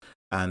reverse,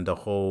 and the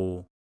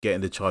whole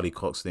getting the Charlie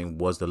Cox thing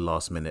was the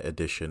last-minute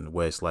addition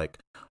where it's like,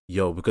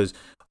 because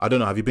I don't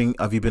know, have you been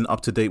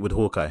up to date with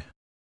Hawkeye?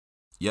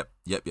 Yep.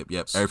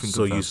 Everything.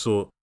 So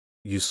confirmed.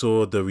 you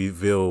saw the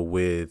reveal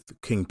with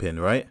Kingpin,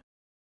 right?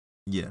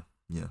 Yeah.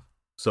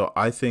 So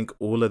I think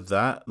all of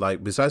that,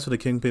 like besides for the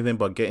Kingpin thing,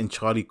 but getting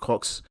Charlie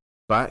Cox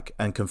back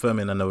and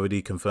confirming, and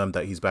already confirmed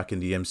that he's back in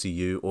the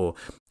MCU, or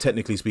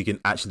technically speaking,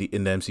 actually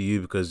in the MCU,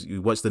 because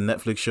you watch the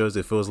Netflix shows,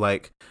 it feels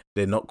like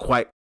they're not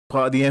quite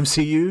part of the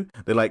MCU.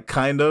 They're like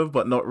kind of,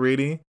 but not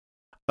really.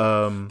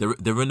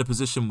 They're in a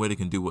position where they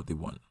can do what they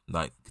want.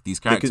 Like these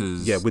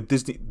characters, with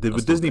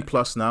Disney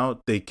Plus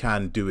now, they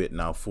can do it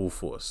now full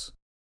force.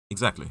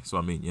 Exactly. So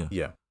I mean,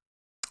 yeah.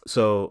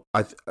 So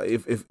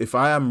if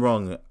I am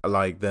wrong,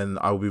 like then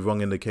I will be wrong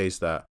in the case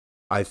that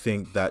I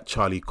think that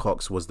Charlie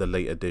Cox was the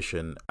late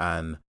addition,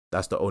 and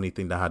that's the only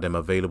thing that had them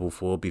available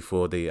for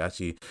before they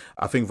actually.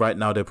 I think right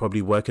now they're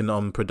probably working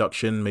on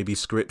production, maybe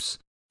scripts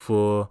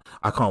for.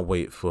 I can't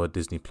wait for a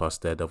Disney Plus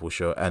Daredevil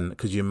show. And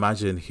could you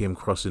imagine him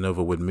crossing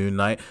over with Moon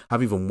Knight? I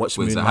haven't even watched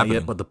Moon Knight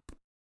yet, but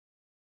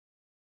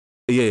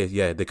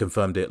they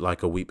confirmed it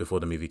like a week before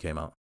the movie came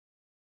out.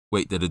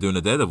 Wait, they're doing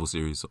a Daredevil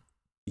series?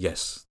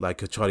 Yes,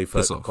 like Charlie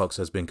Cox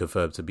has been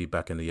confirmed to be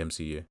back in the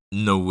MCU.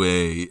 No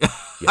way.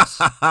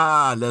 Yes.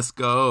 Let's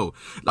go.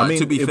 Like, I mean,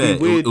 to be fair,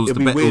 it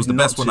was the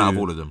best one out of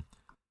all of them.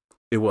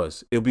 It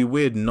was. It'll be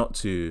weird not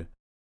to,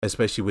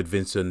 especially with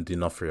Vincent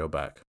D'Onofrio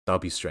back. That'll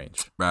be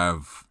strange.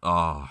 Rav,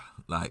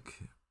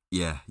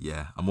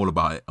 yeah. I'm all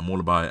about it.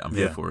 I'm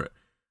here for it.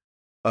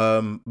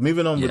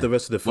 Moving on with the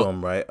rest of the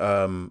film, right?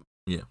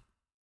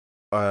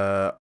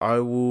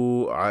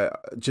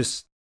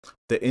 Just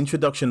the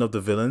introduction of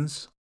the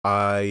villains.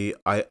 I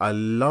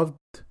loved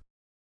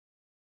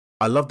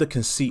the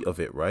conceit of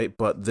it, right?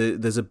 But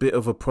there's a bit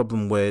of a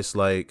problem where it's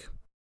like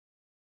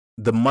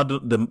the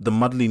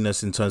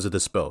muddliness in terms of the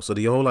spell. So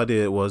the whole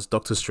idea was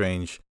Doctor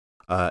Strange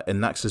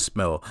enacts a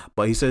spell,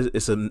 but he says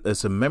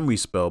it's a memory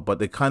spell, but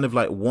they kind of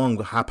like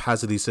Wong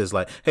haphazardly says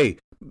like, hey,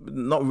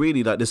 not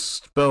really, like this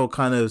spell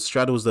kind of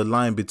straddles the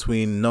line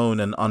between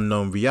known and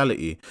unknown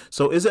reality.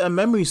 So is it a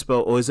memory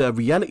spell or is it a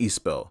reality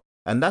spell?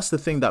 And that's the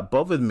thing that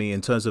bothered me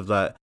in terms of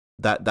that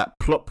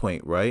plot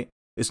point, right?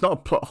 It's not a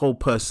plot hole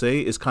per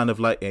se. It's kind of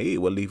like, hey,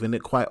 we're leaving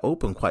it quite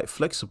open, quite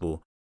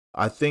flexible.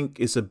 I think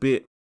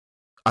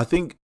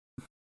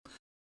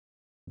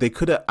they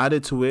could have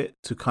added to it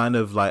to kind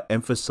of like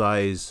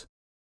emphasize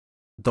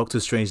Doctor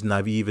Strange's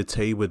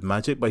naivete with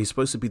magic, but he's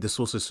supposed to be the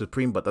Sorcerer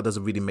Supreme, but that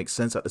doesn't really make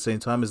sense at the same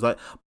time. It's like,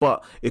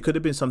 but it could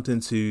have been something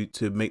to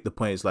make the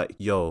point. It's like,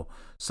 yo,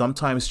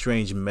 sometimes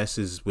Strange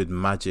messes with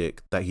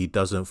magic that he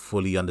doesn't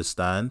fully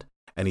understand,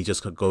 and he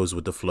just goes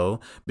with the flow.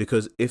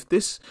 Because if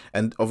this,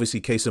 and obviously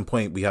case in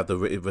point, we have the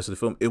rest of the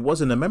film, it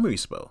wasn't a memory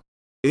spell.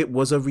 It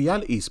was a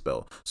reality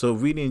spell. So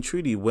really and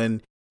truly,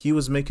 when he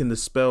was making the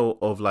spell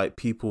of like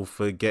people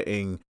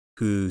forgetting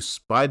who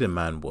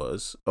Spider-Man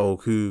was, or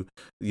who,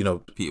 you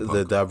know,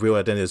 the real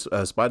identity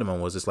of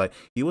Spider-Man was, it's like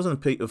he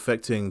wasn't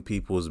affecting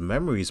people's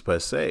memories per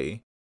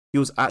se. He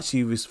was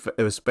actually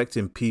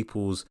respecting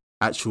people's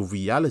actual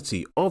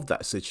reality of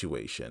that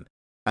situation.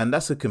 And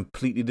that's a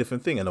completely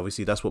different thing. And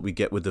obviously that's what we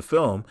get with the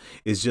film,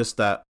 is just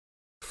that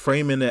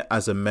framing it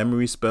as a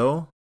memory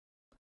spell,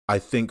 I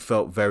think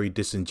felt very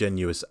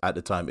disingenuous at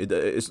the time.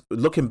 It's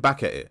looking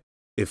back at it,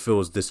 it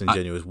feels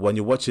disingenuous. When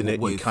you're watching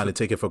it, you kind of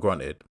take it for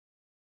granted.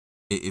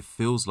 It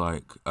feels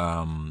like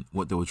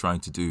what they were trying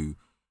to do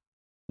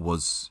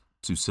was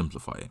to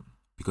simplify it.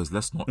 Because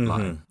let's not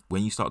lie,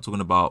 when you start talking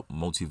about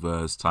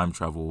multiverse, time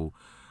travel,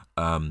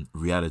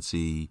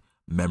 reality,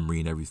 memory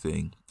and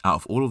everything, out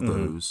of all of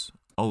those,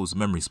 it's a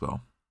memory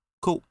spell.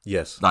 Cool.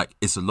 Yes. Like,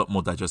 it's a lot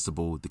more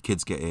digestible. The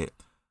kids get it.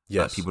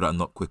 Yes. Like, people that are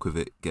not quick with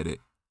it get it.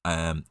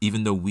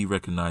 Even though we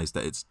recognize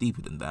that it's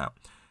deeper than that.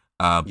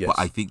 Yes. But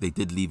I think they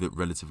did leave it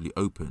relatively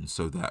open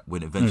so that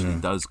when it eventually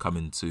does come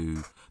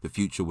into the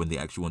future, when they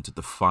actually want to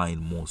define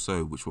more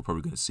so, which we're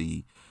probably going to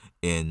see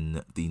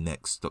in the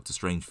next Doctor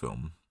Strange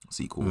film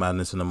sequel.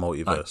 Madness in the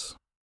Multiverse.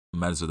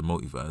 Madness of the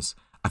Multiverse.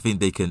 I think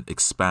they can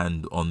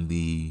expand on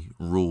the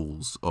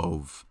rules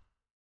of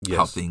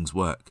how things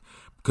work.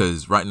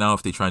 Because right now,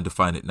 if they try and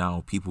define it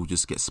now, people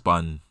just get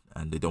spun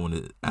and they don't want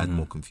to add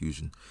more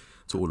confusion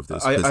to all of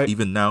this. Because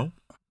even now,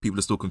 people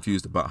are still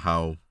confused about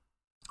how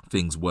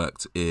things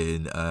worked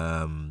in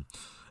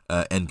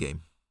Endgame,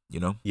 you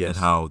know? Yes. And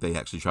how they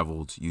actually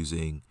traveled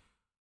using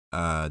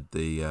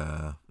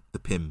the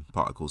Pym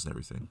particles and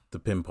everything. The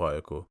Pym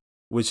particle.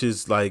 Which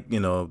is like, you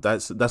know,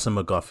 that's a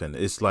MacGuffin.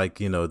 It's like,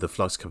 you know, the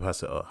flux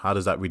capacitor. How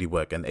does that really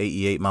work? And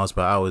 88 miles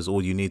per hour is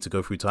all you need to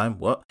go through time?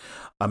 What?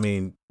 I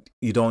mean,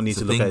 you don't need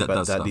to look at it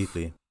that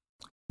deeply.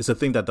 It's a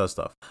thing that does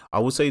stuff. I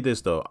will say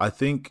this, though. I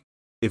think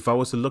if I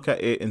was to look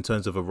at it in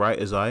terms of a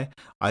writer's eye,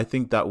 I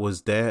think that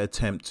was their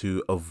attempt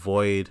to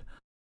avoid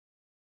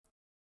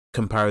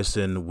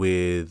comparison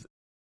with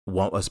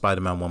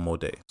Spider-Man One More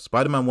Day.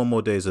 Spider-Man One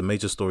More Day is a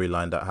major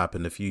storyline that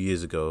happened a few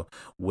years ago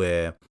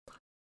where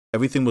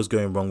everything was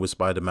going wrong with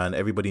Spider-Man.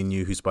 Everybody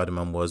knew who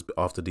Spider-Man was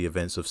after the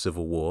events of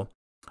Civil War,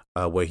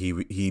 where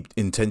he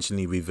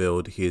intentionally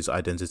revealed his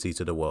identity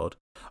to the world.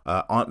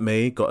 Aunt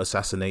May got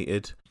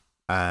assassinated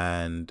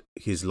and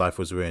his life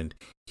was ruined.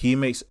 He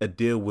makes a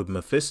deal with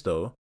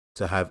Mephisto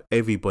to have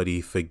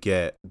everybody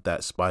forget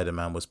that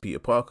Spider-Man was Peter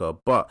Parker.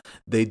 But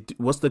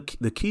what's the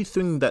key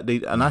thing that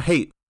they, and I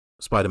hate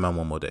Spider-Man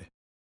One More Day.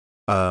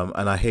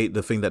 And I hate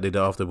the thing that they did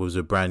after was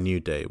A Brand New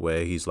Day,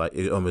 where he's like,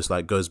 it almost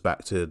like goes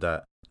back to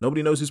that.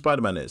 Nobody knows who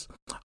Spider-Man is.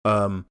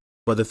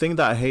 But the thing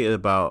that I hated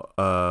about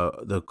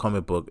the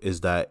comic book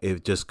is that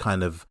it just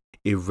kind of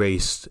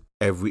erased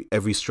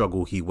every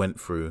struggle he went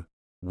through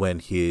when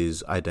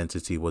his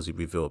identity was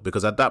revealed.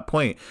 Because at that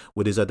point,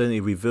 with his identity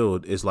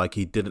revealed, it's like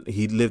he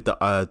lived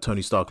the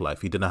Tony Stark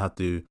life. He didn't have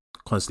to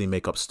constantly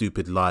make up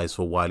stupid lies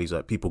for a while. He's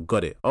like, people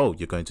got it. Oh,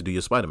 you're going to do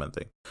your Spider-Man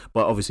thing.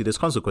 But obviously there's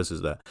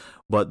consequences there.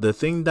 But the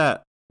thing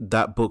that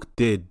that book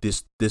did,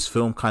 this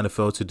film kind of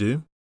failed to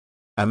do.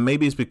 And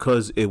maybe it's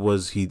because it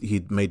was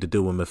he'd made the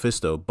deal with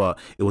Mephisto, but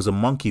it was a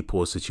monkey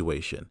paw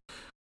situation.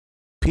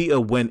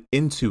 Peter went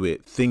into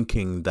it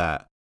thinking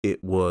that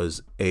it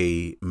was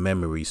a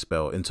memory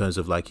spell, in terms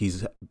of like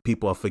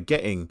people are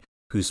forgetting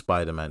who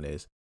Spider-Man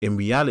is. In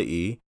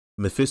reality,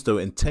 Mephisto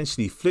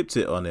intentionally flipped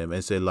it on him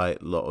and said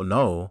like,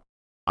 no,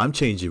 I'm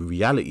changing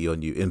reality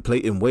on you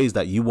in ways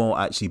that you won't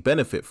actually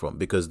benefit from,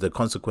 because the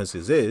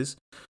consequences is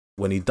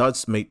when he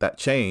does make that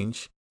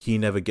change, he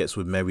never gets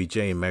with Mary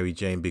Jane. Mary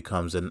Jane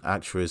becomes an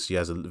actress. He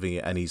has a living,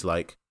 and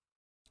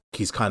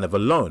he's kind of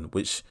alone,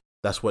 which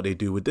that's what they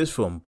do with this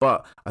film.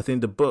 But I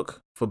think the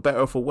book, for better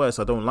or for worse,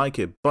 I don't like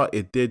it, but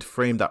it did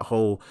frame that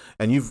whole,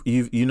 and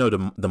you know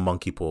the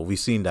monkey paw. We've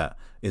seen that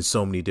in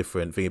so many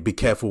different things. Be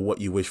careful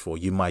what you wish for.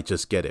 You might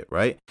just get it,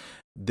 right?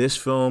 This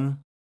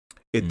film,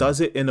 it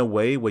does it in a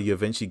way where you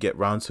eventually get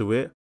round to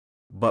it,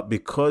 but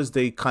because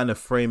they kind of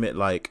frame it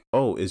like,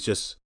 oh, it's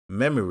just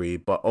memory,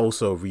 but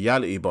also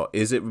reality. But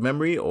is it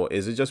memory or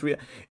is it just real?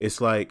 It's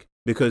like,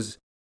 because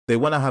they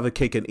want to have a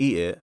cake and eat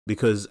it,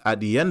 because at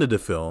the end of the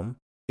film,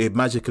 it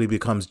magically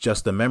becomes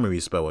just a memory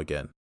spell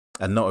again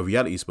and not a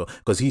reality spell,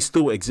 because he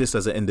still exists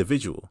as an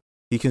individual.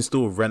 He can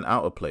still rent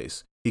out a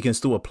place. He can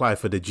still apply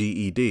for the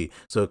GED.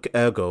 So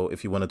ergo,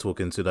 if you want to talk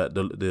into that,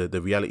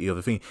 the reality of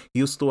the thing,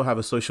 he'll still have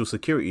a social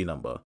security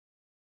number.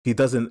 He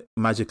doesn't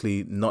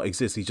magically not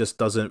exist. He just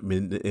doesn't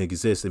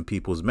exist in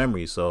people's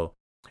memories. So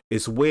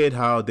it's weird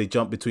how they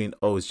jump between,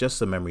 oh, it's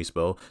just a memory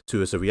spell,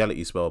 to it's a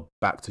reality spell,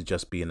 back to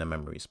just being a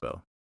memory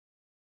spell.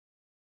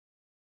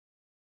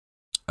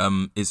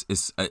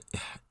 It's like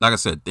I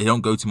said, they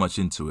don't go too much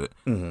into it.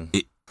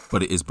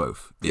 But it is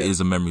both. It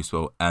is a memory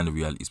spell and a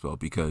reality spell,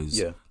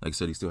 because, like I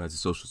said, he still has his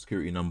social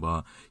security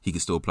number. He can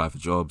still apply for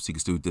jobs. He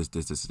can still do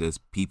this.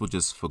 People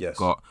just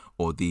forgot,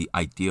 or the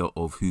idea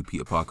of who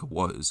Peter Parker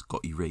was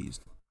got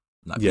erased.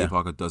 Like, Peter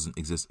Parker doesn't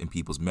exist in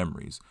people's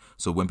memories.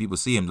 So when people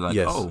see him, they're like,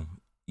 oh,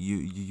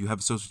 you have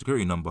a social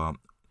security number.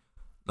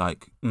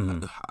 Like,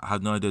 I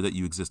had no idea that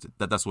you existed.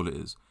 That's all it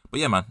is.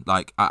 But yeah, man,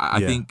 like, I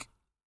think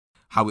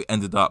how it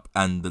ended up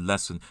and the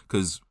lesson,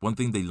 because one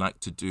thing they like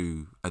to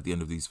do at the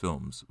end of these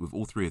films, with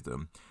all three of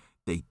them,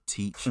 they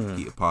teach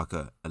Peter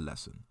Parker a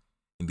lesson.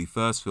 In the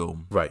first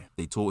film,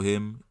 they taught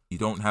him, you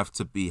don't have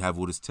to have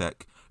all this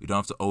tech. You don't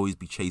have to always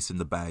be chasing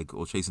the bag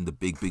or chasing the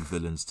big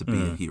villains to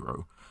be a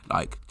hero.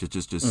 Like,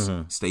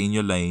 just stay in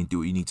your lane, do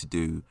what you need to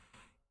do.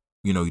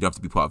 You know, you don't have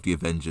to be part of the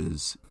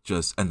Avengers.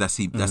 And that's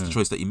the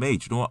choice that he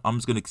made. You know what? I'm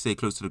just gonna stay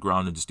close to the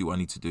ground and just do what I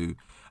need to do,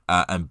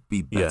 and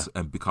be better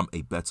and become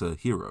a better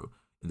hero.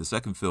 In the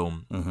second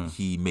film,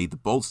 he made the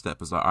bold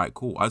step. It's like, all right,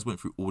 cool. I just went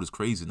through all this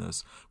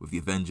craziness with the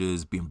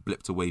Avengers being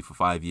blipped away for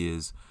 5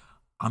 years.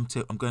 I'm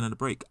going on a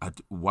break.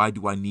 Why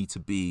do I need to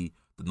be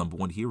the number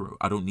one hero?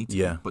 I don't need to.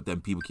 Be. But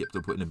then people kept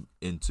on putting him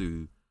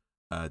into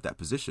that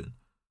position.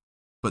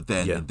 But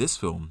then in this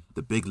film,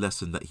 the big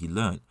lesson that he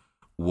learned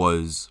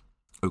was,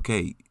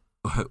 okay,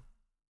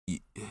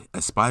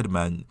 as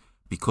Spider-Man,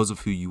 because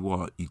of who you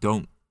are, you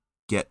don't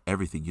get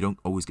everything. You don't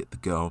always get the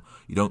girl.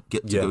 You don't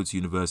get to go to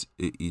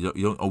university. You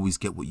don't always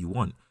get what you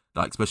want.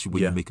 Like, especially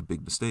when you make a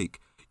big mistake,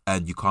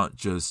 and you can't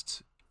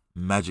just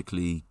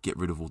magically get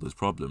rid of all those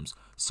problems.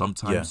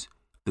 Sometimes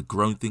the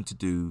grown thing to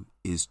do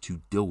is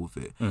to deal with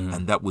it,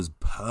 and that was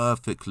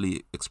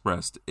perfectly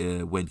expressed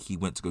when he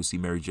went to go see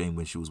Mary Jane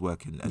when she was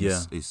working, and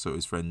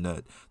his friend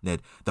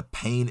Ned. The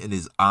pain in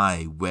his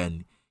eye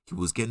when he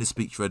was getting his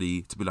speech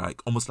ready to be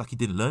like, almost like he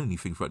didn't learn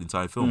anything throughout the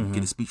entire film.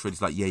 Getting his speech ready,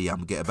 he's like, I'm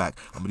gonna get it back.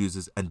 I'm gonna use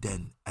this. And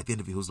then at the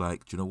end of it, he was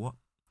like, do you know what?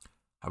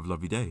 Have a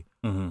lovely day.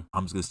 I'm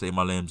just gonna stay in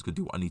my lane. I'm just gonna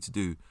do what I need to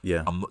do.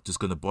 I'm not just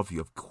gonna bother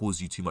you. I've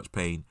caused you too much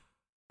pain.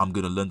 I'm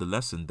gonna learn the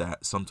lesson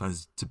that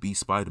sometimes to be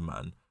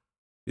Spider-Man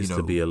is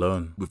to be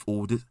alone. With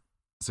all this,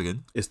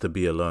 again, it's to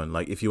be alone.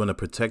 Like, if you want to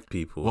protect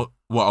people,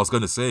 what I was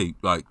gonna say,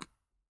 like,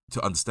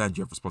 to understand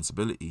you have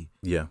responsibility.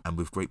 And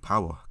with great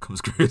power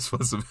comes great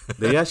responsibility.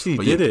 They actually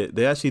did it.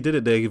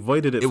 They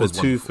avoided it for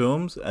 2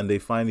 films, and they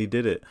finally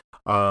did it.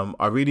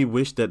 I really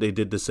wish that they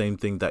did the same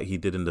thing that he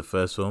did in the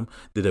first film,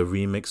 did a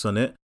remix on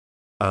it.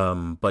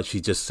 But she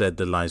just said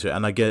the lines right,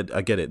 and I get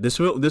it. This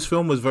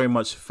film was very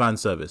much fan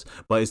service,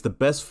 but it's the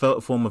best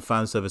form of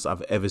fan service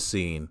I've ever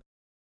seen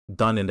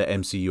done in the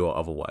MCU or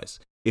otherwise.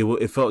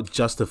 It felt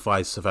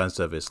justified fan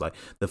service. Like,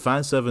 the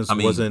fan service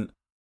wasn't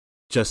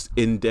just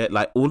in there,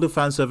 like, all the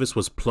fan service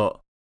was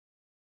plot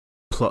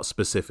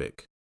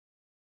specific.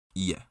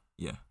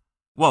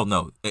 Well,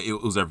 no, it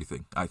was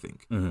everything, I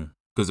think,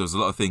 because there was a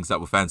lot of things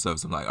that were fan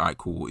service. I'm like, all right,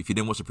 cool. If you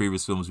didn't watch the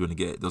previous films, you're gonna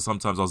get it. There was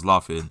sometimes I was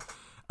laughing,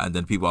 and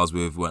then people I was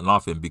with weren't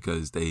laughing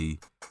because they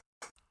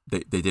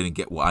didn't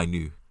get what I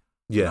knew.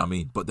 You know what I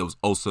mean? But there was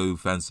also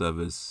fan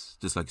service,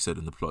 just like you said,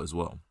 in the plot as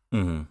well.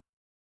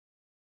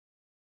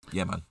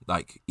 Yeah, man.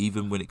 Like,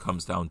 even when it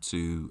comes down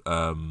to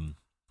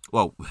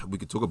well, we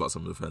could talk about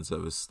some of the fan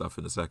service stuff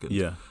in a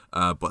second.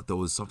 But there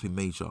was something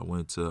major I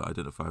wanted to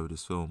identify with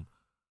this film.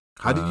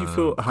 How did you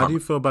feel? How do Um, you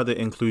feel about the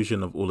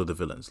inclusion of all of the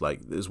villains?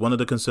 Like, it's one of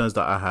the concerns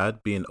that I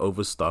had being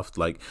overstuffed.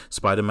 Like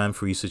Spider-Man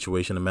 3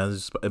 situation,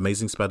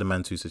 Amazing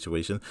Spider-Man 2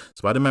 situation,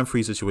 Spider-Man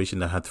 3 situation.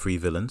 They had 3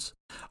 villains.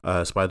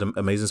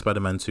 Amazing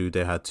Spider-Man 2.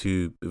 They had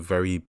 2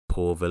 very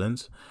poor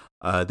villains.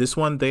 This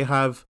one they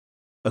have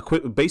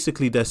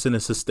basically their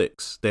Sinister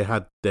Six. They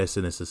had their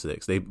Sinister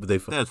Six. They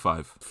had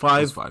five.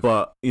 five, Five.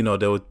 but they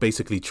were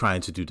basically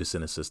trying to do the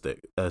Sinister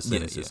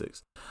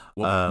Six.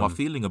 Well, my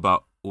feeling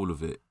about all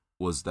of it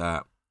was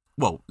that.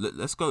 Well,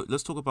 let's go.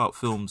 Let's talk about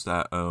films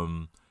that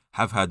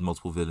have had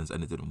multiple villains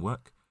and it didn't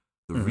work.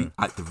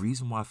 The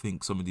reason why I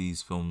think some of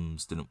these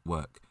films didn't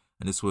work,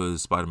 and this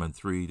was Spider-Man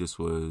 3. This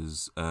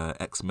was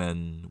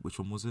X-Men. Which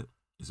one was it?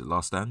 Is it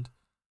Last Stand?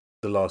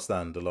 The Last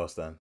Stand. The Last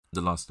Stand.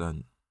 The Last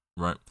Stand.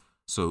 Right.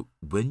 So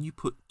when you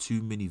put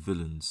too many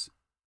villains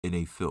in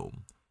a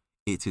film,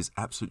 it is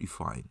absolutely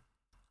fine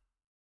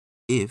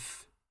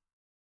if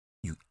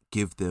you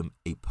give them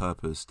a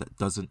purpose that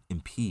doesn't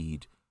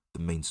impede the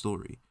main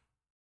story.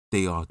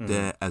 They are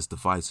there as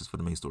devices for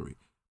the main story.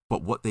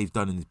 But what they've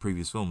done in the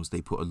previous films,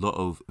 they put a lot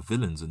of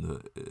villains in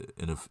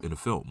a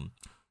film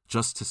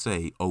just to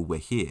say, "Oh, we're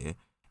here,"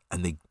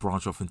 and they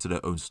branch off into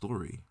their own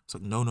story. It's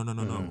like,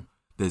 no.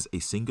 There's a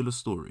singular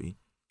story.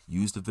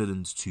 Use the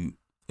villains to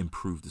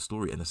improve the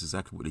story, and that's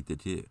exactly what they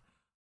did here.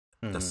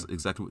 That's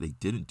exactly what they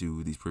didn't do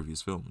with these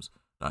previous films.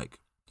 Like,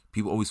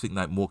 people always think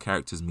like more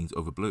characters means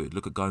overbloated.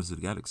 Look at Guardians of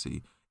the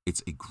Galaxy.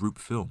 It's a group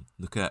film.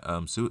 Look at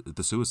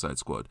the Suicide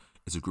Squad.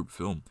 It's a group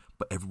film,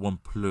 but everyone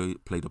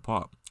played a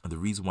part. And the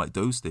reason why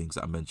those things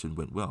that I mentioned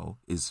went well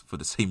is for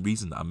the same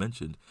reason that I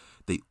mentioned.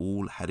 They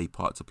all had a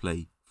part to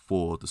play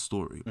for the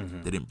story.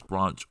 They didn't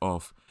branch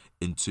off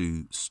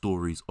into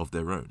stories of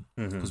their own.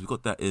 Because we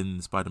got that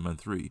in Spider-Man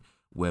 3,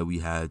 where we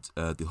had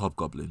the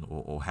Hobgoblin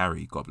or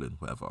Harry Goblin,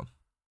 whatever.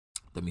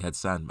 Then we had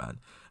Sandman,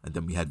 and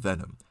then we had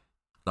Venom.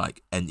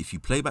 Like, and if you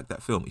play back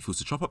that film, if you was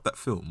to chop up that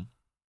film,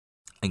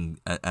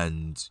 and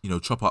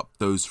chop up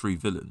those 3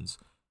 villains,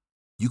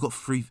 you got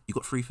 3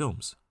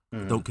 films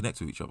that don't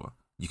connect with each other.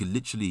 You can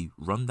literally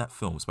run that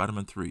film,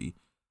 Spider-Man 3,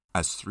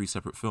 as 3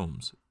 separate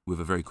films with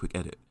a very quick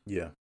edit.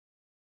 Yeah.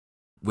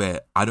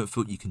 Where I don't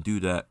feel you can do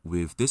that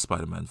with this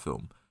Spider-Man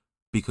film,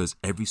 because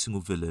every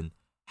single villain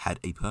had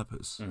a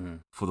purpose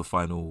for the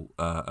final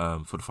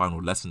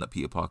lesson that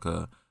Peter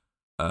Parker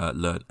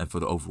learned, and for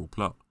the overall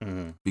plot.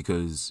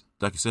 Because,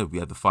 like you said, we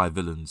had the 5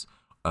 villains,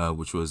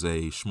 which was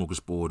a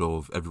smorgasbord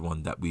of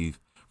everyone that we've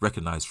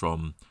recognized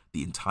from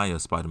the entire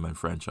Spider-Man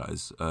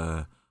franchise,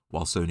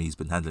 while Sony's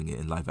been handling it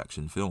in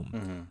live-action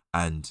film.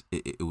 And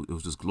it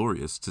was just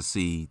glorious to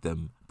see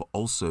them, but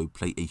also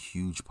play a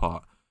huge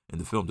part in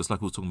the film. Just like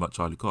we were talking about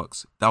Charlie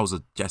Cox, that was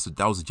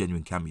a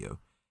genuine cameo.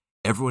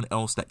 Everyone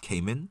else that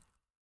came in,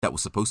 that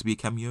was supposed to be a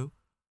cameo,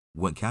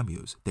 weren't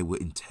cameos. They were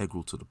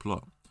integral to the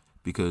plot,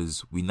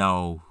 because we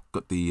now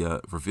got the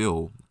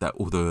reveal that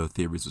all the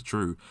theories are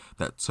true,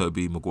 that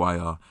Tobey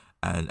Maguire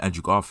and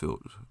Andrew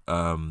Garfield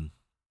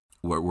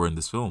were in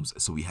this film.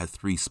 So we had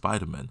 3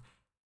 Spider-Men,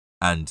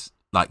 and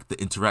like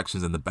the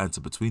interactions and the banter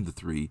between the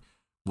 3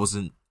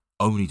 wasn't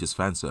only just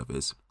fan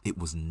service. It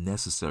was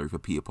necessary for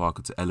Peter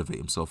Parker to elevate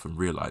himself and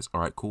realize,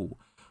 all right, cool,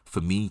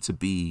 for me to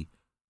be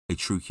a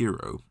true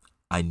hero,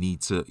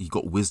 he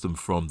got wisdom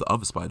from the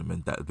other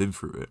Spider-Men that have been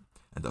through it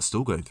and that's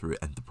still going through it,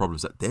 and the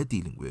problems that they're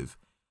dealing with,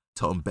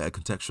 to him better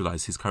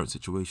contextualize his current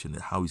situation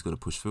and how he's going to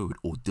push forward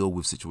or deal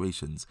with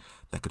situations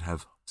that could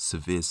have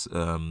severe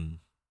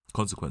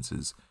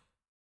consequences.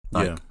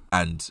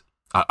 And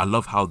I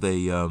love how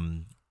they,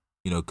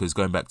 because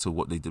going back to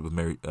what they did with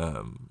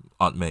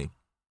Aunt May,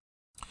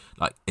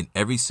 like in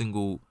every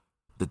single,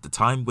 the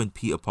time when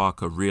Peter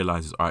Parker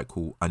realizes, all right,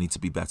 cool, I need to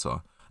be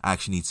better.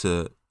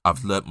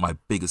 I've learned my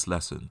biggest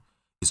lesson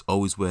is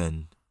always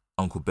when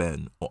Uncle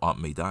Ben or Aunt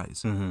May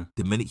dies.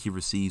 The minute he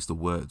receives the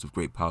words, with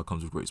great power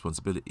comes with great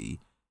responsibility,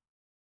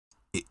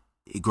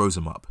 it grows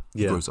him up.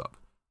 He grows up.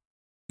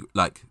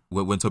 Like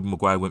when Tobey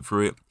Maguire went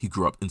through it, he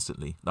grew up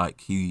instantly.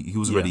 Like he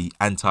was already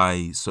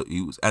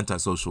he was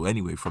antisocial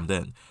anyway from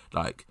then.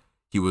 Like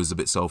he was a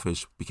bit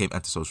selfish, became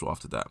antisocial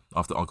after that,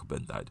 after Uncle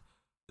Ben died.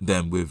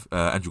 Then with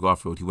Andrew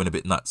Garfield, he went a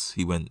bit nuts.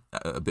 He went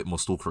a bit more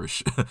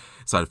stalkerish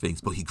side of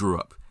things, but he grew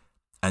up.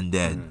 And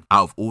then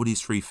out of all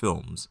these 3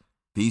 films,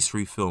 these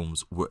 3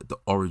 films were the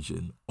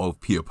origin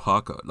of Peter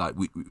Parker. Like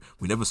we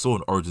never saw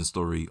an origin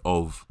story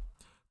of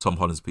Tom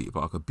Holland's Peter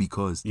Parker,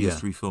 because these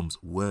 3 films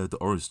were the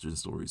origin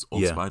stories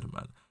of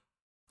Spider-Man.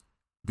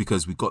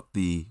 Because we got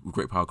with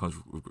great power comes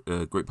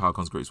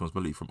great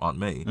responsibility from Aunt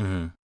May,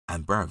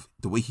 and bruv,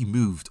 the way he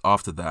moved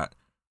after that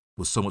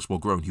was so much more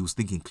grown. He was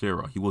thinking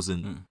clearer. He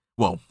wasn't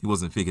he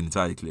wasn't thinking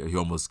entirely clear. He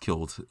almost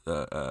killed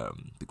the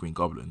Green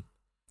Goblin.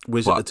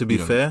 Which, to be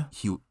fair,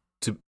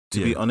 to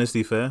be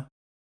honestly fair,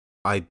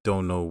 I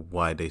don't know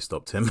why they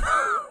stopped him.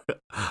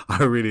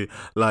 I really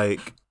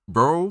like,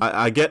 bro.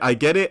 I get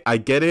it,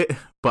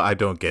 but I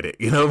don't get it.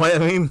 You know what I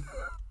mean?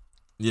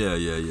 Yeah.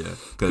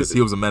 Because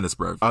he was a menace,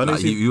 bro.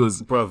 Honestly, he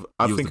was, bruv,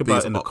 I think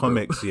about in the op,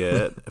 comics,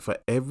 yeah, for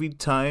every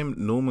time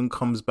Norman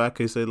comes back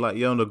and say like,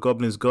 "Yo, the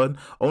Goblin's gone,"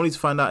 only to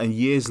find out in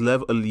years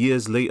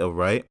later,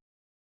 right?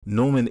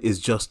 Norman is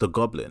just a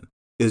goblin.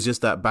 It's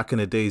just that back in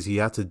the days, he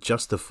had to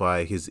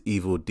justify his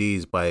evil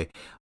deeds by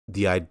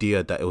the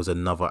idea that it was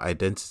another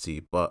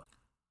identity, but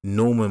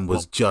Norman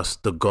was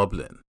just the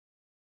goblin.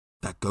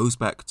 That goes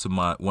back to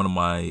one of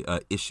my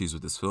issues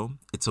with this film.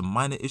 It's a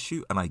minor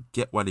issue, and I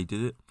get why they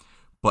did it,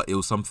 but it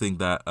was something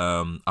that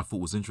I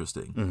thought was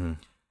interesting,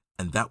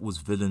 and that was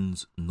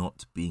villains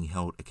not being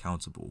held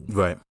accountable.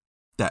 Right.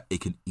 That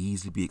it can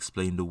easily be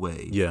explained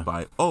away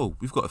by,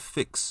 we've got a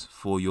fix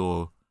for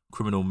your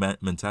criminal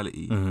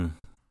mentality,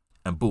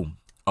 and boom,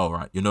 all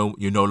right, you're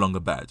no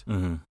longer bad.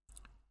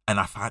 And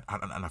I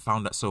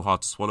found that so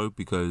hard to swallow,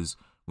 because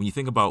when you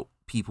think about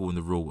people in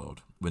the real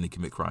world when they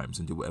commit crimes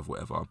and do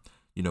whatever,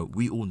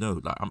 we all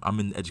know, like I'm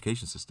in the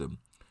education system,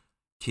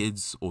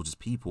 kids or just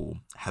people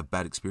have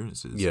bad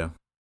experiences,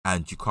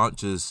 and you can't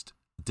just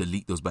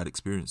delete those bad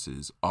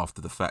experiences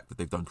after the fact that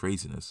they've done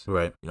craziness,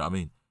 right? You know what I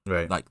mean?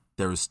 Right. Like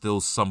there is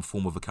still some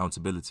form of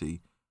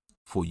accountability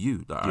for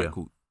you. Like, all right,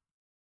 cool.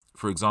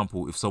 For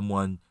example, if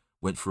someone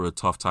went through a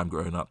tough time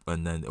growing up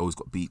and then always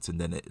got beat,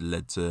 and then it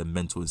led to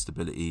mental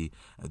instability,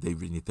 and they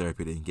really need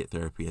therapy, they didn't get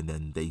therapy, and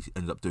then they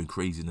ended up doing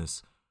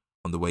craziness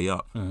on the way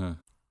up.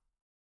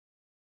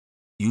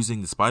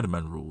 Using the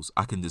Spider-Man rules,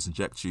 I can just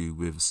inject you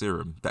with a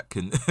serum that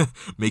can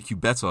make you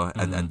better,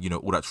 and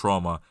all that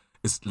trauma.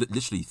 It's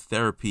literally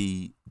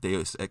therapy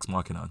deus ex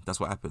machina. That's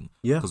what happened.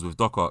 Yeah. Because with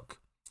Doc Ock,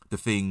 the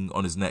thing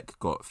on his neck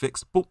got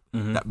fixed. Boop.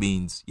 That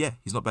means,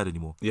 he's not bad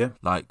anymore. Yeah.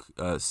 Like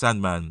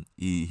Sandman,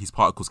 his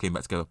particles came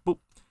back together. Boop.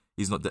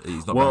 He's not bad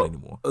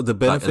anymore. The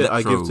benefit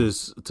I give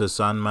to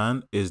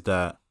Sandman is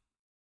that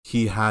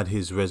he had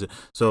his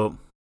So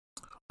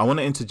I want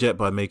to interject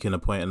by making a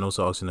point and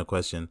also asking a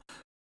question.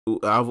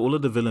 Out of all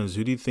of the villains,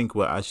 who do you think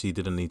actually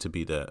didn't need to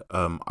be there?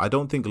 I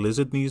don't think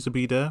Lizard needs to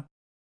be there,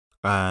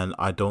 and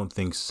I don't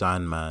think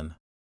Sandman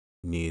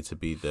needed to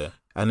be there,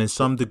 and in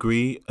some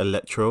degree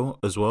Electro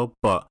as well.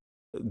 But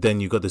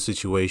then you got the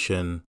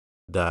situation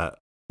that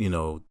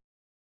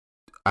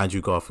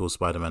Andrew Garfield's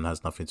Spider-Man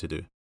has nothing to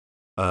do.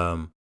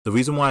 The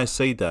reason why I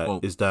say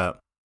that is that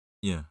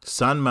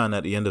Sandman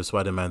at the end of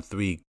Spider-Man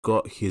 3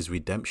 got his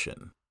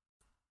redemption,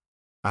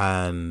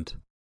 and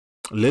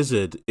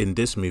Lizard in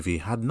this movie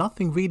had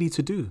nothing really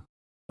to do.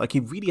 Like, he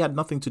really had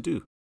nothing to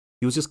do.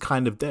 He was just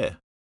kind of there.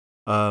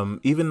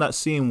 Even that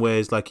scene where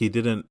it's like he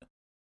didn't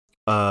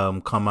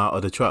come out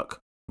of the truck,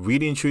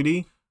 really and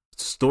truly,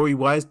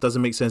 story-wise,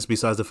 doesn't make sense,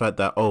 besides the fact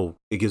that,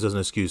 it gives us an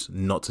excuse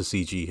not to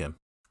CG him.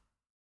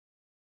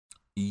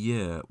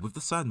 Yeah, with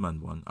the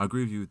Sandman one, I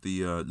agree with you with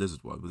the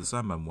Lizard one. With the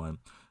Sandman one,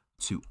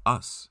 to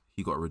us,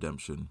 he got a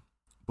redemption.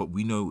 But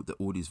we know that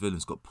all these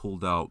villains got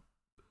pulled out,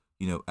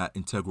 at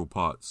integral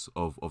parts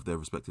of their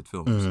respected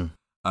films.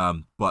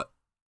 But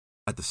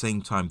at the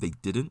same time, they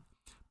didn't,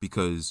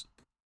 because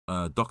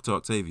Dr.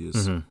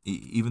 Octavius,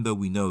 even though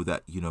we know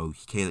that, he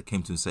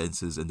came to his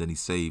senses and then he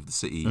saved the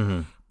city,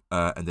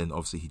 and then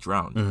obviously he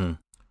drowned.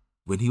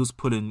 When he's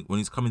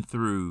coming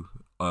through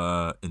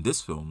in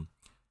this film,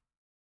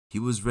 he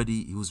was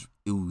ready. He was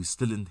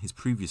still in his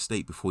previous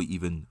state before he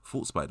even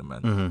fought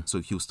Spider-Man. So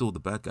he was still the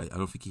bad guy. I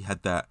don't think he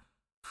had that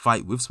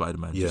fight with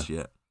Spider-Man just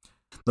yet.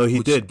 No, he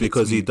did,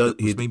 because he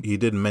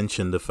did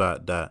mention the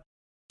fact that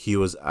he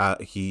was at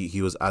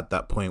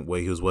that point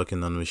where he was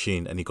working on the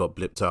machine and he got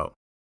blipped out.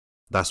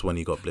 That's when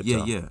he got blipped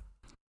out.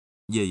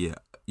 Yeah.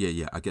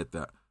 I get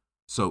that.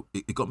 So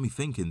it got me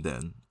thinking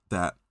then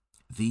that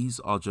these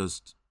are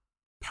just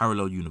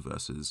parallel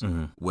universes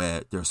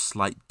where there are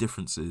slight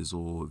differences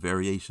or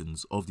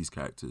variations of these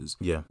characters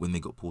when they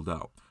got pulled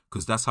out.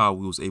 Because that's how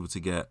we was able to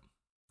get.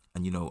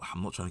 And,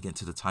 I'm not trying to get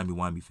into the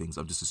timey-wimey things.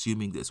 I'm just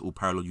assuming that it's all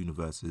parallel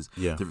universes,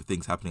 different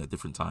things happening at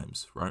different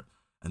times, right?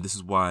 And this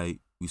is why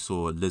we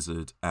saw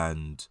Lizard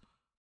and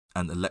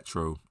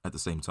Electro at the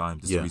same time.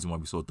 This is the reason why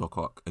we saw Doc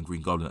Ock and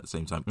Green Goblin at the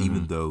same time,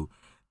 even though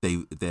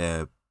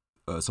they're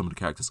some of the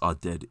characters are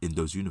dead in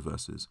those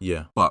universes.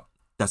 Yeah. But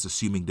that's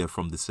assuming they're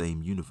from the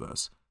same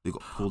universe. They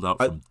got pulled out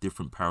from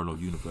different parallel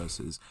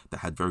universes that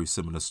had very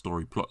similar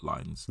story plot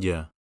lines.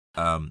 Yeah.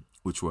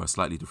 Which were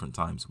slightly different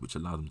times, which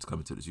allowed them to come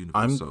into this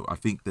universe. So I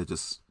think they're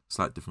just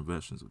slight different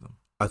versions of them.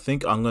 I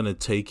think I'm going to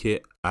take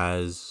it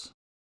as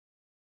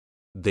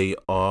they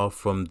are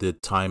from the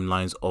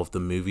timelines of the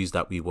movies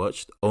that we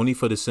watched, only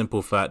for the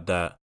simple fact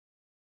that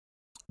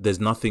there's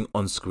nothing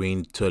on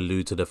screen to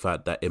allude to the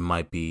fact that it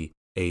might be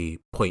a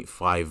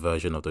 0.5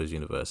 version of those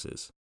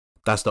universes.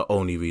 That's the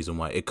only reason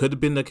why. It could have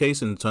been the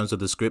case in terms of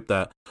the script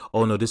that,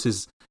 this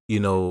is,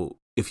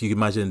 if you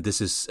imagine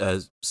this is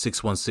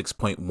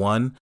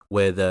 616.1,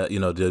 where the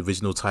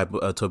original type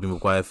of Tobey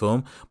Maguire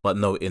film, but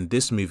no, in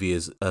this movie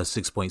is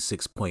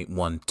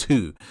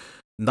 6.6.12.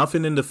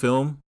 Nothing in the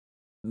film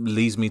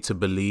leads me to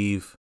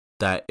believe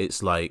that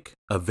it's like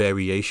a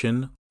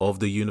variation of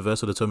the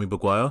universe of the Tobey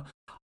Maguire.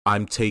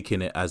 I'm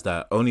taking it as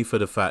that only for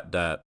the fact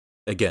that,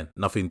 again,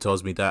 nothing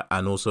tells me that,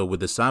 and also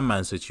with the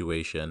Sandman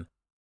situation,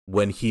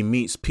 when he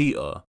meets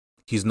Peter,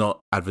 he's not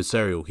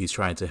adversarial. He's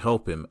trying to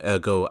help him.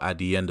 Ergo, at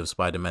the end of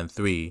Spider-Man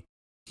 3,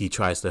 he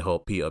tries to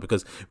help Peter.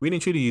 Because really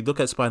and truly, you look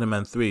at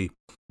Spider-Man 3,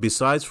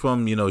 besides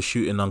from,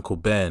 shooting Uncle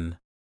Ben,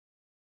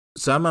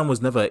 Sandman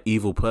was never an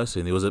evil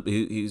person. He was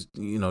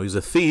he's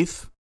a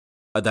thief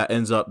that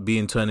ends up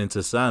being turned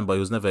into sand, but he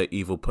was never an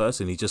evil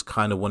person. He just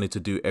kind of wanted to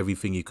do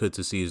everything he could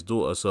to see his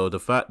daughter. So the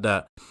fact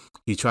that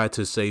he tried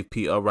to save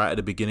Peter right at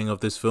the beginning of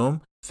this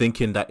film,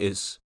 thinking that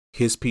it's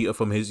his Peter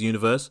from his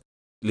universe,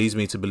 leads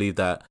me to believe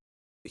that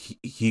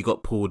he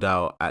got pulled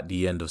out at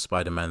the end of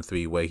Spider-Man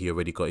 3, where he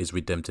already got his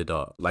redempted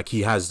arc. Like,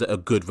 he has a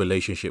good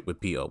relationship with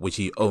Peter, which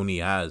he only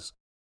has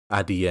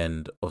at the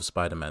end of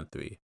Spider-Man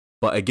 3.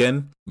 But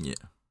again,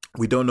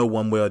 we don't know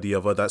one way or the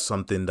other. That's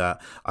something that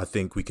I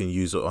think we can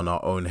use on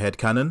our own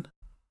headcanon,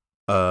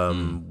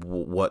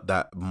 what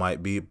that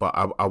might be. But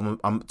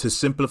I'm to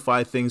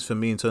simplify things for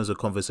me in terms of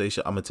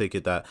conversation, I'm going to take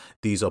it that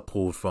these are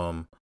pulled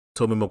from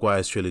Tobey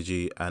Maguire's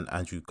trilogy and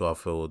Andrew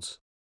Garfield's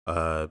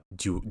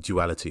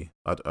duality.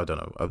 I don't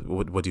know.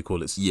 What do you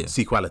call it?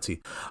 Sequality.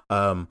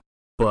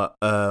 But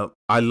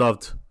I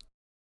loved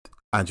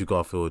Andrew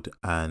Garfield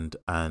and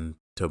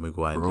Tobey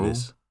Maguire in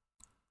this.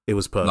 It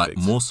was perfect. Like,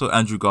 more so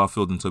Andrew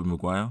Garfield and Tobey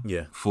Maguire.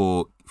 Yeah.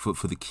 For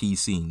the key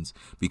scenes,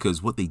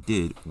 because what they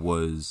did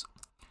was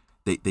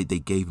they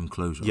gave him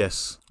closure.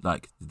 Yes.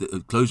 Like,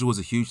 the closure was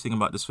a huge thing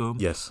about this film.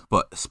 Yes.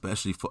 But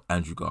especially for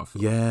Andrew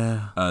Garfield.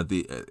 Yeah.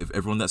 If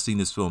everyone that's seen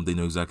this film, they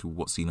know exactly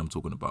what scene I'm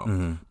talking about,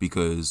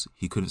 because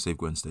he couldn't save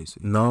Gwen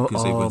Stacy. No.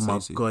 My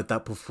God,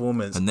 that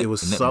performance. It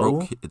was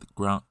subtle. Hit the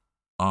ground.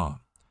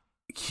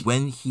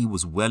 When he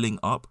was welling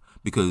up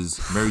because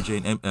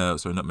MJ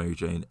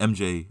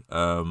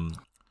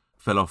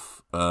fell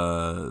off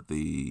a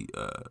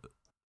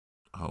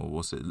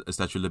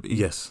Statue of Liberty.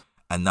 Yes.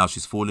 And now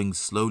she's falling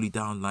slowly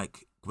down,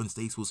 like Gwen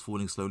Stacy was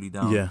falling slowly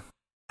down. Yeah.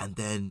 And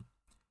then,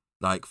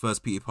 like,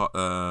 first Peter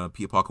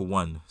Parker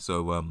won.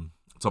 So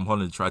Tom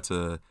Holland tried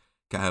to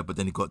get her, but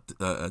then he got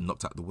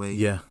knocked out of the way.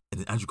 Yeah.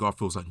 And then Andrew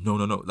Garfield was like, no.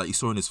 Like, you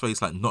saw in his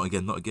face, like, not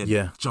again.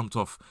 Yeah. Jumped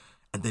off.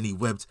 And then he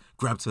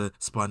grabbed her,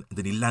 spun, and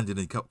then he landed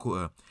and caught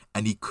her.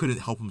 And he couldn't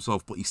help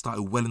himself, but he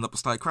started welling up and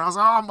started crying. I was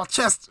like, my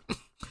chest.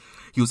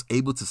 He was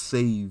able to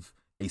save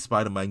a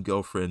Spider-Man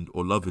girlfriend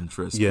or love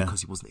interest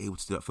because he wasn't able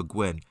to do that for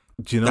Gwen.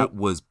 Do you know that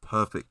was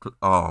perfect?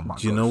 Oh my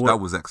gosh, that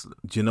was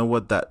excellent. Do you know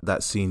what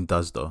that scene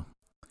does though?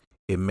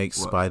 It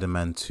makes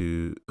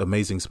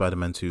Amazing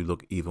Spider-Man 2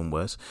 look even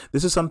worse.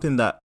 This is something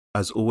that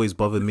has always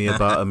bothered me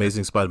about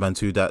Amazing Spider-Man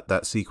 2.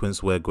 That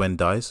sequence where Gwen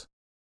dies.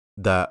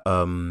 That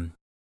no,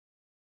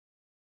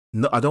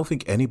 I don't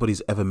think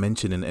anybody's ever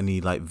mentioned in any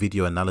like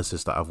video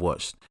analysis that I've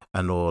watched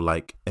or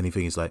like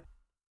anything. Is like,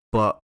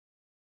 but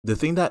the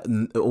thing that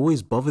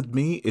always bothered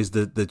me is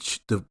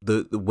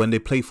the when they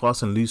play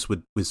fast and loose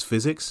with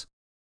physics.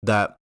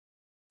 That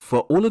for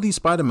all of these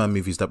Spider-Man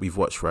movies that we've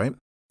watched, right?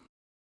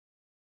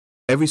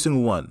 Every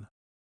single one,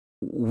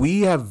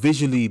 we have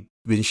visually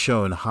been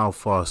shown how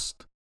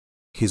fast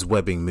his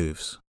webbing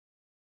moves.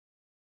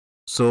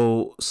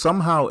 So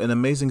somehow in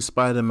Amazing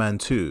Spider-Man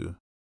 2,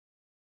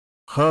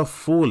 her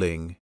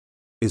falling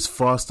is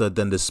faster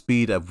than the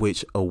speed at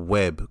which a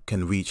web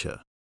can reach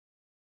her.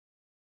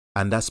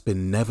 And that's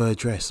been never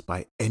addressed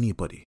by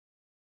anybody.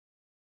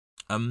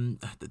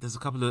 There's a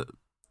couple of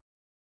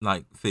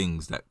like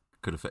things that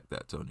could affect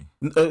that, Tony.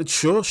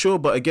 Sure,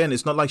 but again,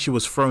 it's not like she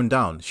was thrown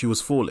down. She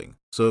was falling.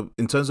 So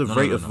in terms of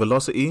rate of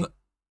velocity,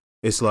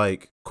 it's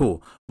like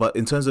cool. But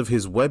in terms of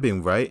his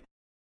webbing, right?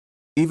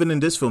 Even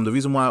in this film, the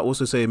reason why I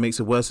also say it makes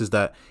it worse is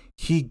that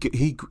he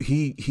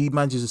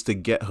manages to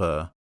get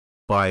her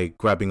by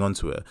grabbing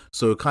onto her.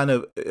 So it kind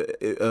of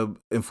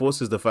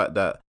enforces the fact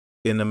that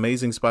in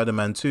Amazing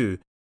Spider-Man 2,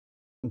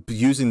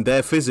 using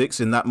their physics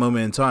in that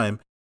moment in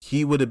time,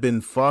 he would have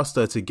been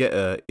faster to get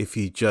her if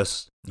he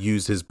just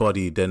used his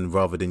body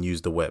rather than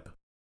use the web.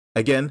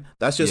 Again,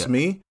 that's just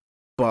me,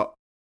 but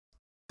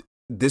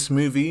this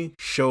movie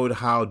showed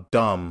how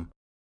dumb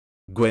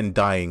Gwen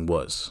dying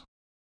was.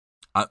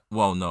 I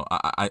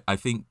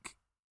think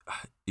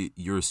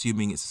you're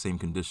assuming it's the same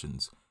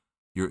conditions.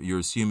 You're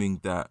assuming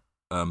that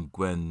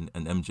Gwen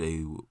and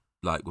MJ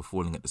like were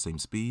falling at the same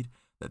speed,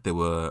 that they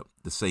were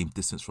the same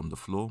distance from the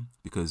floor,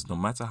 because no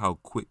matter how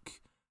quick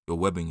your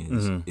webbing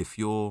is, if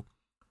you're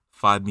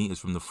 5 meters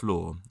from the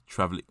floor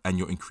traveling and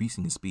you're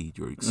increasing the speed,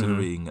 you're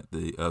accelerating at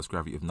the Earth's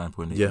gravity of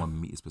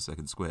 9.81 meters per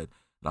second squared.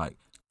 Like,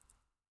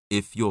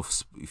 if you're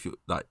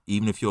like,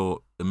 even if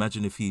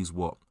imagine if he's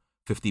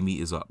 50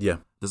 meters up. Yeah.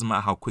 Doesn't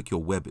matter how quick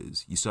your web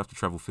is, you still have to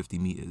travel 50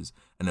 meters.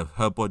 And if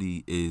her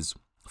body is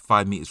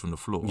 5 meters from the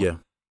floor,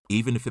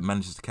 even if it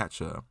manages to catch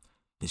her,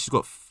 then she's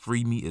got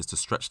 3 meters to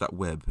stretch that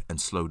web and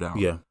slow down.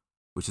 Yeah.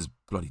 Which is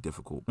bloody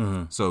difficult.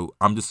 So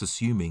I'm just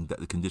assuming that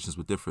the conditions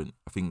were different.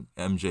 I think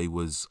MJ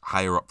was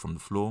higher up from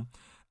the floor,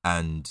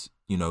 and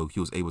he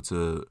was able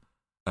to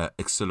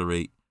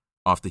accelerate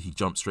after he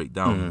jumped straight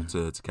down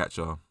to catch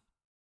her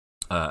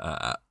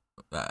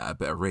at a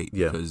better rate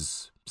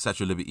because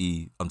Statue of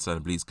Liberty,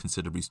 understandably, is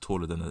considerably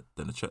taller than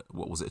a church.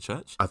 What was it, a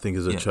church? I think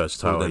it's a church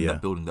tower. Than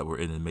that building that we're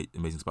in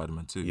Amazing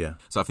Spider-Man 2. Yeah.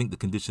 So I think the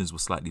conditions were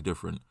slightly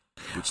different,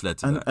 which led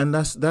to that. And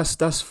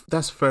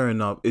that's fair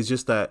enough. It's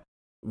just that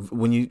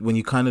when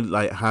you kind of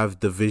like have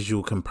the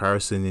visual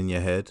comparison in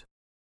your head,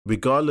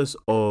 regardless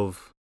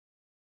of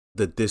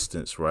the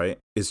distance, right?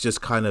 It's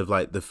just kind of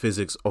like the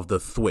physics of the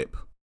thwip,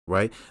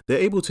 right? They're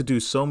able to do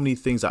so many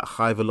things at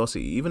high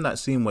velocity. Even that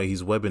scene where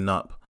he's webbing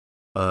up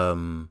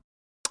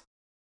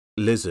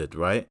Lizard,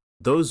 right?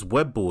 Those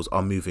web balls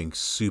are moving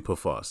super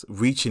fast,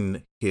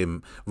 reaching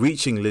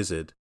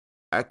Lizard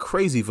at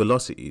crazy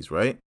velocities,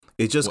 right?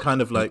 It's just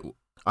kind of like,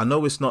 I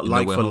know it's not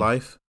like for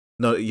life.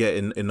 No, yeah,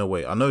 in a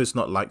way. I know it's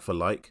not like for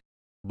like,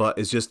 but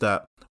it's just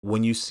that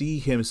when you see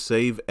him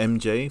save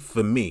MJ,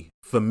 for me,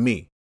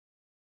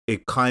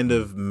 it kind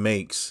of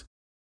makes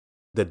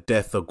the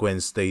death of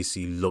Gwen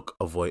Stacy look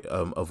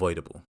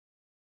avoidable.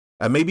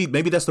 And maybe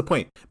that's the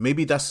point.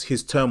 Maybe that's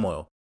his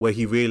turmoil, where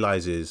he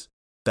realizes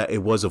that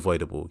it was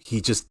avoidable.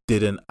 He just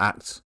didn't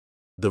act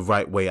the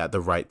right way at the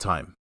right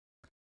time.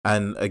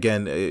 And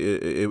again,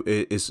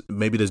 it's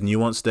maybe there's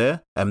nuance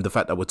there, and the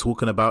fact that we're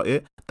talking about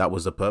it, that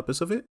was the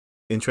purpose of it.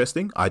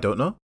 Interesting. I don't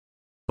know,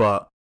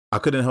 but I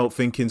couldn't help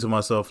thinking to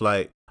myself,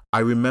 like, I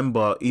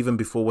remember even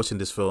before watching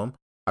this film,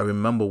 I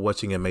remember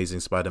watching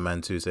Amazing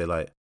Spider-Man 2 say,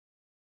 like,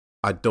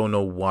 I don't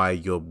know why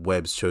your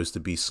webs chose to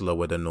be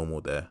slower than normal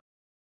there.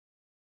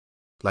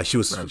 Like she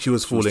was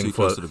falling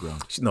for to the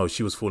ground.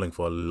 She was falling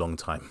for a long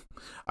time.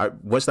 I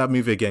watched that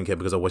movie again, Ken,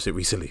 because I watched it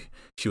recently.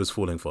 She was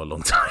falling for a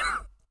long time.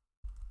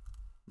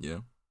 Yeah.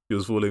 She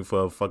was falling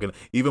for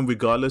even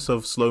regardless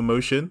of slow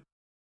motion,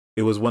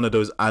 it was one of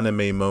those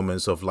anime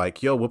moments of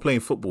like, yo, we're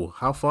playing football.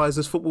 How far is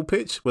this football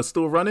pitch? We're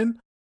still running.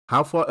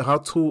 How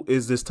tall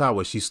is this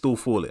tower? She's still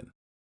falling.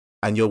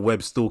 And your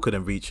web still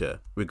couldn't reach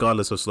her,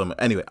 regardless of slow motion.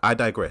 Anyway, I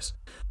digress.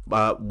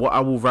 What I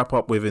will wrap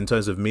up with in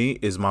terms of me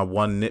is my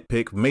one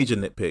major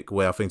nitpick,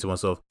 where I think to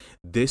myself,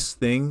 this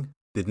thing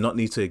did not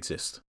need to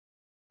exist.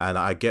 And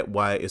I get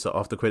why it's an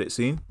after credit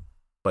scene,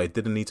 but it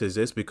didn't need to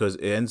exist because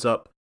it ends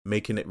up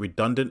making it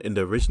redundant in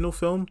the original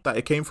film that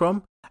it came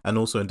from, and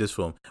also in this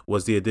film,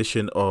 was the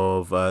addition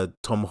of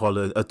Tom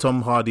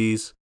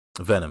Hardy's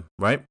Venom,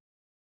 right?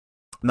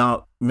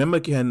 Now, remember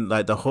again,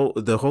 like the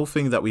whole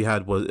thing that we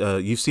had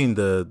was you've seen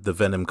the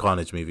Venom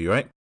Carnage movie,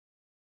 right?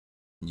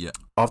 Yeah.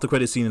 After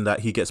credit scene in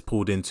that, he gets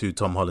pulled into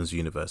Tom Holland's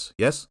universe.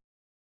 Yes.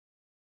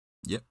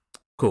 Yep.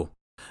 Cool.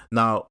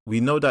 Now we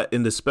know that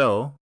in the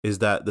spell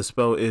is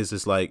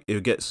like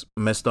it gets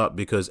messed up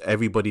because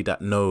everybody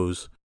that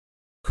knows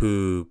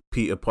that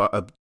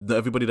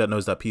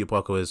Peter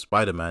Parker is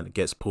Spider-Man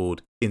gets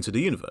pulled into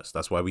the universe.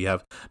 That's why we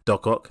have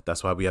Doc Ock.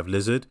 That's why we have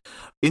Lizard.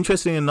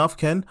 Interesting enough,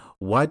 Ken,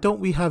 why don't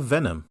we have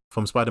Venom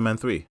from Spider-Man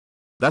 3?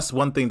 That's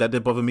one thing that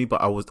did bother me,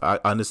 but I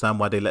understand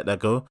why they let that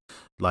go.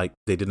 Like,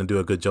 they didn't do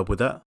a good job with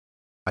that.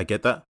 I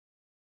get that.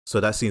 So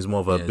that seems more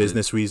of a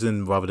business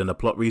reason rather than a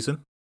plot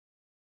reason.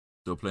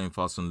 They're playing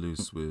fast and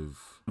loose with...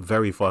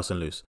 Very fast and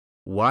loose.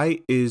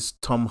 Why is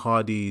Tom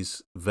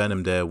Hardy's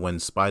Venom there when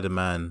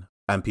Spider-Man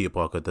and Peter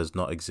Parker does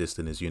not exist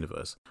in his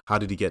universe? How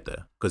did he get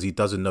there? Because he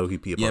doesn't know who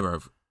Peter Parker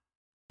is.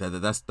 Yeah,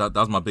 bro. That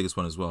was my biggest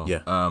one as well.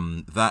 Yeah.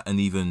 That and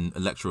even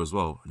Electro as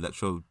well.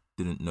 Electro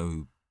didn't know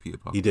who Peter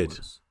Parker was. He did.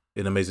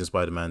 In Amazing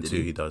Spider-Man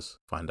 2, he does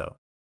find out.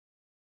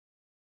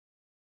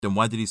 Then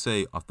why did he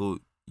say, I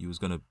thought you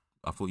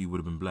would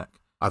have been black?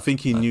 I think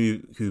he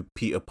knew who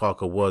Peter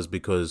Parker was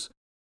because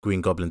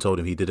Green Goblin told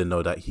him. He didn't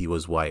know that he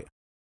was white.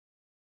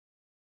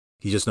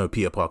 He just knew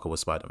Peter Parker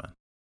was Spider-Man.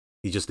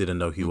 He just didn't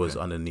know he was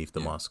underneath the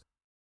mask.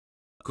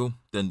 Cool.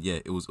 Then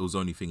it was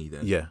only thingy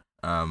there. Yeah.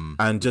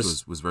 And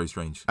just was very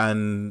strange.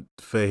 And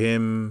for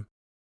him,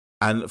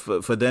 and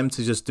for them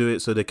to just do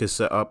it so they could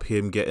set up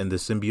him getting the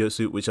symbiote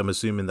suit, which I'm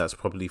assuming that's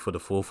probably for the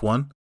fourth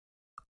one.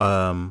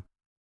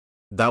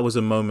 That was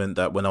a moment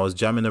that when I was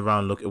jamming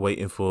around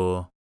waiting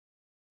for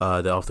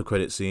the after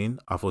credit scene,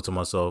 I thought to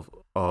myself,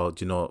 oh,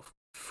 do you know what?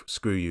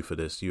 Screw you for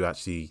this. You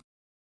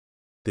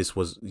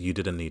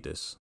didn't need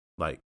this.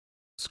 Like,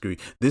 screw you.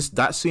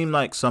 That seemed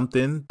like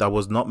something that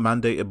was not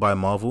mandated by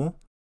Marvel.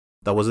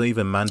 That wasn't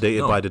even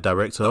mandated by the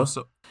director.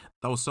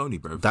 That was Sony,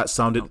 bro.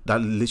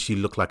 That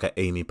literally looked like an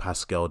Amy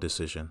Pascal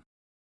decision.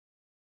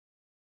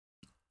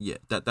 Yeah,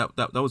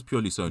 that was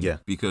purely Sony. Yeah.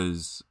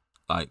 Because,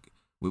 like,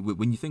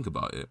 when you think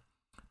about it,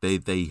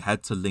 they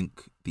had to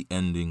link the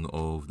ending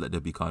of Let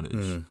There Be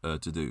Carnage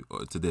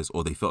to this,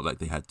 or they felt like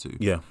they had to.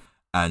 Yeah.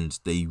 And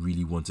they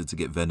really wanted to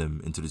get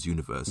Venom into this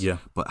universe. Yeah.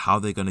 But how are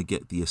they going to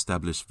get the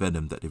established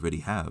Venom that they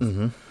already have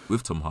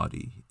with Tom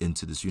Hardy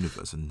into this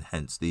universe, and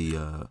hence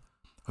the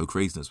whole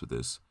craziness with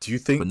this? Do you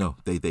think? But no,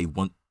 they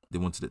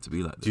wanted it to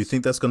be like this. Do you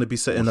think that's going to be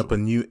setting up a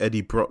new Eddie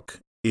Brock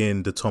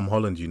in the Tom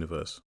Holland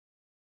universe?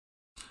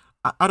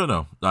 I don't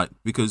know, like,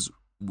 because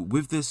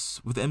with the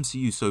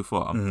MCU so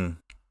far,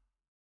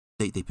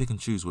 they pick and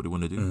choose what they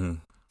want to do.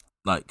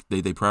 Like,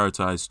 they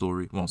prioritize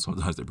story. Well,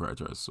 sometimes they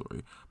prioritize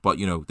story, but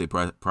they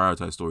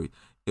prioritize story.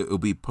 it'll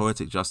be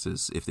poetic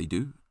justice if they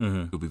do.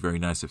 It'll be very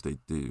nice if they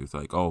do. It's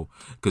like, oh,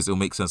 because it'll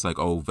make sense. Like,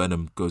 oh,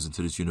 Venom goes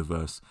into this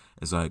universe.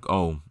 It's like,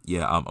 oh,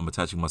 yeah, I'm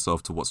attaching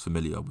myself to what's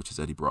familiar, which is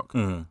Eddie Brock.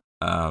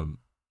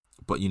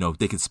 But you know,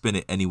 they can spin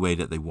it any way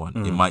that they want.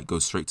 It might go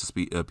straight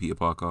to Peter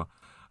Parker.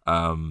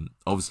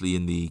 Obviously,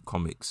 in the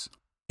comics,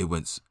 it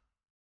went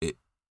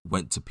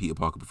to Peter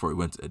Parker before it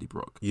went to Eddie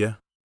Brock. Yeah,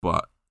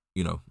 but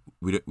you know,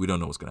 we don't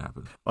know what's gonna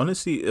happen.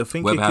 Honestly, I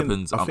think whatever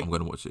happens, I'm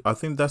gonna watch it. I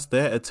think that's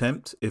their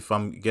attempt. If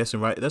I'm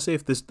guessing right, let's say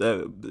if this,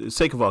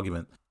 sake of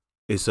argument,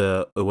 it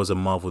was a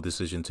Marvel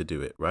decision to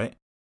do it, right?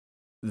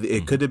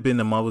 It could have been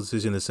a Marvel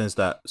decision in the sense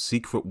that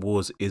Secret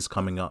Wars is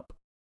coming up,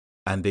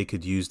 and they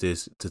could use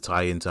this to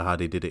tie into how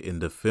they did it in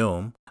the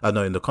film.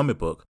 In the comic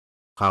book,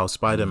 how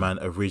Spider-Man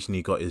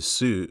originally got his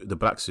suit, the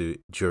black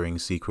suit, during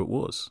Secret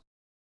Wars.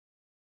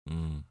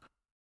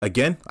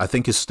 Again, I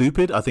think it's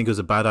stupid. I think it was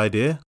a bad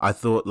idea. I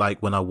thought,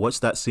 like, when I watched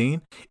that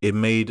scene, it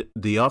made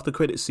the after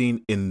credit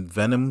scene in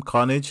Venom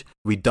Carnage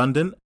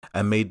redundant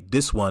and made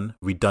this one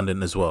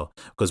redundant as well.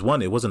 Because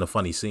one, it wasn't a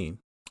funny scene.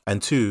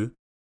 And two,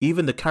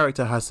 even the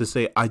character has to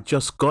say, I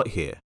just got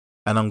here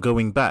and I'm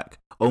going back.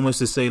 Almost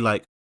to say,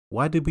 like,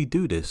 why did we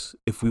do this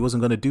if we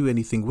wasn't going to do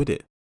anything with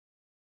it?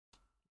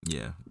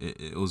 Yeah,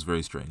 it was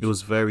very strange. It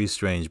was very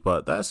strange,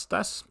 but that's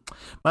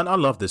man, I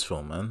love this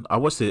film, man. I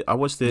watched it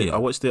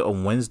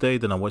on Wednesday,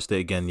 then I watched it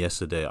again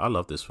yesterday. I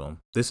love this film.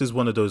 This is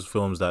one of those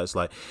films that's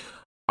like,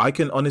 I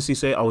can honestly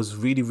say I was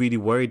really, really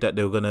worried that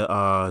they were gonna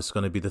it's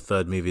gonna be the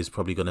third movie, it's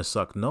probably gonna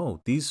suck.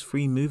 No, these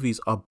 3 movies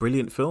are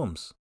brilliant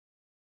films.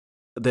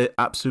 They're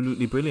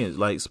absolutely brilliant.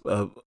 Like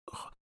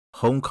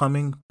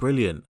Homecoming,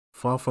 brilliant.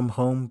 Far From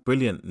Home,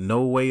 brilliant.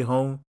 No Way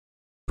Home,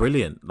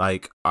 brilliant.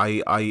 Like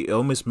I it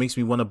almost makes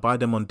me want to buy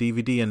them on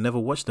DVD and never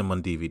watch them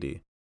on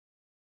DVD.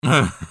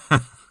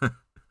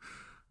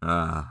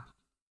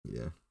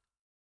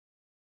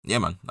 Yeah,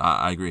 man.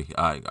 I agree.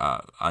 I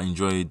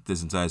enjoyed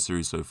this entire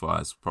series so far.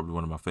 It's probably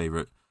one of my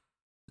favorite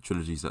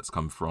trilogies that's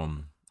come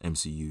from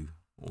MCU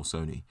or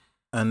Sony.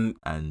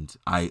 And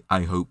I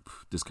hope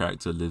this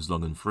character lives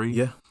long and free.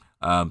 Yeah.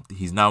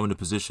 He's now in a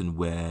position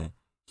where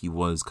he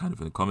was kind of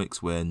in the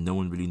comics where no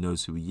one really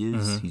knows who he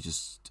is. He's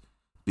just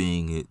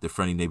being the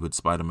friendly neighborhood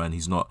Spider-Man.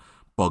 He's not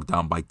bogged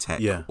down by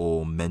tech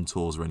or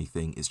mentors or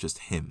anything. It's just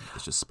him.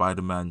 It's just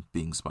Spider-Man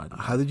being Spider-Man.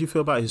 How did you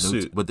feel about his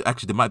suit? But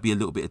actually, there might be a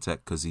little bit of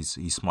tech because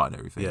he's smart and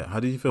everything. Yeah. How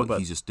did you feel about?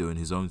 He's just doing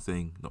his own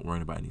thing, not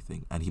worrying about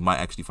anything. And he might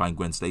actually find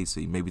Gwen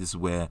Stacy. Maybe this is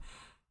where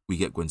we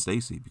get Gwen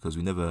Stacy because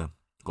we never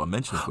got a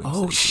mention of Gwen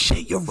Stacy. Oh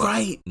shit, you're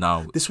right.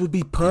 Now this would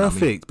be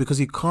perfect because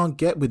he can't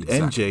get with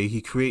MJ.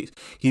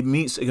 He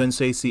meets Gwen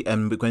Stacy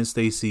and Gwen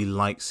Stacy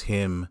likes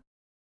him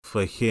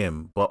for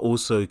him, but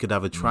also he could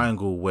have a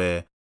triangle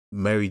where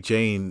Mary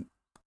Jane,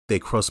 they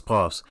cross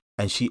paths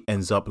and she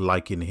ends up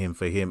liking him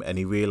for him, and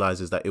he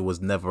realizes that it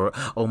was never,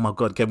 oh my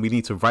god, we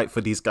need to write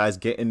for these guys,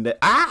 get in there.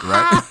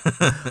 Right.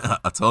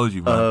 I told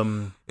you,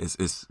 man.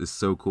 It's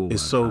so cool.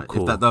 It's so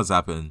cool. If that does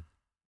happen,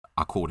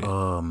 I called it.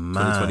 Oh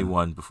man,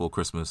 2021 before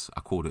Christmas,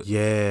 I called it.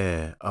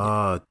 Yeah.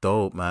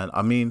 Dope, man.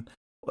 I mean,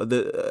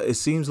 it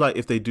seems like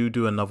if they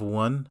do another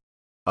one,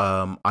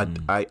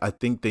 I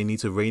think they need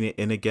to rein it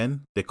in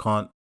again. They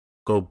can't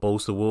go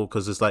balls to the wall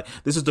because it's like,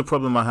 this is the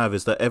problem I have,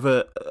 is the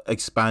ever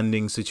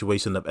expanding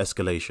situation of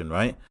escalation,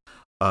 right?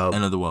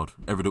 End of the world.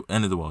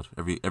 End of the world.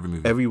 Every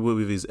movie. Every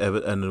movie is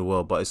ever end of the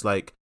world, but it's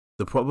like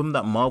the problem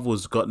that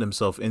Marvel's gotten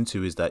themselves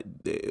into is that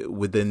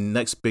with the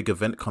next big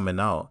event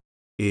coming out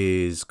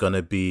is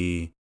gonna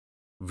be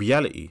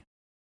reality.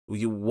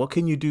 What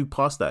can you do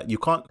past that? You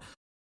can't.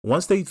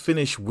 Once they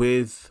finish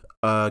with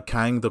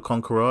Kang the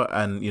Conqueror,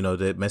 and you know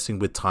they're messing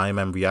with time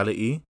and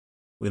reality,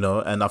 you know,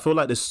 and I feel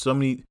like there's so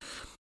many.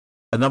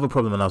 Another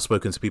problem, and I've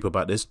spoken to people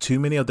about this, too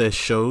many of their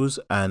shows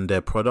and their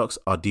products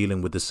are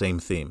dealing with the same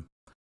theme.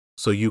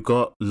 So you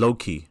got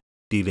Loki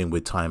dealing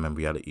with time and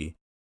reality.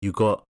 You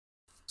got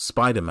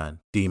Spider-Man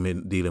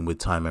dealing with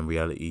time and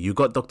reality. You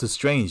got Doctor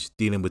Strange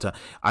dealing with time.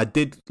 I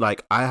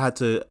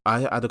had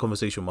a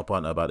conversation with my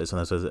partner about this,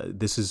 and I said,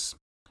 this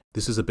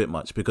is a bit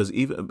much, because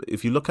even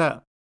if you look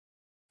at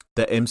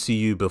the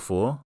MCU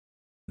before,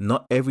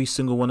 not every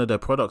single one of their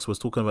products was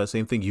talking about the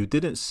same thing. You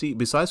didn't see,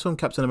 besides from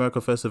Captain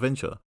America First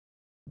Avenger,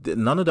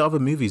 none of the other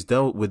movies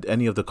dealt with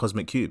any of the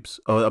cosmic cubes.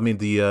 Or I mean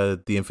the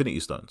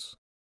Infinity Stones.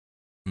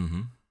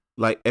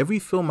 Like every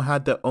film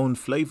had their own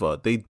flavor.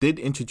 They did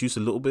introduce a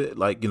little bit,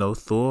 like, you know,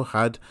 Thor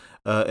had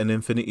an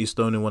Infinity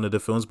Stone in one of the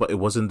films, but it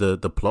wasn't the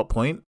plot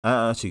point.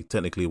 Actually,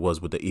 technically it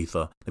was with the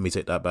ether. Let me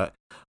take that back.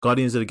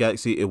 Guardians of the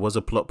Galaxy, it was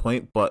a plot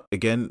point, but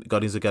again,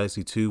 Guardians of the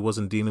Galaxy 2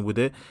 wasn't dealing with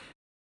it.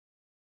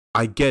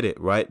 I get it,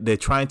 right? They're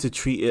trying to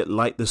treat it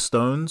like the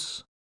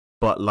Stones,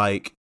 but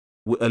like,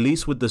 at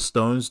least with the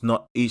stones,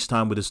 not each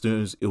time with the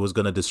stones it was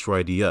going to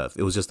destroy the earth.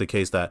 It was just the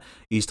case that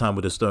each time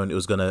with the stone it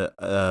was going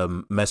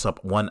to mess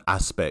up one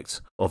aspect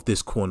of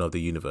this corner of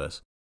the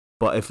universe.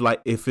 But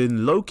if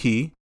in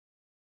Loki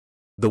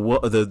the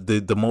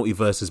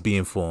multiverse is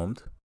being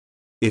formed,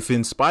 if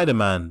in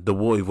Spider-Man the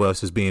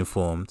multiverse is being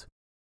formed,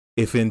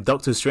 if in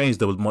Doctor Strange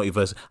the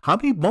multiverse, how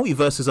many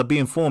multiverses are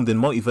being formed in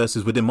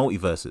multiverses within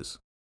multiverses?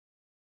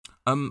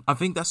 I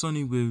think that's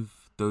only with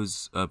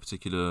those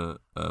particular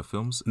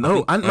films.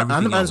 No,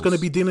 Ant-Man's going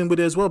to be dealing with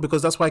it as well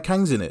because that's why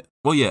Kang's in it.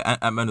 Well, yeah,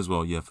 Ant-Man as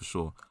well, yeah, for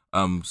sure.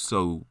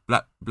 So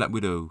Black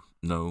Widow,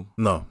 no.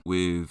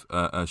 With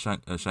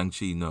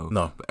Shang-Chi,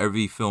 no. But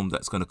every film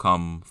that's going to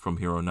come from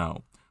here on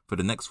out for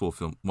the next four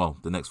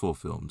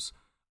films,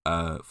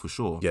 for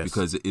sure, yes.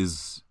 Because it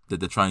is that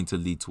they're trying to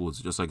lead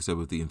towards, just like I said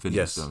with the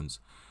Infinity Stones,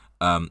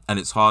 and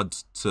it's hard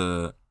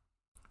to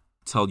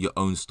tell your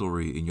own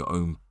story in your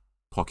own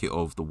pocket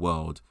of the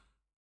world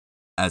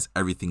as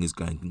everything is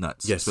going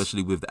nuts,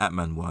 especially with the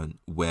Ant-Man one,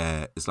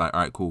 where it's like,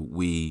 all right, cool,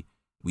 we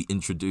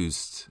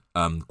introduced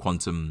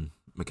quantum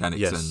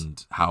mechanics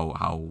and how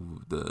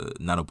the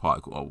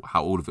nanoparticle, or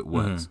how all of it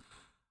works.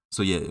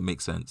 So yeah, it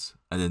makes sense.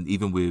 And then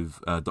even with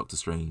Doctor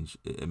Strange,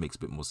 it makes a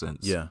bit more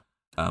sense. Yeah.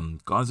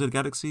 Guardians of the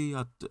Galaxy,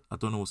 I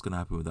don't know what's gonna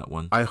happen with that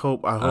one. I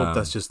hope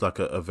that's just like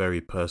a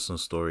very personal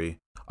story.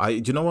 Do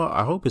you know what?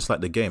 I hope it's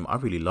like the game. I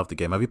really love the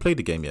game. Have you played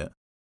the game yet?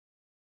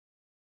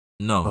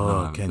 No.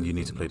 Oh, Ken, you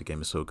need to play the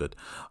game. It's so good.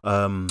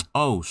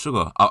 Oh,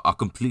 sugar! I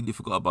completely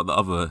forgot about the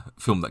other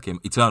film that came,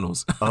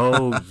 Eternals.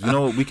 Oh, you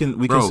know what? We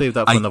can save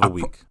that for another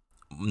week.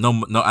 No,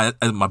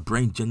 my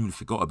brain genuinely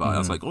forgot about it. I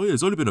was like, oh yeah,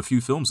 there's only been a few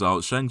films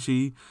out: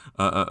 Shang-Chi,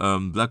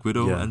 Black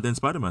Widow, and then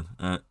Spider-Man.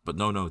 But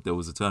no, there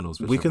was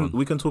Eternals. We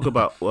can talk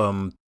about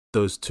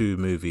those two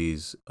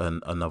movies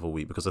another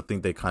week because I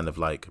think they kind of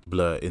like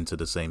blur into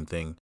the same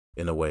thing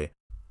in a way.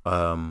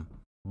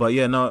 But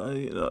yeah, no,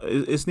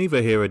 it's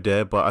neither here or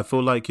there. But I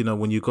feel like,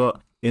 when you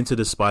got Into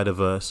the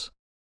Spider-Verse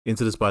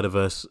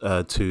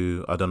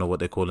 2, I don't know what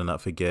they're calling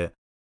that, forget.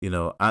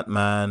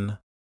 Ant-Man,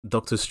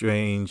 Doctor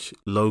Strange,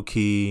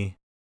 Loki.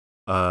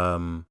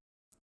 When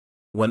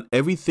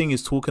everything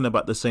is talking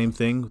about the same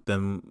thing,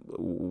 then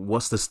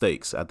what's the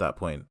stakes at that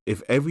point?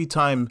 If every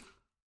time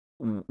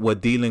we're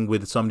dealing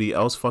with somebody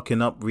else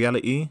fucking up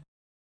reality,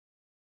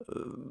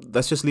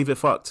 let's just leave it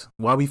fucked.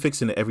 Why are we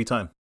fixing it every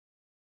time?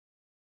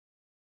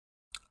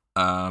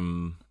 I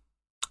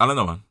don't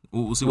know, man.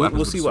 We'll see what happens.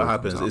 We'll see what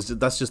happens.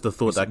 That's just the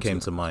thought that came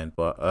to mind.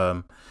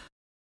 But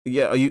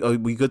yeah, are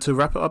we good to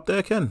wrap it up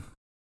there, Ken?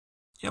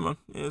 Yeah, man.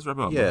 Yeah, let's wrap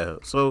it up. Yeah. Man.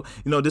 So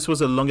this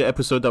was a longer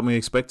episode than we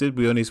expected.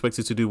 We only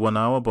expected to do 1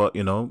 hour, but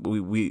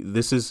we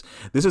this is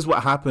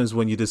what happens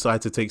when you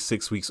decide to take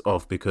 6 weeks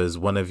off because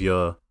one of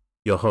your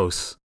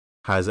hosts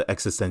has an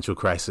existential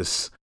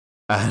crisis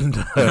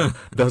and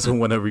doesn't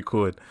want to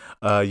record.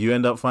 You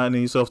end up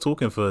finding yourself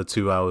talking for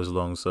 2 hours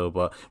long.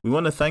 But we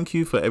want to thank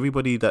you for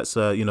everybody that's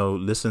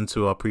listened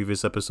to our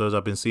previous episodes.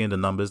 I've been seeing the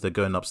numbers; they're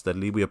going up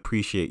steadily. We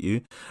appreciate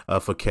you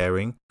for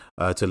caring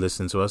to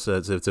listen to us,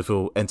 to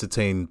feel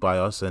entertained by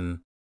us, and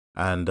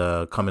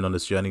coming on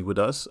this journey with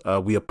us.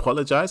 We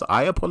apologize.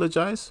 I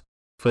apologize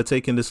for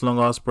taking this long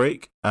ass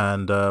break,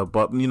 and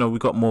but we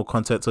got more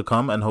content to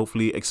come and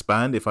hopefully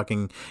expand if I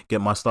can get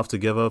my stuff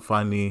together.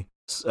 Finally.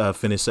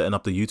 Finish setting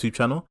up the YouTube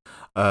channel.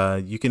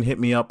 You can hit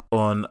me up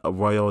on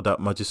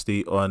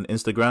royal.majesty on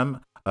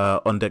Instagram,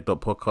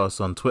 ondeck.podcast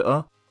on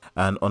Twitter,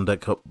 and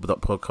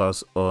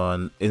ondeck.podcast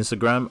on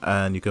Instagram,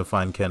 and you can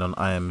find Ken on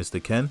I Am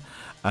Mr. Ken.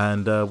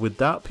 And with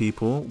that,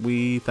 people,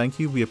 we thank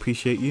you, we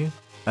appreciate you,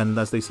 and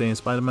as they say in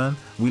Spider-Man,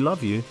 we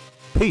love you.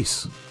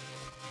 Peace.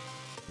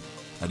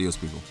 Adios,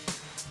 people.